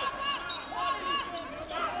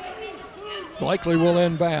 Blakely will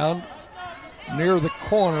inbound near the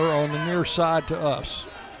corner on the near side to us.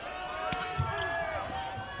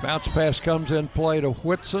 Bounce pass comes in play to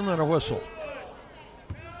Whitson and a whistle.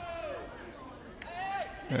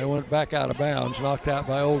 It went back out of bounds, knocked out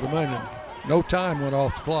by Old Dominion. No time went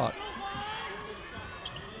off the clock.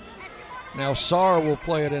 Now Sarr will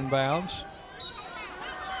play it inbounds.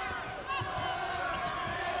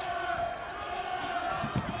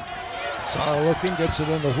 Sarr looking, gets it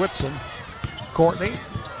into Whitson. Courtney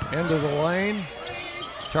into the lane,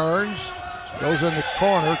 turns, goes in the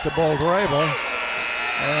corner to Boldreva,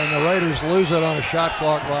 and the Raiders lose it on a shot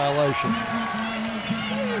clock violation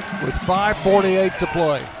with 5:48 to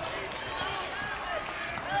play.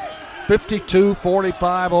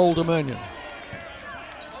 52-45 Old Dominion.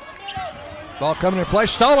 Ball coming in play,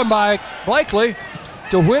 stolen by Blakely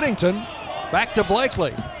to Whittington, back to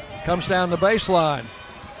Blakely. Comes down the baseline.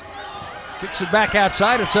 Kicks it back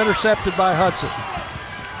outside, it's intercepted by Hudson.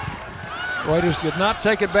 Raiders did not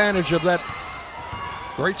take advantage of that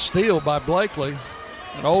great steal by Blakely.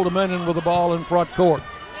 And Old Dominion with the ball in front court.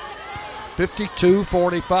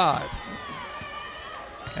 52-45.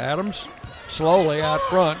 Adams slowly out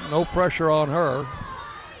front, no pressure on her.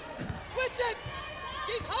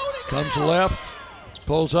 Comes left,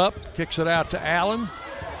 pulls up, kicks it out to Allen.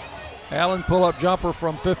 Allen pull-up jumper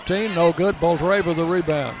from 15, no good. Boldreva the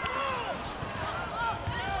rebound.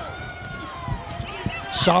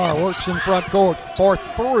 Sarr works in front court for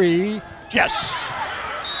 3. Yes!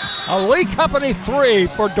 A Lee Company 3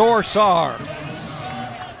 for Dor Sarr.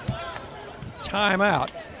 Timeout.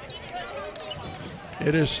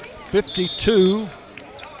 It is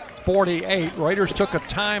 52-48. Raiders took a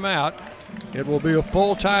timeout. It will be a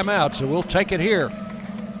full timeout, so we'll take it here.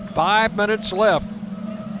 5 minutes left.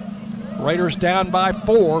 Raiders down by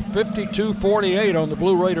 4, 52-48 on the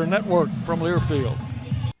Blue Raider Network from Learfield.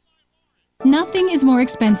 Nothing is more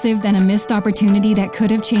expensive than a missed opportunity that could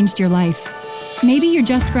have changed your life. Maybe you're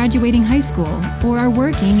just graduating high school, or are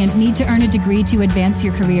working and need to earn a degree to advance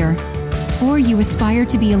your career. Or you aspire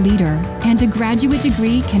to be a leader, and a graduate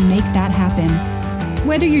degree can make that happen.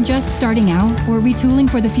 Whether you're just starting out or retooling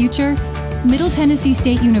for the future, Middle Tennessee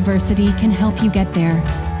State University can help you get there.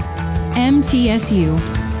 MTSU,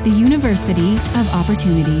 the University of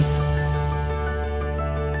Opportunities.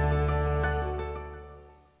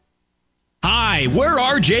 Hi, we're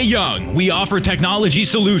RJ Young. We offer technology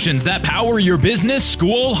solutions that power your business,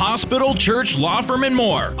 school, hospital, church, law firm, and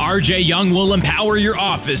more. RJ Young will empower your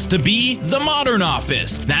office to be the modern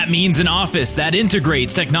office. That means an office that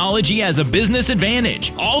integrates technology as a business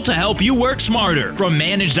advantage, all to help you work smarter. From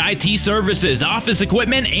managed IT services, office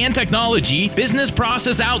equipment, and technology, business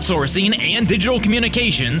process outsourcing, and digital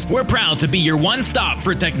communications, we're proud to be your one-stop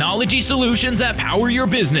for technology solutions that power your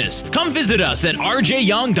business. Come visit us at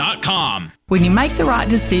rjyoung.com. When you make the right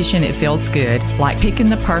decision, it feels good, like picking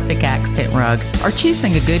the perfect accent rug or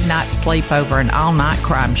choosing a good night's sleep over an all-night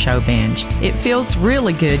crime show binge. It feels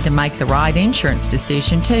really good to make the right insurance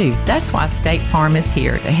decision, too. That's why State Farm is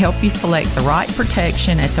here to help you select the right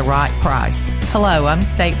protection at the right price. Hello, I'm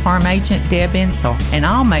State Farm Agent Deb Insel, and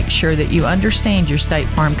I'll make sure that you understand your State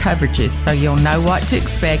Farm coverages so you'll know what to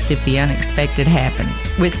expect if the unexpected happens.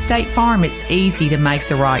 With State Farm, it's easy to make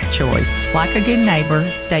the right choice. Like a good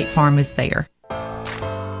neighbor, State Farm is there.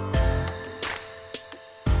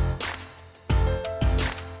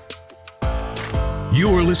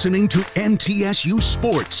 You're listening to MTSU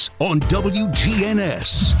Sports on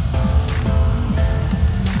WGNS.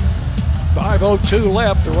 5:02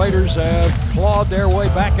 left. The Raiders have clawed their way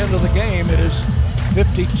back into the game. It is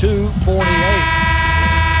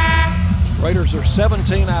 52-48. Raiders are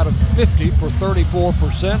 17 out of 50 for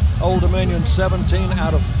 34%. Old Dominion 17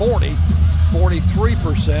 out of 40,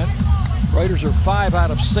 43%. Raiders are 5 out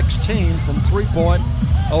of 16 from three-point.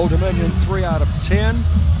 Old Dominion 3 out of 10.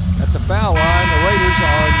 At the foul line, the Raiders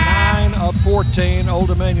are 9 of 14, Old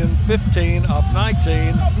Dominion 15 of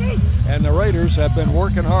 19, and the Raiders have been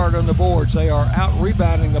working hard on the boards. They are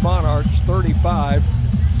out-rebounding the Monarchs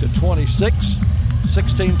 35-26.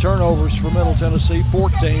 16 turnovers for Middle Tennessee,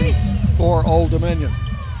 14 for Old Dominion.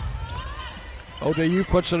 ODU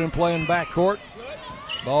puts it in play in backcourt.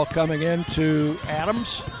 Ball coming in to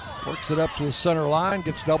Adams. Works it up to the center line,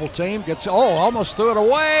 gets double teamed, almost threw it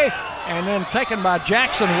away, and then taken by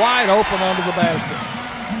Jackson wide open under the basket.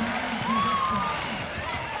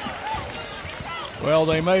 Well,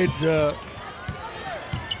 they made a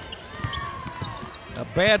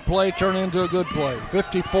bad play turn into a good play,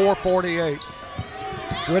 54-48.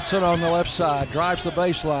 Whitson on the left side, drives the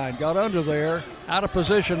baseline, got under there, out of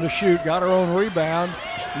position to shoot, got her own rebound,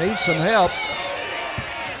 needs some help,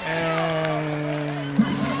 and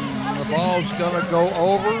the ball's gonna go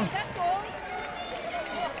over.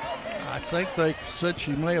 I think they said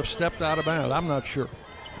she may have stepped out of bounds, I'm not sure.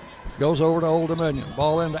 Goes over to Old Dominion,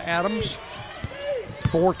 ball into Adams,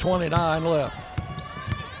 4:29 left.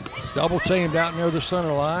 Double teamed out near the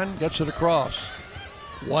center line, gets it across.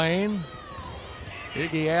 Wayne,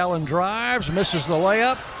 Iggy Allen drives, misses the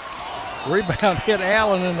layup. Rebound hit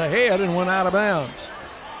Allen in the head and went out of bounds.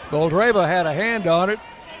 Boldreva had a hand on it.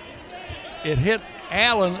 It hit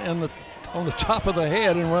Allen on the top of the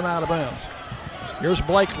head and went out of bounds. Here's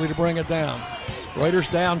Blakely to bring it down. Raiders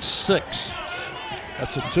down 6.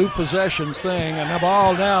 That's a 2-possession thing, and the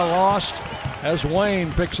ball now lost as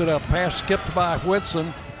Wayne picks it up. Pass skipped by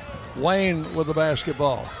Whitson. Wayne with the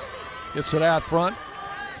basketball. Gets it out front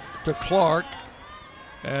to Clark,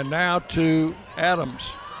 and now to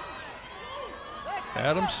Adams.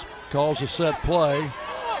 Adams calls a set play.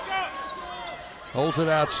 Holds it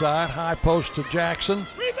outside, high post to Jackson.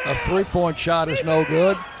 A 3-point shot is no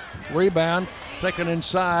good. Rebound taken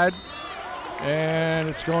inside, and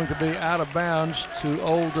it's going to be out of bounds to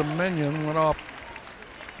Old Dominion. Went off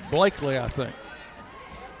Blakely, I think.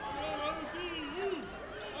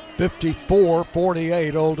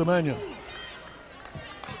 54-48 Old Dominion.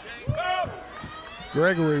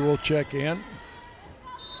 Gregory will check in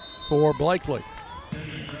for Blakely.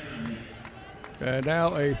 And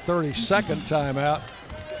now a 30-second timeout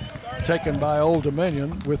taken by Old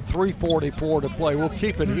Dominion with 3:44 to play. We'll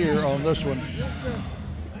keep it here on this one.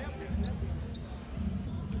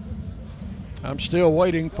 I'm still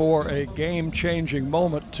waiting for a game-changing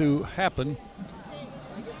moment to happen.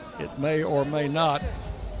 It may or may not.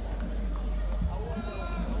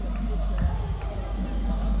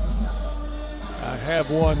 I have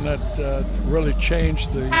one that really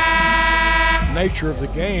changed the nature of the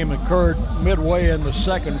game. Occurred midway in the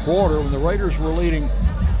second quarter when the Raiders were leading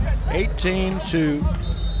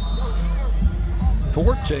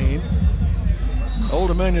 18-14. Old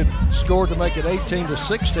Dominion scored to make it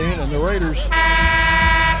 18-16, and the Raiders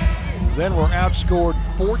then were outscored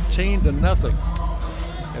 14-0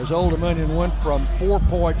 as Old Dominion went from 4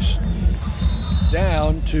 points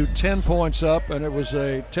down to 10 points up, and it was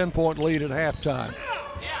a 10-point lead at halftime.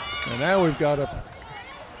 And now we've got a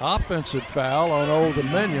offensive foul on Old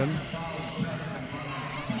Dominion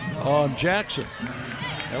on Jackson.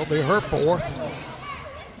 That'll be her fourth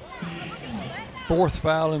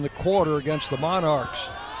foul in the quarter against the Monarchs.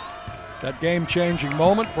 That game-changing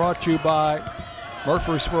moment brought to you by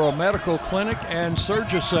Murfreesboro Medical Clinic and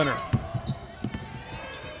Surgery Center,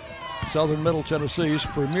 Southern Middle Tennessee's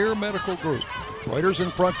premier medical group. Raiders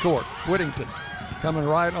in front court. Whittington coming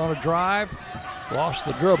right on a drive. Lost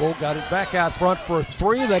the dribble. Got it back out front for a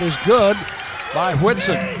 3 that is good by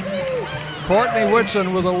Whitson. Courtney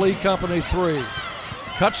Whitson with a Lee Company 3.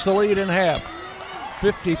 Cuts the lead in half.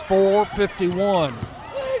 54-51.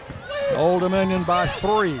 Old Dominion by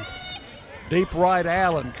 3. Deep right,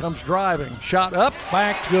 Allen comes driving. Shot up,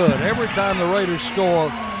 backed, good. Every time the Raiders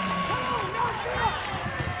score,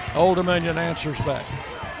 Old Dominion answers back.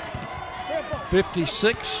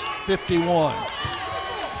 56-51.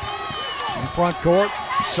 In front court,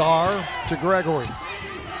 Saar to Gregory.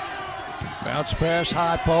 Bounce pass,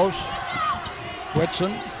 high post.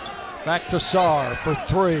 Whitson back to Saar for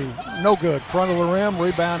 3. No good. Front of the rim,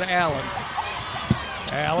 rebound Allen.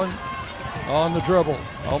 Allen on the dribble.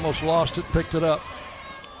 Almost lost it, picked it up.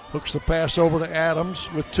 Hooks the pass over to Adams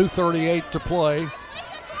with 2:38 to play.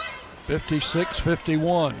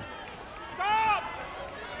 56-51.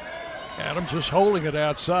 Adams just holding it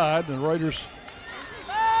outside, and the Raiders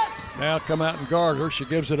now come out and guard her. She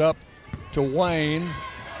gives it up to Wayne.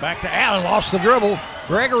 Back to Allen, lost the dribble.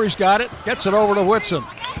 Gregory's got it, gets it over to Whitson.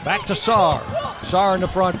 Back to Saar. Saar in the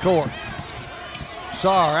front court.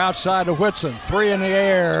 Saar outside to Whitson. 3 in the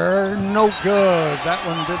air, no good. That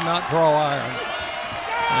one did not draw iron.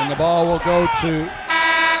 And the ball will go to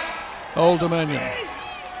Old Dominion.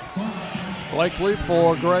 Blakely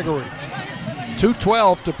for Gregory.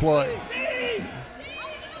 2:12 to play.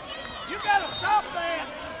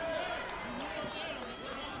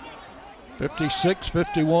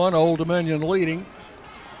 56-51, Old Dominion leading.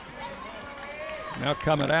 Now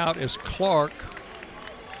coming out is Clark.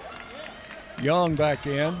 Young back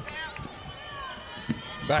in.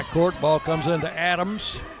 Backcourt, ball comes into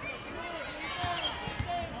Adams.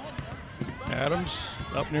 Adams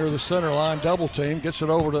up near the center line, double team, gets it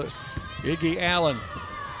over to Iggy Allen.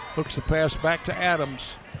 Hooks the pass back to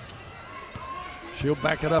Adams. She'll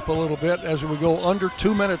back it up a little bit as we go under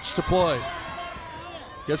 2 minutes to play.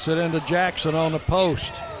 Gets it into Jackson on the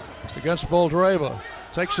post against Boldreva.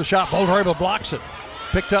 Takes the shot. Boldreva blocks it.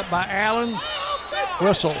 Picked up by Allen.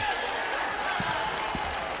 Whistle.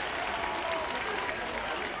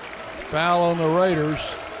 Foul on the Raiders.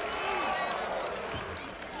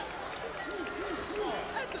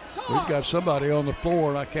 We've got somebody on the floor,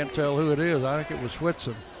 and I can't tell who it is. I think it was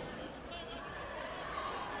Whitson.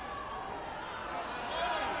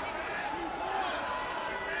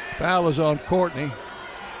 Foul is on Courtney.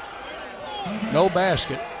 No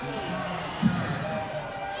basket.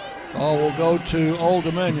 Ball will go to Old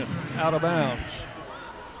Dominion, out of bounds.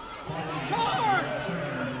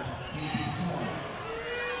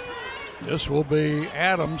 This will be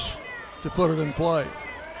Adams to put it in play.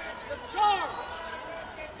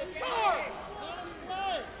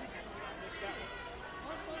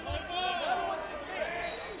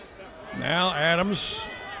 Now Adams,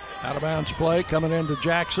 out of bounds play, coming into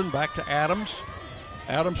Jackson, back to Adams.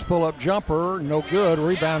 Adams pull-up jumper, no good,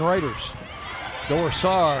 rebound Raiders.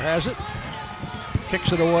 Dorsar has it,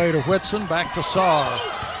 kicks it away to Whitson, back to Sarr.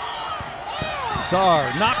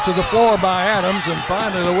 Sarr knocked to the floor by Adams, and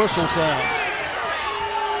finally the whistle sound.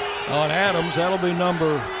 On Adams, that'll be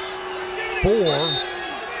number 4,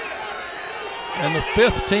 and the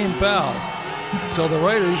 5th team foul. So the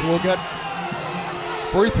Raiders will get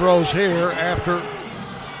free throws here after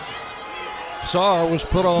Sarr was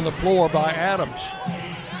put on the floor by Adams.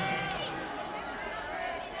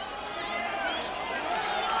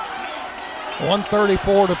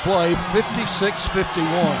 .134 to play,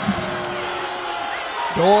 56-51.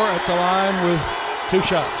 Dorr at the line with 2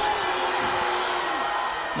 shots.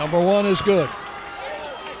 Number 1 is good.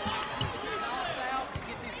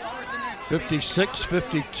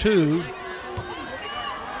 56-52.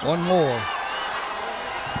 One more.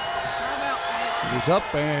 It is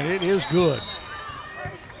up and it is good.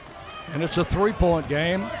 And it's a 3-point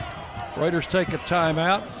game. Raiders take a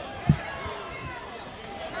timeout.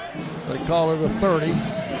 They call it a 30.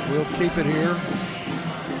 We'll keep it here.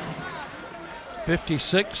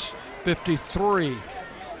 56-53.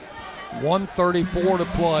 1:34 to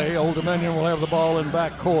play. Old Dominion will have the ball in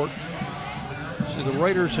backcourt. See, the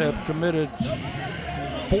Raiders have committed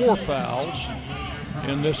 4 fouls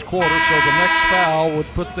in this quarter, so the next foul would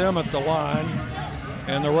put them at the line,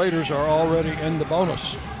 and the Raiders are already in the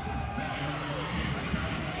bonus.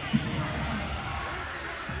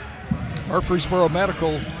 Murfreesboro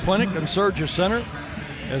Medical Clinic and Surgery Center.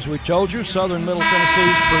 As we told you, Southern Middle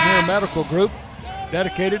Tennessee's premier medical group,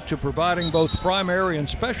 dedicated to providing both primary and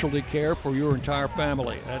specialty care for your entire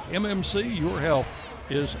family. At MMC, your health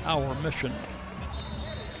is our mission.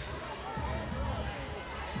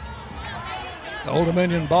 Old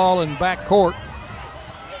Dominion ball in backcourt.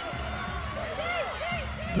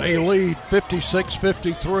 They lead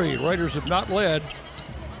 56-53. Raiders have not led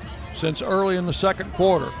since early in the second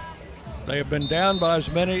quarter. They have been down by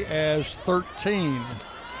as many as 13.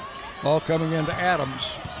 Ball coming into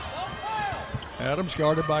Adams. Adams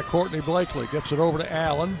guarded by Courtney Blakely. Gets it over to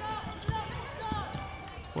Allen.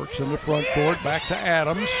 Works in the front court. Back to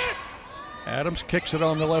Adams. Adams kicks it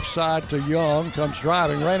on the left side to Young. Comes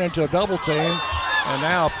driving. Ran into a double team. And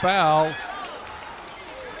now a foul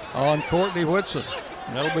on Courtney Whitson.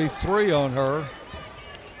 That'll be 3 on her.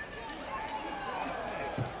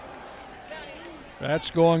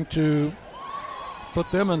 That's going to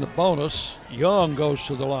put them in the bonus. Young goes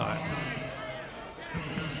to the line.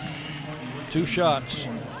 2 shots.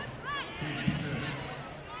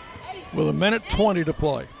 With 1:20 to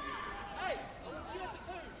play.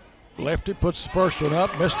 Lefty puts the first one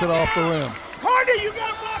up, missed it off the rim. Courtney, you got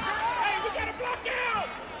to block her. Hey, we got to block out.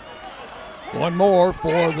 One more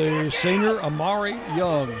for the senior, Amari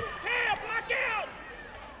Young.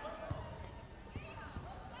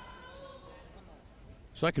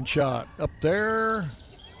 Second shot up there,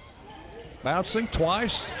 bouncing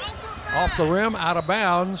twice, off the rim, out of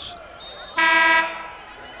bounds.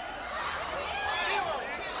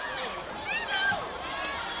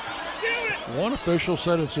 One official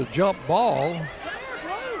said it's a jump ball.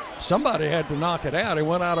 Somebody had to knock it out. It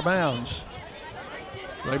went out of bounds.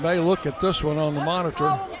 They may look at this one on the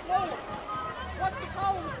monitor.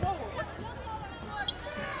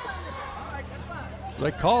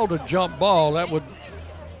 They called a jump ball. That would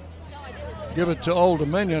give it to Old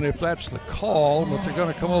Dominion if that's the call, but they're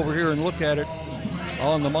going to come over here and look at it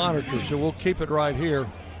on the monitor, so we'll keep it right here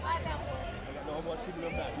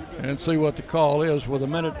and see what the call is with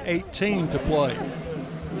 1:18 to play.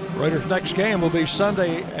 Raiders' next game will be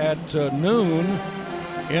Sunday at noon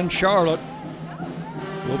in Charlotte.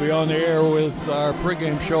 We'll be on the air with our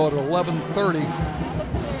pregame show at 11:30.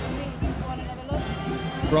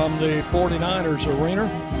 from the 49ers arena.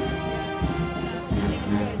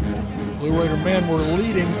 Blue Raider men were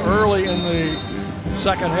leading early in the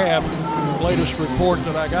second half, the latest report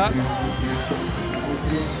that I got.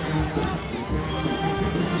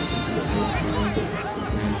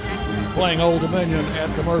 Playing Old Dominion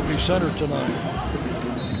at the Murphy Center tonight.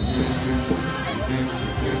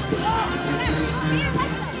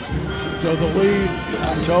 So the lead,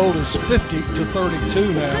 I'm told, is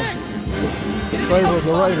 50-32 now in favor of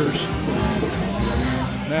the Raiders.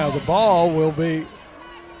 Now the ball will be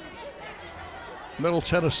Middle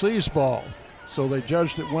Tennessee's ball. So they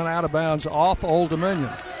judged it went out of bounds off Old Dominion.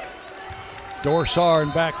 Dorsar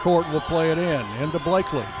in backcourt will play it into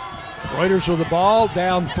Blakely. Raiders with the ball,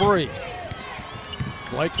 down 3.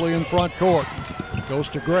 Blakely in front court. Goes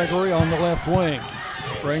to Gregory on the left wing.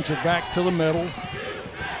 Brings it back to the middle.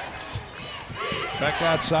 Back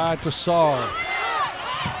outside to Sarr.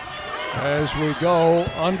 As we go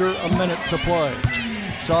under a minute to play.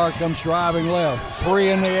 Sarr comes driving left. 3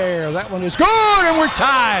 in the air. That one is good, and we're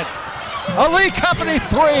tied. A Lee Company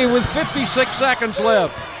 3 with 56 seconds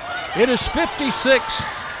left. It is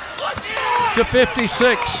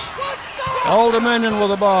 56-56. Old Dominion with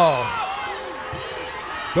the ball.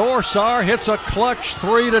 Dorsar hits a clutch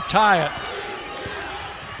 3 to tie it.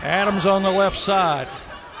 Adams on the left side.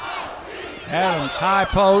 Adams high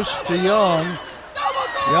post to Young.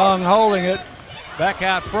 Young holding it. Back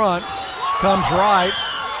out front. Comes right.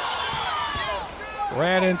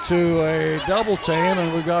 Ran into a double team,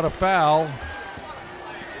 and we got a foul.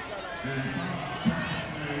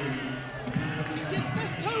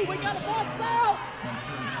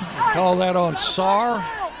 Call that on Sarr.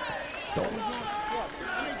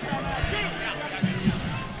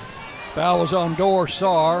 Foul was on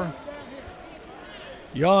Dorsar.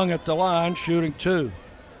 Young at the line, shooting 2.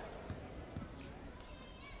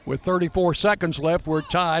 With 34 seconds left, we're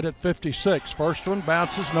tied at 56. First one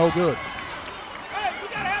bounces, no good. Hey, we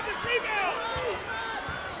gotta have this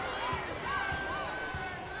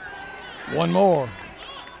rebound. One more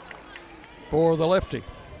for the lefty.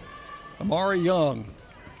 Amari Young.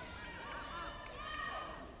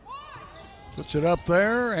 Puts it up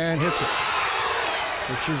there and hits it.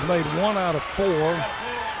 So she's made 1 out of 4.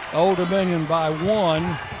 Old Dominion by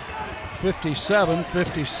 1,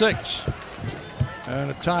 57-56.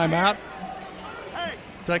 And a timeout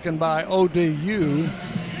taken by ODU.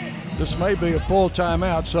 This may be a full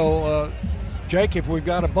timeout. So, Jake, if we've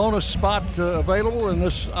got a bonus spot available in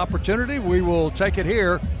this opportunity, we will take it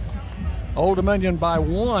here. Old Dominion by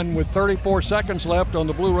 1 with 34 seconds left on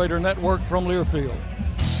the Blue Raider Network from Learfield.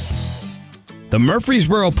 The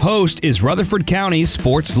Murfreesboro Post is Rutherford County's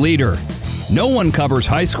sports leader. No one covers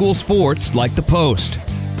high school sports like the Post.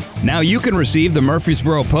 Now you can receive the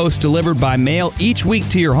Murfreesboro Post delivered by mail each week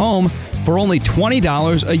to your home for only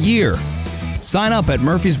 $20 a year. Sign up at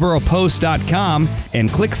murfreesboropost.com and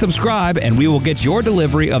click subscribe, and we will get your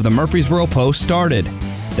delivery of the Murfreesboro Post started.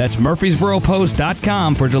 That's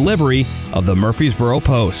murfreesboropost.com for delivery of the Murfreesboro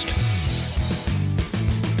Post.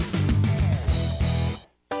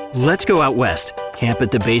 Let's go out west. Camp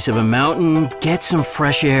at the base of a mountain, get some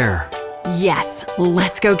fresh air. Yes,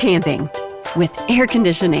 let's go camping. With air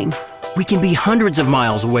conditioning. We can be hundreds of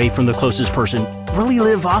miles away from the closest person. Really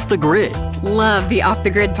live off the grid. Love the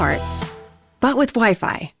off-the-grid part. But with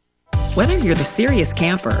Wi-Fi. Whether you're the serious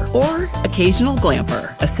camper or occasional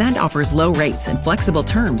glamper, Ascend offers low rates and flexible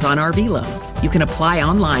terms on RV loans. You can apply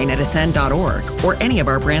online at ascend.org or any of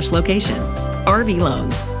our branch locations. RV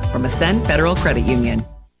loans from Ascend Federal Credit Union.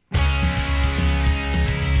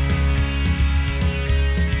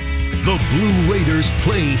 The Blue Raiders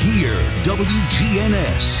play here.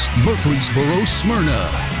 WGNS, Murfreesboro, Smyrna.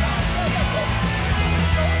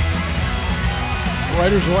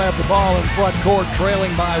 Raiders will have the ball in front court,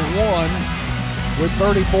 trailing by 1 with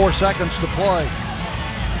 34 seconds to play.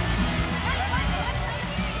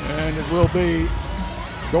 And it will be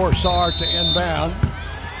Dorsar to inbound.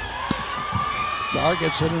 Sarr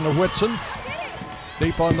gets it into Whitson.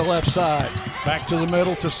 Deep on the left side. Back to the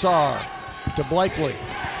middle to Sarr. To Blakely.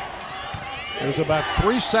 There's about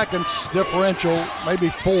 3 seconds differential, maybe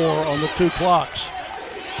 4 on the 2 clocks.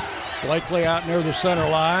 Blakely out near the center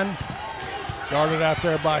line. Guarded out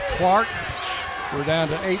there by Clark. We're down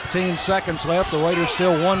to 18 seconds left. The Raiders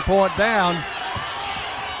still 1 point down.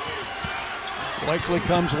 Blakely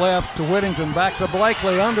comes left to Whittington. Back to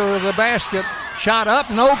Blakely under the basket. Shot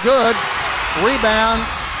up, no good. Rebound,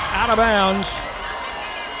 out of bounds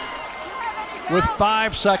with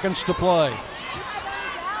 5 seconds to play.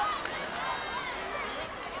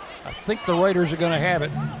 I think the Raiders are going to have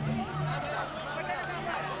it.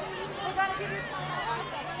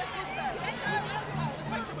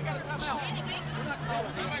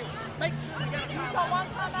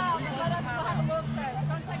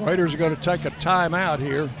 Raiders are going to take a timeout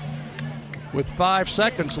here with 5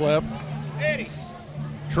 seconds left,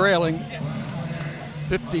 trailing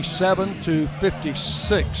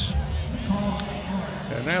 57-56.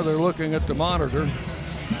 And now they're looking at the monitor.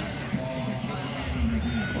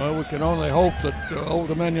 Well, we can only hope that Old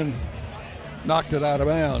Dominion knocked it out of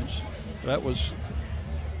bounds. That was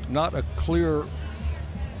not a clear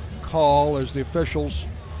call as the officials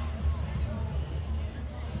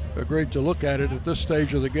agreed to look at it at this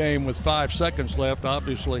stage of the game with 5 seconds left.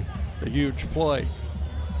 Obviously a huge play.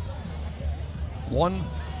 1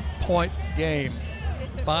 point game,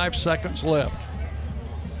 5 seconds left.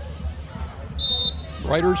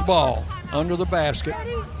 Raiders ball under the basket.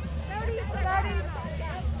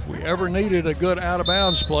 If we ever needed a good out of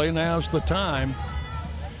bounds play, now's the time.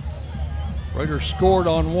 Raiders scored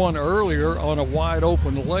on one earlier on a wide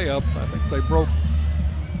open layup. I think they broke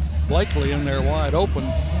Blakely in there wide open.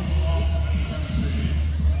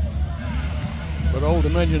 But Old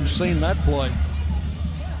Dominion's seen that play.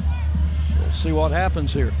 So we'll see what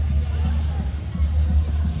happens here.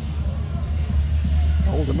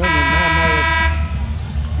 Old Dominion now may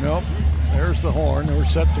have, nope, there's the horn. They were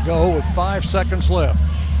set to go with 5 seconds left.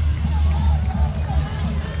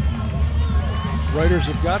 Raiders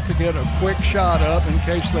have got to get a quick shot up in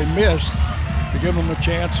case they miss to give them a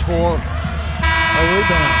chance for a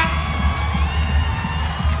rebound.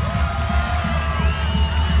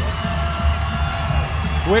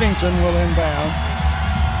 Whittington will inbound.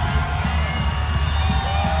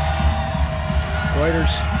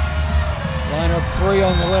 Raiders line up 3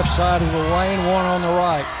 on the left side of the lane, 1 on the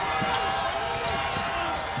right.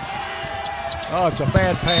 Oh, it's a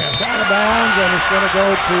bad pass. Out of bounds, and it's going to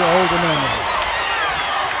go to Old Dominion.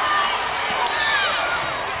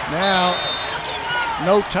 Now,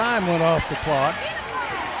 no time went off the clock.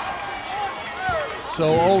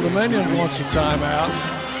 So Old Dominion wants a timeout.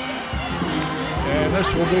 And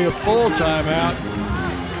this will be a full timeout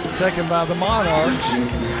taken by the Monarchs.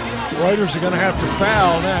 Raiders are going to have to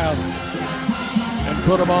foul now and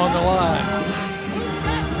put them on the line.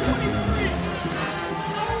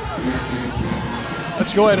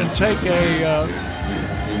 Let's go ahead and take a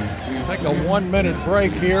 1-minute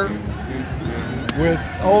break here with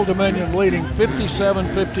Old Dominion leading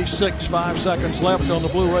 57-56, 5 seconds left on the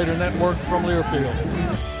Blue Raider Network from Learfield.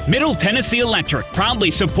 Middle Tennessee Electric proudly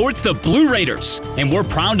supports the Blue Raiders, and we're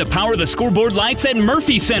proud to power the scoreboard lights at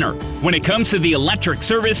Murphy Center. When it comes to the electric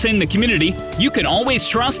service in the community, you can always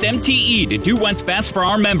trust MTE to do what's best for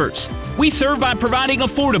our members. We serve by providing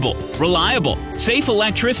affordable, reliable, safe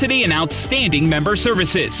electricity and outstanding member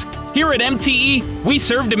services. Here at MTE, we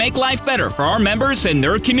serve to make life better for our members and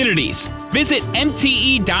their communities. Visit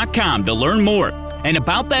MTE.com to learn more. And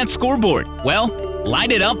about that scoreboard, well,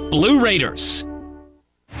 light it up, Blue Raiders.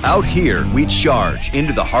 Out here, we charge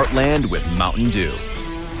into the heartland with Mountain Dew.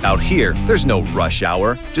 Out here, there's no rush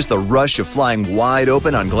hour, just the rush of flying wide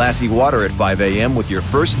open on glassy water at 5 a.m. with your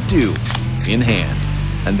first Dew in hand.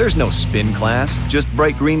 And there's no spin class, just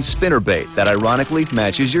bright green spinnerbait that ironically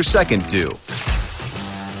matches your second Dew.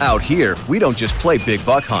 Out here, we don't just play big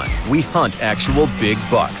buck hunt, we hunt actual big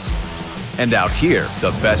bucks. And out here,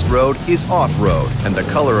 the best road is off-road, and the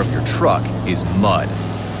color of your truck is mud.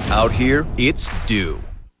 Out here, it's Dew.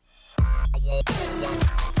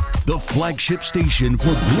 The flagship station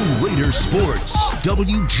for Blue Raider sports,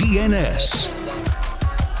 WGNS.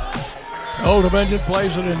 Old Dominion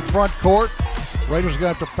plays it in front court. Raiders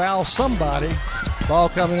got to foul somebody. Ball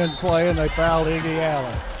coming into play, and they fouled Iggy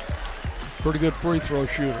Allen. Pretty good free throw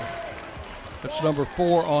shooter. That's number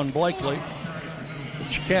 4 on Blakely.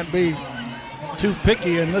 But you can't be too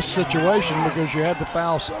picky in this situation because you had to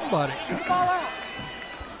foul somebody.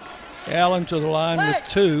 Allen to the line with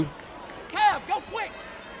 2.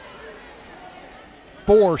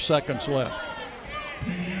 4 seconds left.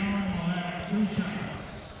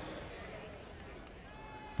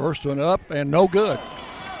 First one up and no good.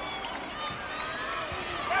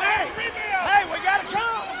 Hey, we got to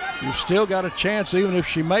come. You've still got a chance even if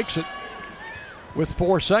she makes it with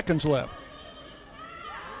 4 seconds left.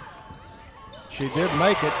 She did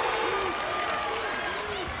make it.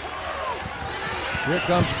 Here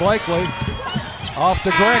comes Blakely. Off to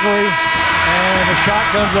Gregory. And the shot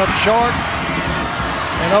comes up short.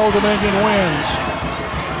 And Old Dominion wins.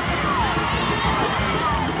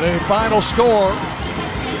 The final score,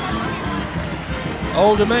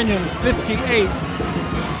 Old Dominion 58,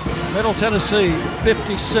 Middle Tennessee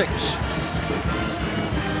 56.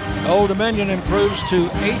 Old Dominion improves to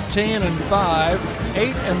 18-5,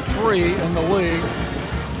 8-3 in the league.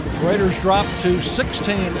 Raiders dropped to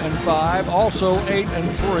 16-5, also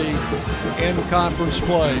 8-3 in conference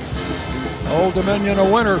play. Old Dominion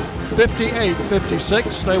a winner,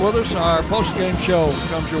 58-56. Stay with us. Our post-game show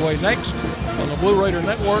comes your way next on the Blue Raider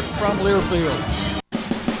Network from Learfield.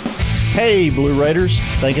 Hey, Blue Raiders,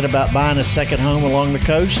 thinking about buying a second home along the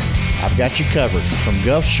coast? I've got you covered. From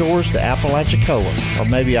Gulf Shores to Apalachicola, or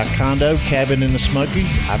maybe a condo cabin in the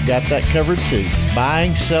Smokies, I've got that covered too.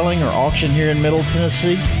 Buying, selling, or auction here in Middle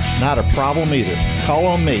Tennessee? Not a problem either. Call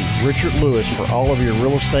on me, Richard Lewis, for all of your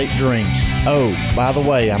real estate dreams. Oh, by the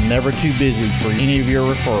way, I'm never too busy for any of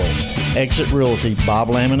your referrals. Exit Realty, Bob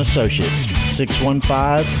Lamb & Associates,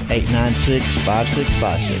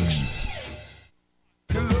 615-896-5656.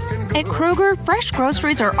 At Kroger, fresh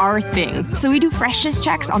groceries are our thing, so we do freshness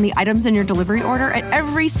checks on the items in your delivery order at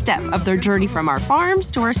every step of their journey from our farms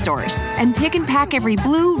to our stores. And pick and pack every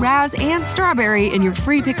blue, raz, and strawberry in your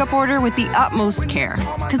free pickup order with the utmost care.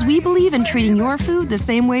 Because we believe in treating your food the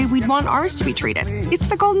same way we'd want ours to be treated. It's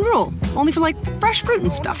the golden rule, only for like fresh fruit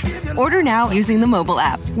and stuff. Order now using the mobile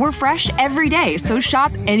app. We're fresh every day, so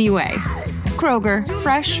shop anyway. Kroger,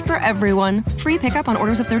 fresh for everyone. Free pickup on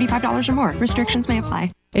orders of $35 or more. Restrictions may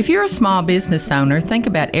apply. If you're a small business owner, think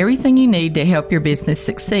about everything you need to help your business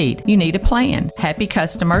succeed. You need a plan, happy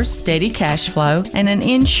customers, steady cash flow, and an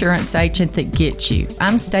insurance agent that gets you.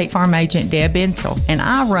 I'm State Farm Agent Deb Ensel, and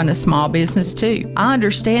I run a small business too. I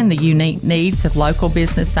understand the unique needs of local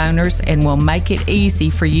business owners and will make it easy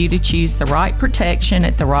for you to choose the right protection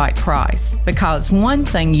at the right price. Because one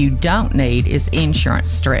thing you don't need is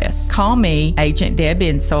insurance stress. Call me, Agent Deb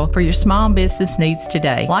Ensel, for your small business needs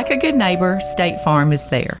today. Like a good neighbor, State Farm is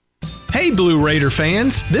there. Hey Blue Raider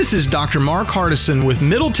fans, this is Dr. Mark Hardison with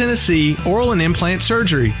Middle Tennessee Oral and Implant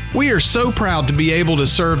Surgery. We are so proud to be able to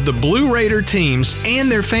serve the Blue Raider teams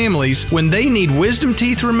and their families when they need wisdom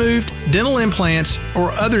teeth removed, dental implants,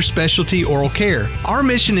 or other specialty oral care. Our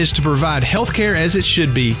mission is to provide health care as it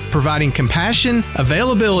should be, providing compassion,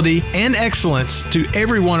 availability, and excellence to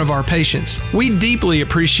every one of our patients. We deeply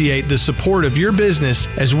appreciate the support of your business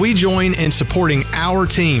as we join in supporting our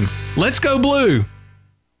team. Let's go Blue!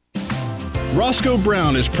 Roscoe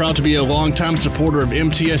Brown is proud to be a longtime supporter of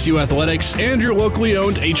MTSU Athletics and your locally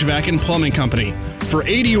owned HVAC and Plumbing Company. For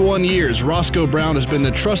 81 years, Roscoe Brown has been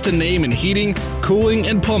the trusted name in heating, cooling,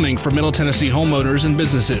 and plumbing for Middle Tennessee homeowners and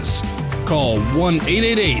businesses. Call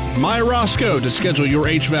 1-888-MY-ROSCOE to schedule your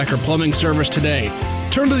HVAC or plumbing service today.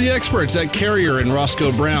 Turn to the experts at Carrier and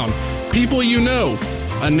Roscoe Brown. People you know,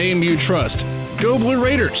 a name you trust. Go Blue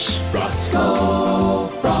Raiders! Roscoe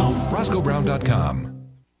Brown. RoscoeBrown.com.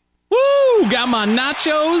 Woo! Got my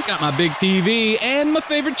nachos, got my big TV, and my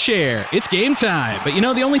favorite chair. It's game time. But you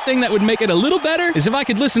know, the only thing that would make it a little better is if I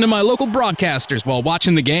could listen to my local broadcasters while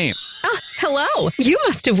watching the game. Hello. You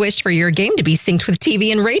must have wished for your game to be synced with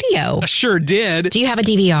TV and radio. I sure did. Do you have a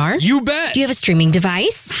DVR? You bet. Do you have a streaming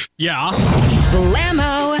device? Yeah.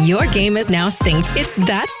 Blammo! Your game is now synced. It's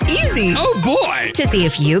that easy. Oh, boy. To see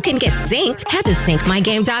if you can get synced, head to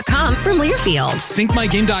syncmygame.com from Learfield.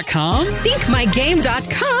 Syncmygame.com?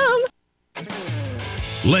 Syncmygame.com.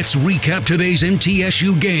 Let's recap today's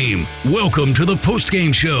MTSU game. Welcome to the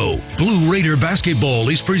postgame show. Blue Raider basketball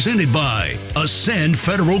is presented by Ascend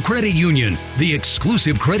Federal Credit Union, the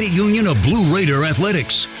exclusive credit union of Blue Raider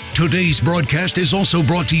Athletics. Today's broadcast is also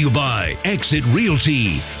brought to you by Exit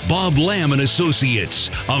Realty, Bob Lamb &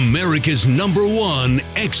 Associates, America's #1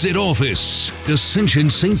 exit office.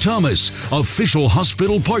 Ascension St. Thomas, official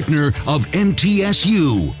hospital partner of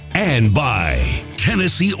MTSU. And by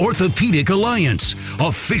Tennessee Orthopedic Alliance,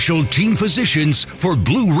 official team physicians for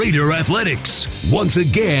Blue Raider Athletics. Once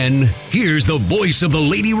again, here's the voice of the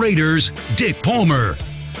Lady Raiders, Dick Palmer.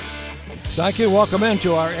 Thank you. Welcome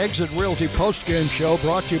into our Exit Realty postgame show,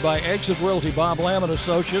 brought to you by Exit Realty, Bob Lamb &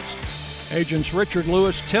 Associates, agents Richard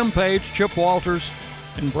Lewis, Tim Page, Chip Walters,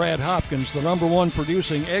 and Brad Hopkins, the #1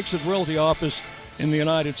 producing Exit Realty office in the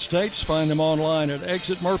United States. Find them online at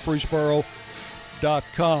exitmurfreesboro.com.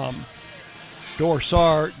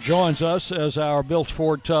 Dorsar joins us as our Built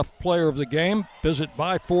Ford Tough player of the game. Visit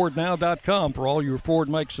buyfordnow.com for all your Ford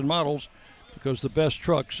makes and models, because the best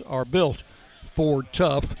trucks are built Ford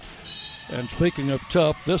Tough. And speaking of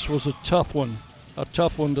tough, this was a tough one. A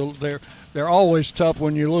tough one. They're always tough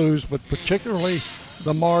when you lose, but particularly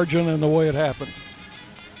the margin and the way it happened.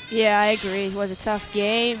 Yeah, I agree. It was a tough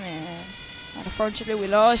game, and unfortunately we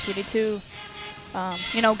lost. We need to,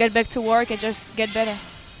 get back to work and just get better.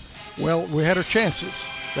 Well, we had our chances.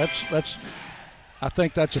 That's. I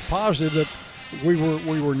think that's a positive, that we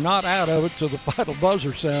were not out of it till the final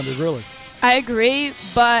buzzer sounded. Really. I agree,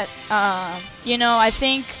 but I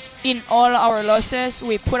think in all our losses,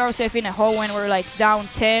 we put ourselves in a hole when we're like down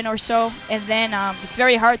 10 or so, and then it's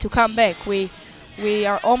very hard to come back. We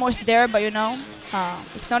are almost there, but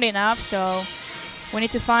it's not enough. So we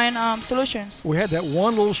need to find solutions. We had that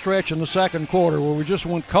one little stretch in the second quarter where we just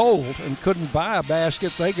went cold and couldn't buy a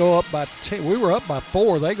basket. They go up by 10. We were up by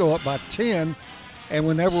 4. They go up by 10, and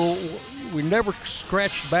we never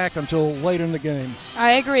scratched back until late in the game.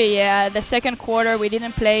 I agree. Yeah, the second quarter we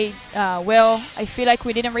didn't play well. I feel like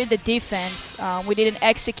we didn't read the defense. We didn't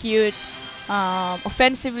execute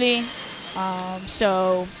offensively.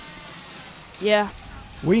 So, yeah.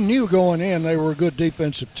 We knew going in they were a good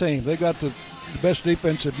defensive team. They got the best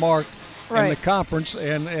defensive mark in the conference,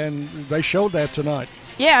 and they showed that tonight.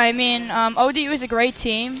 Yeah, I mean, ODU is a great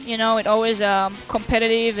team. It always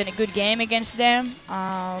competitive and a good game against them.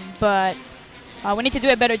 But we need to do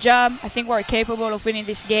a better job. I think we're capable of winning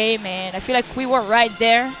this game, and I feel like we were right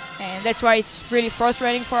there, and that's why it's really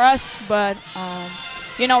frustrating for us. But,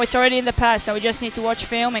 it's already in the past, so we just need to watch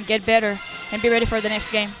film and get better and be ready for the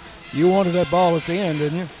next game. You wanted that ball at the end,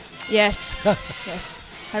 didn't you? Yes. Yes.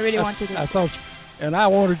 I really wanted it. I thought, and I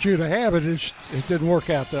wanted you to have it. It didn't work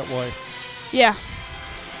out that way. Yeah.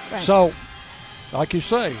 Right. So, like you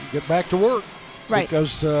say, get back to work. Right.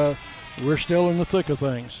 Because we're still in the thick of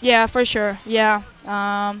things. Yeah, for sure. Yeah.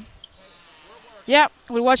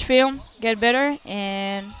 We'll watch film, get better,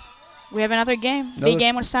 and we have another game. Big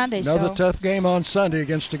game on Sunday. Another tough game on Sunday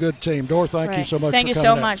against a good team. Dor, thank you so much for coming. Thank you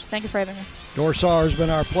so much. Thank you for having me. Dor Saar has been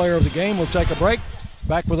our player of the game. We'll take a break.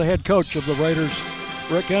 Back with the head coach of the Raiders,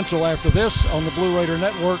 Rick Insell, after this on the Blue Raider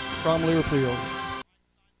Network from Learfield.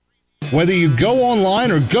 Whether you go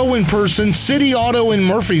online or go in person, City Auto in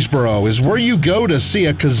Murfreesboro is where you go to see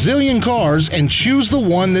a gazillion cars and choose the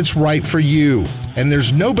one that's right for you. And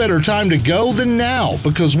there's no better time to go than now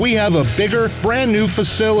because we have a bigger, brand new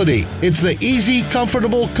facility. It's the easy,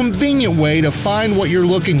 comfortable, convenient way to find what you're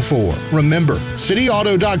looking for. Remember,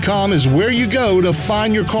 cityauto.com is where you go to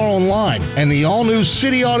find your car online. And the all-new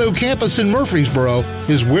City Auto campus in Murfreesboro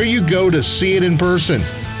is where you go to see it in person.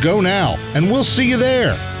 Go now, and we'll see you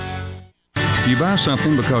there. You buy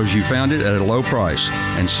something because you found it at a low price,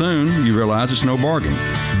 and soon you realize it's no bargain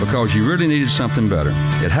because you really needed something better.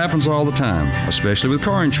 It happens all the time, especially with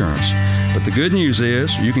car insurance. But the good news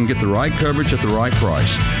is you can get the right coverage at the right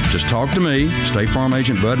price. Just talk to me, State Farm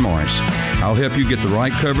Agent Bud Morris. I'll help you get the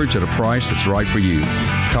right coverage at a price that's right for you.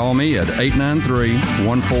 Call me at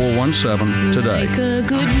 893-1417 today. Like a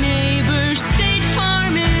good neighbor, State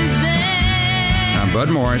Farm is there. I'm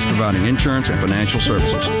Bud Morris, providing insurance and financial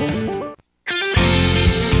services.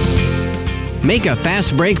 Make a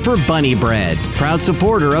fast break for Bunny Bread, proud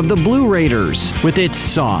supporter of the Blue Raiders. With its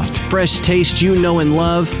soft, fresh taste you know and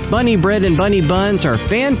love, Bunny Bread and Bunny Buns are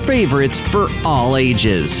fan favorites for all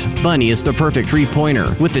ages. Bunny is the perfect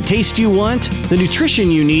three-pointer with the taste you want, the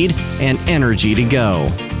nutrition you need, and energy to go.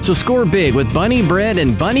 So score big with Bunny Bread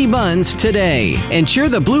and Bunny Buns today and cheer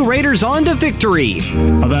the Blue Raiders on to victory.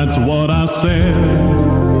 That's what I said.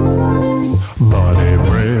 Bunny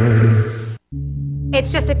Bread. It's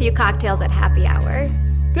just a few cocktails at happy hour.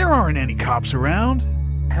 There aren't any cops around.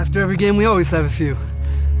 After every game, we always have a few.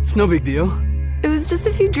 It's no big deal. It was just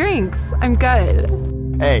a few drinks. I'm good.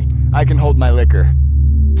 Hey, I can hold my liquor.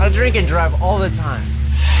 I drink and drive all the time.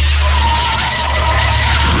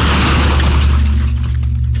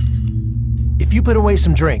 If you put away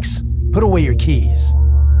some drinks, put away your keys.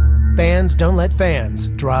 Fans don't let fans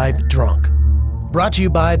drive drunk. Brought to you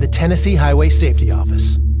by the Tennessee Highway Safety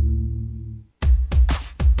Office.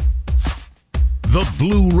 The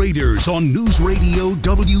Blue Raiders on News Radio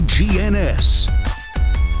WGNS.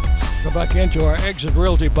 Come back into our Exit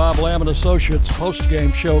Realty Bob Lamb & Associates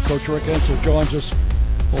post-game show. Coach Rick Insell joins us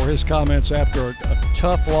for his comments after a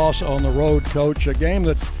tough loss on the road, Coach. A game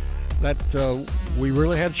that we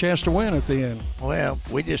really had a chance to win at the end. Well,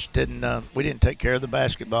 we just didn't take care of the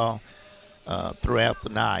basketball throughout the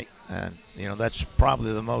night. And, that's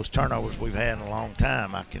probably the most turnovers we've had in a long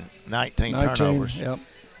time. 19 turnovers. Yep.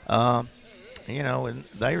 And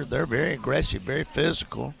they're very aggressive, very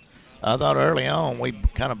physical. I thought early on we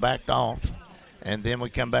kind of backed off, and then we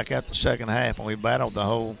come back out the second half, and we battled the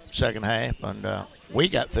whole second half, and we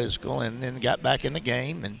got physical and then got back in the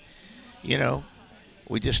game. And,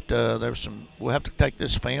 we just we'll have to take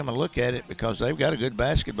this film and look at it because they've got a good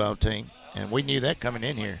basketball team, and we knew that coming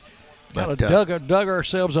in here. But dug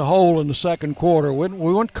ourselves a hole in the second quarter.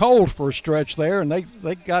 We went cold for a stretch there, and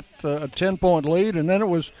they got a 10-point lead, and then it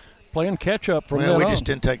was – playing catch-up from then on. We just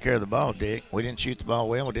didn't take care of the ball, Dick. We didn't shoot the ball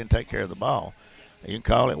well. We didn't take care of the ball. You can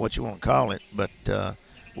call it what you want to call it, but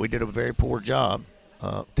we did a very poor job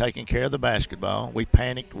taking care of the basketball. We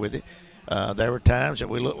panicked with it. There were times that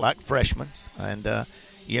we looked like freshmen, and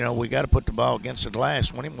we got to put the ball against the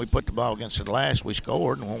glass. When we put the ball against the glass, we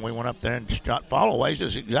scored, and when we went up there and shot followaways,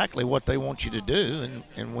 that's exactly what they want you to do,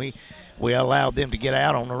 and we allowed them to get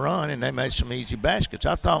out on the run, and they made some easy baskets.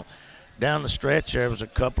 I thought down the stretch there was a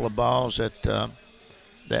couple of balls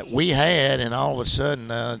that we had, and all of a sudden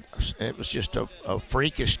it was just a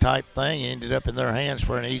freakish type thing. It ended up in their hands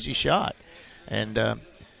for an easy shot. And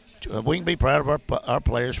we can be proud of our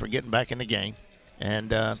players for getting back in the game.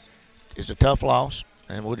 And it's a tough loss,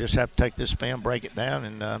 and we'll just have to take this film, break it down,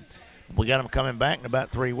 and we got them coming back in about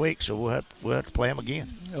 3 weeks, so we'll have to play them again.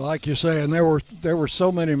 Like you say, and there were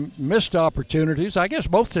so many missed opportunities. I guess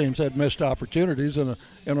both teams had missed opportunities in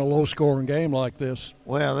a low-scoring game like this.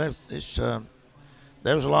 Well,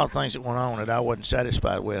 there was a lot of things that went on that I wasn't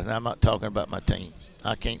satisfied with, and I'm not talking about my team.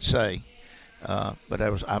 I can't say, but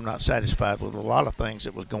I'm not satisfied with a lot of things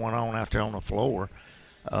that was going on out there on the floor.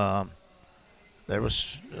 There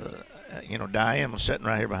was, Diane was sitting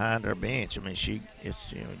right here behind her bench. I mean,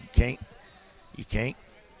 you can't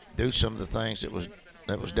do some of the things that was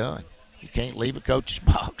done. You can't leave a coach's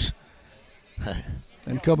box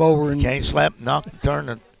and come over and you can't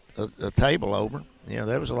turn the table over.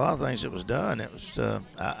 There was a lot of things that was done. It was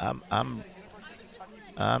I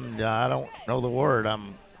don't know the word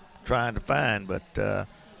I'm trying to find, but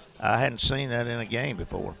I hadn't seen that in a game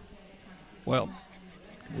before. Well,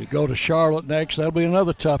 we go to Charlotte next. That'll be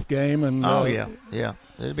another tough game. And yeah,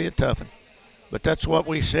 it'll be a tough one. But that's what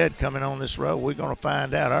we said coming on this road. We're going to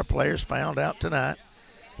find out. Our players found out tonight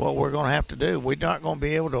what we're going to have to do. We're not going to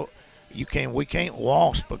be able to. We can't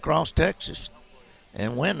wasp across Texas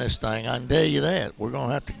and win this thing. I can tell you that. We're going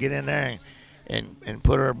to have to get in there and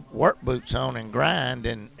put our work boots on and grind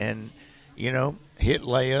and hit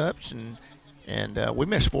layups and we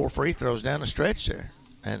missed 4 free throws down the stretch there.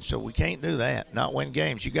 And so we can't do that, not win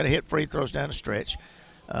games. You got to hit free throws down the stretch.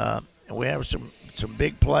 And we have some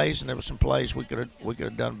big plays, and there were some plays we could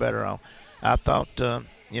have done better on. I thought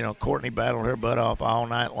Courtney battled her butt off all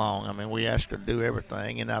night long. I mean, we asked her to do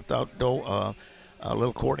everything, and I thought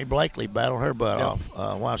little Courtney Blakely battled her butt off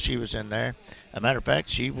while she was in there. As a matter of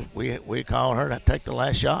fact, we called her to take the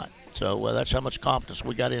last shot. So that's how much confidence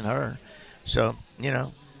we got in her. So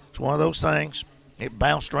it's one of those things. It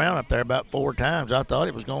bounced around up there about 4 times. I thought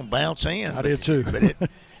it was going to bounce in. I did too. But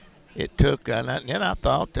it took, and I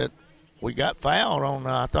thought that we got fouled on.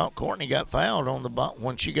 I thought Courtney got fouled on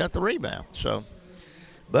when she got the rebound. So,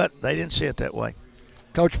 but they didn't see it that way.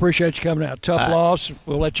 Coach, appreciate you coming out. Tough loss.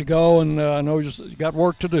 We'll let you go, and I know you got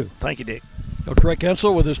work to do. Thank you, Dick. Coach Rick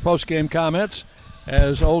Hensel with his post-game comments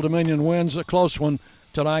as Old Dominion wins a close one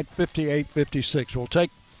tonight, 58-56. We'll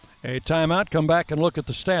take a timeout, come back and look at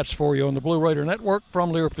the stats for you on the Blue Raider Network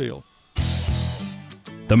from Learfield.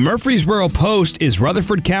 The Murfreesboro Post is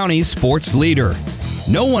Rutherford County's sports leader.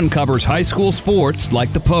 No one covers high school sports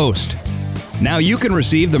like the Post. Now you can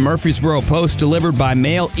receive the Murfreesboro Post delivered by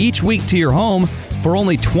mail each week to your home for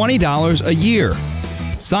only $20 a year.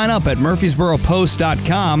 Sign up at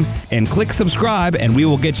murfreesboropost.com and click subscribe, and we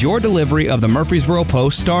will get your delivery of the Murfreesboro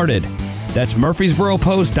Post started. That's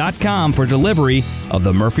murfreesboropost.com for delivery of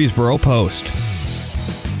the Murfreesboro Post.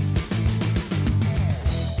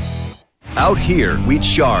 Out here, we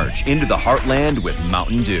charge into the heartland with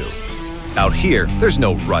Mountain Dew. Out here, there's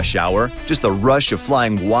no rush hour, just the rush of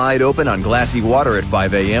flying wide open on glassy water at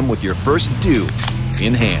 5 a.m. with your first dew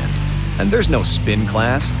in hand. And there's no spin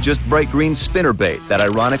class, just bright green spinnerbait that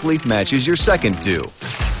ironically matches your second dew.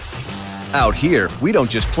 Out here, we don't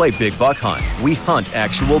just play big buck hunt, we hunt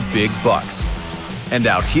actual big bucks. And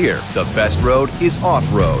out here, the best road is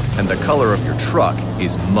off-road, and the color of your truck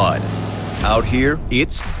is mud. Out here,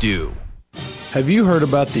 it's dew. Have you heard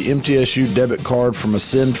about the MTSU debit card from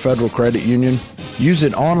Ascend Federal Credit Union? Use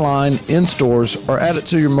it online, in stores, or add it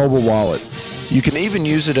to your mobile wallet. You can even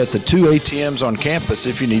use it at the 2 ATMs on campus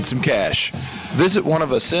if you need some cash. Visit one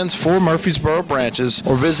of Ascend's 4 Murfreesboro branches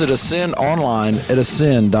or visit Ascend online at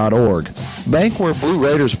ascend.org. Bank where Blue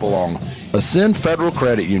Raiders belong. Ascend Federal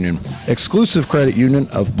Credit Union, exclusive credit union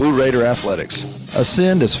of Blue Raider Athletics.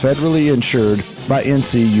 Ascend is federally insured by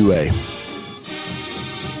NCUA.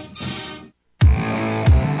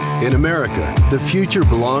 In America, the future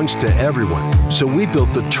belongs to everyone. So we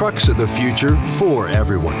built the trucks of the future for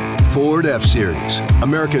everyone. Ford F-Series,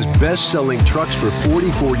 America's best-selling trucks for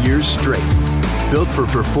 44 years straight. Built for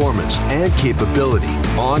performance and capability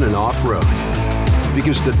on and off-road.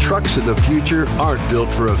 Because the trucks of the future aren't built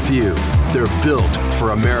for a few. They're built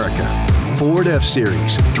for America. Ford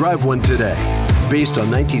F-Series. Drive one today. Based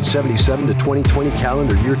on 1977 to 2020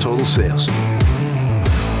 calendar year total sales.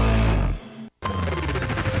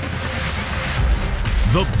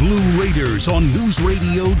 The Blue Raiders on News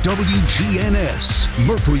Radio WGNS,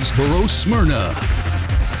 Murfreesboro, Smyrna.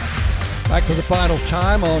 Back for the final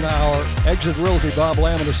time on our Exit Realty Bob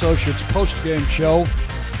Lamb & Associates post-game show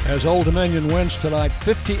as Old Dominion wins tonight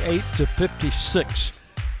 58-56.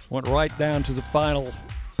 Went right down to the final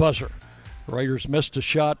buzzer. The Raiders missed a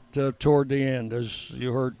shot toward the end, as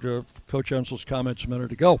you heard Coach Unsel's comments a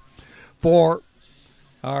minute ago. For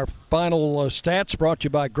our final stats, brought to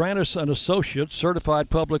you by Grannis & Associates,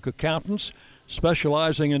 certified public accountants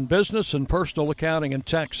specializing in business and personal accounting and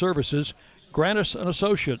tax services. Grannis &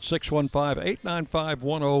 Associates,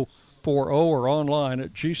 615-895-1040 or online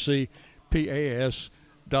at gcpas.com.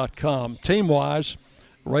 Team-wise,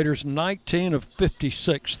 Raiders 19 of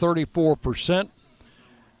 56, 34%.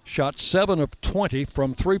 Shot 7 of 20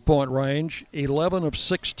 from three-point range, 11 of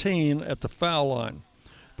 16 at the foul line.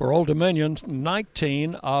 For Old Dominion,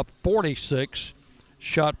 19 of 46,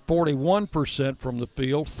 shot 41% from the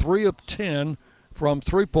field, 3 of 10 from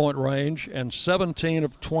three-point range, and 17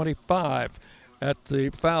 of 25 at the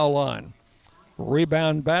foul line.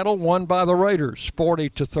 Rebound battle won by the Raiders,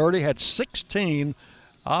 40-30, had 16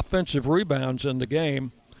 offensive rebounds in the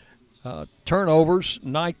game. Turnovers,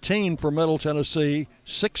 19 for Middle Tennessee,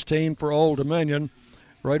 16 for Old Dominion.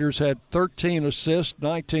 Raiders had 13 assists,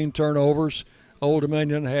 19 turnovers. Old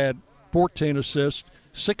Dominion had 14 assists,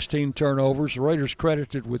 16 turnovers. The Raiders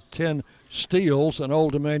credited with 10 steals, and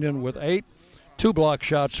Old Dominion with 8. 2 block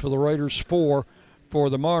shots for the Raiders, 4 for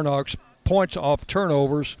the Monarchs. Points off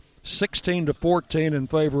turnovers, 16-14 in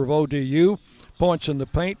favor of ODU. Points in the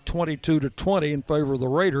paint, 22-20 in favor of the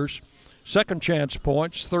Raiders. Second chance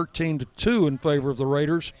points, 13-2 in favor of the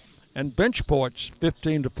Raiders. And bench points,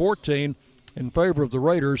 15-14 in favor of the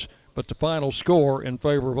Raiders, but the final score in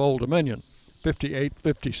favor of Old Dominion,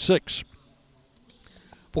 58-56.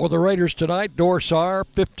 For the Raiders tonight, Dorsar,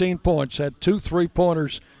 15 points, had 2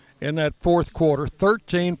 3-pointers in that fourth quarter,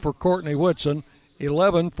 13 for Courtney Whitson,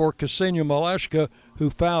 11 for Ksenia Malashka,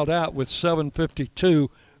 who fouled out with 7:52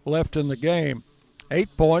 left in the game.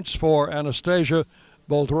 8 points for Anastasia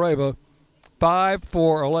Boldareva, 5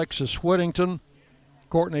 for Alexis Whittington.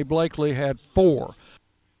 Courtney Blakely had 4.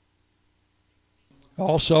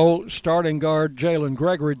 Also, starting guard Jalen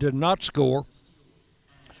Gregory did not score.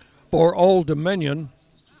 For Old Dominion,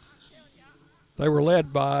 they were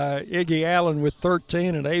led by Iggy Allen with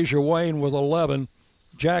 13 and Asia Wayne with 11.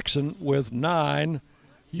 Jackson with 9.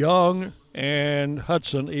 Young and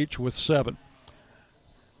Hudson each with 7.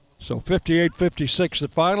 So 58-56 the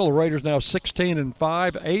final. The Raiders now 16-5,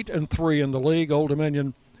 8-3 in the league. Old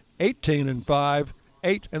Dominion 18-5,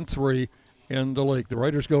 8-3 in the league. The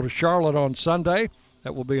Raiders go to Charlotte on Sunday.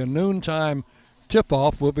 That will be a noontime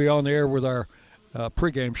tip-off. We'll be on the air with our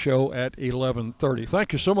pregame show at 11:30.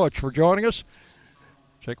 Thank you so much for joining us.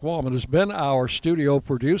 Jake Wallman has been our studio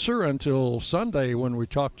producer until Sunday when we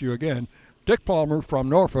talk to you again. Dick Palmer from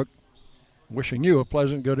Norfolk, wishing you a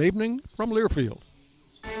pleasant good evening from Learfield.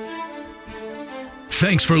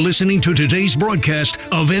 Thanks for listening to today's broadcast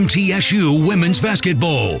of MTSU Women's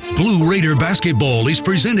Basketball. Blue Raider Basketball is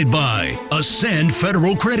presented by Ascend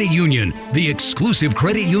Federal Credit Union, the exclusive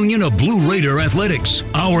credit union of Blue Raider Athletics.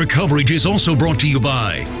 Our coverage is also brought to you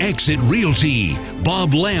by Exit Realty,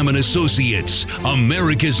 Bob Lamb & Associates,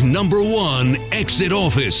 America's #1 exit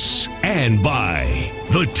office, and by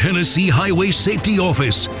the Tennessee Highway Safety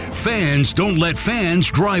Office. Fans don't let fans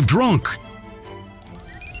drive drunk.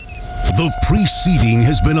 The preceding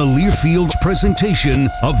has been a Learfield presentation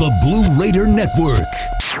of the Blue Raider Network.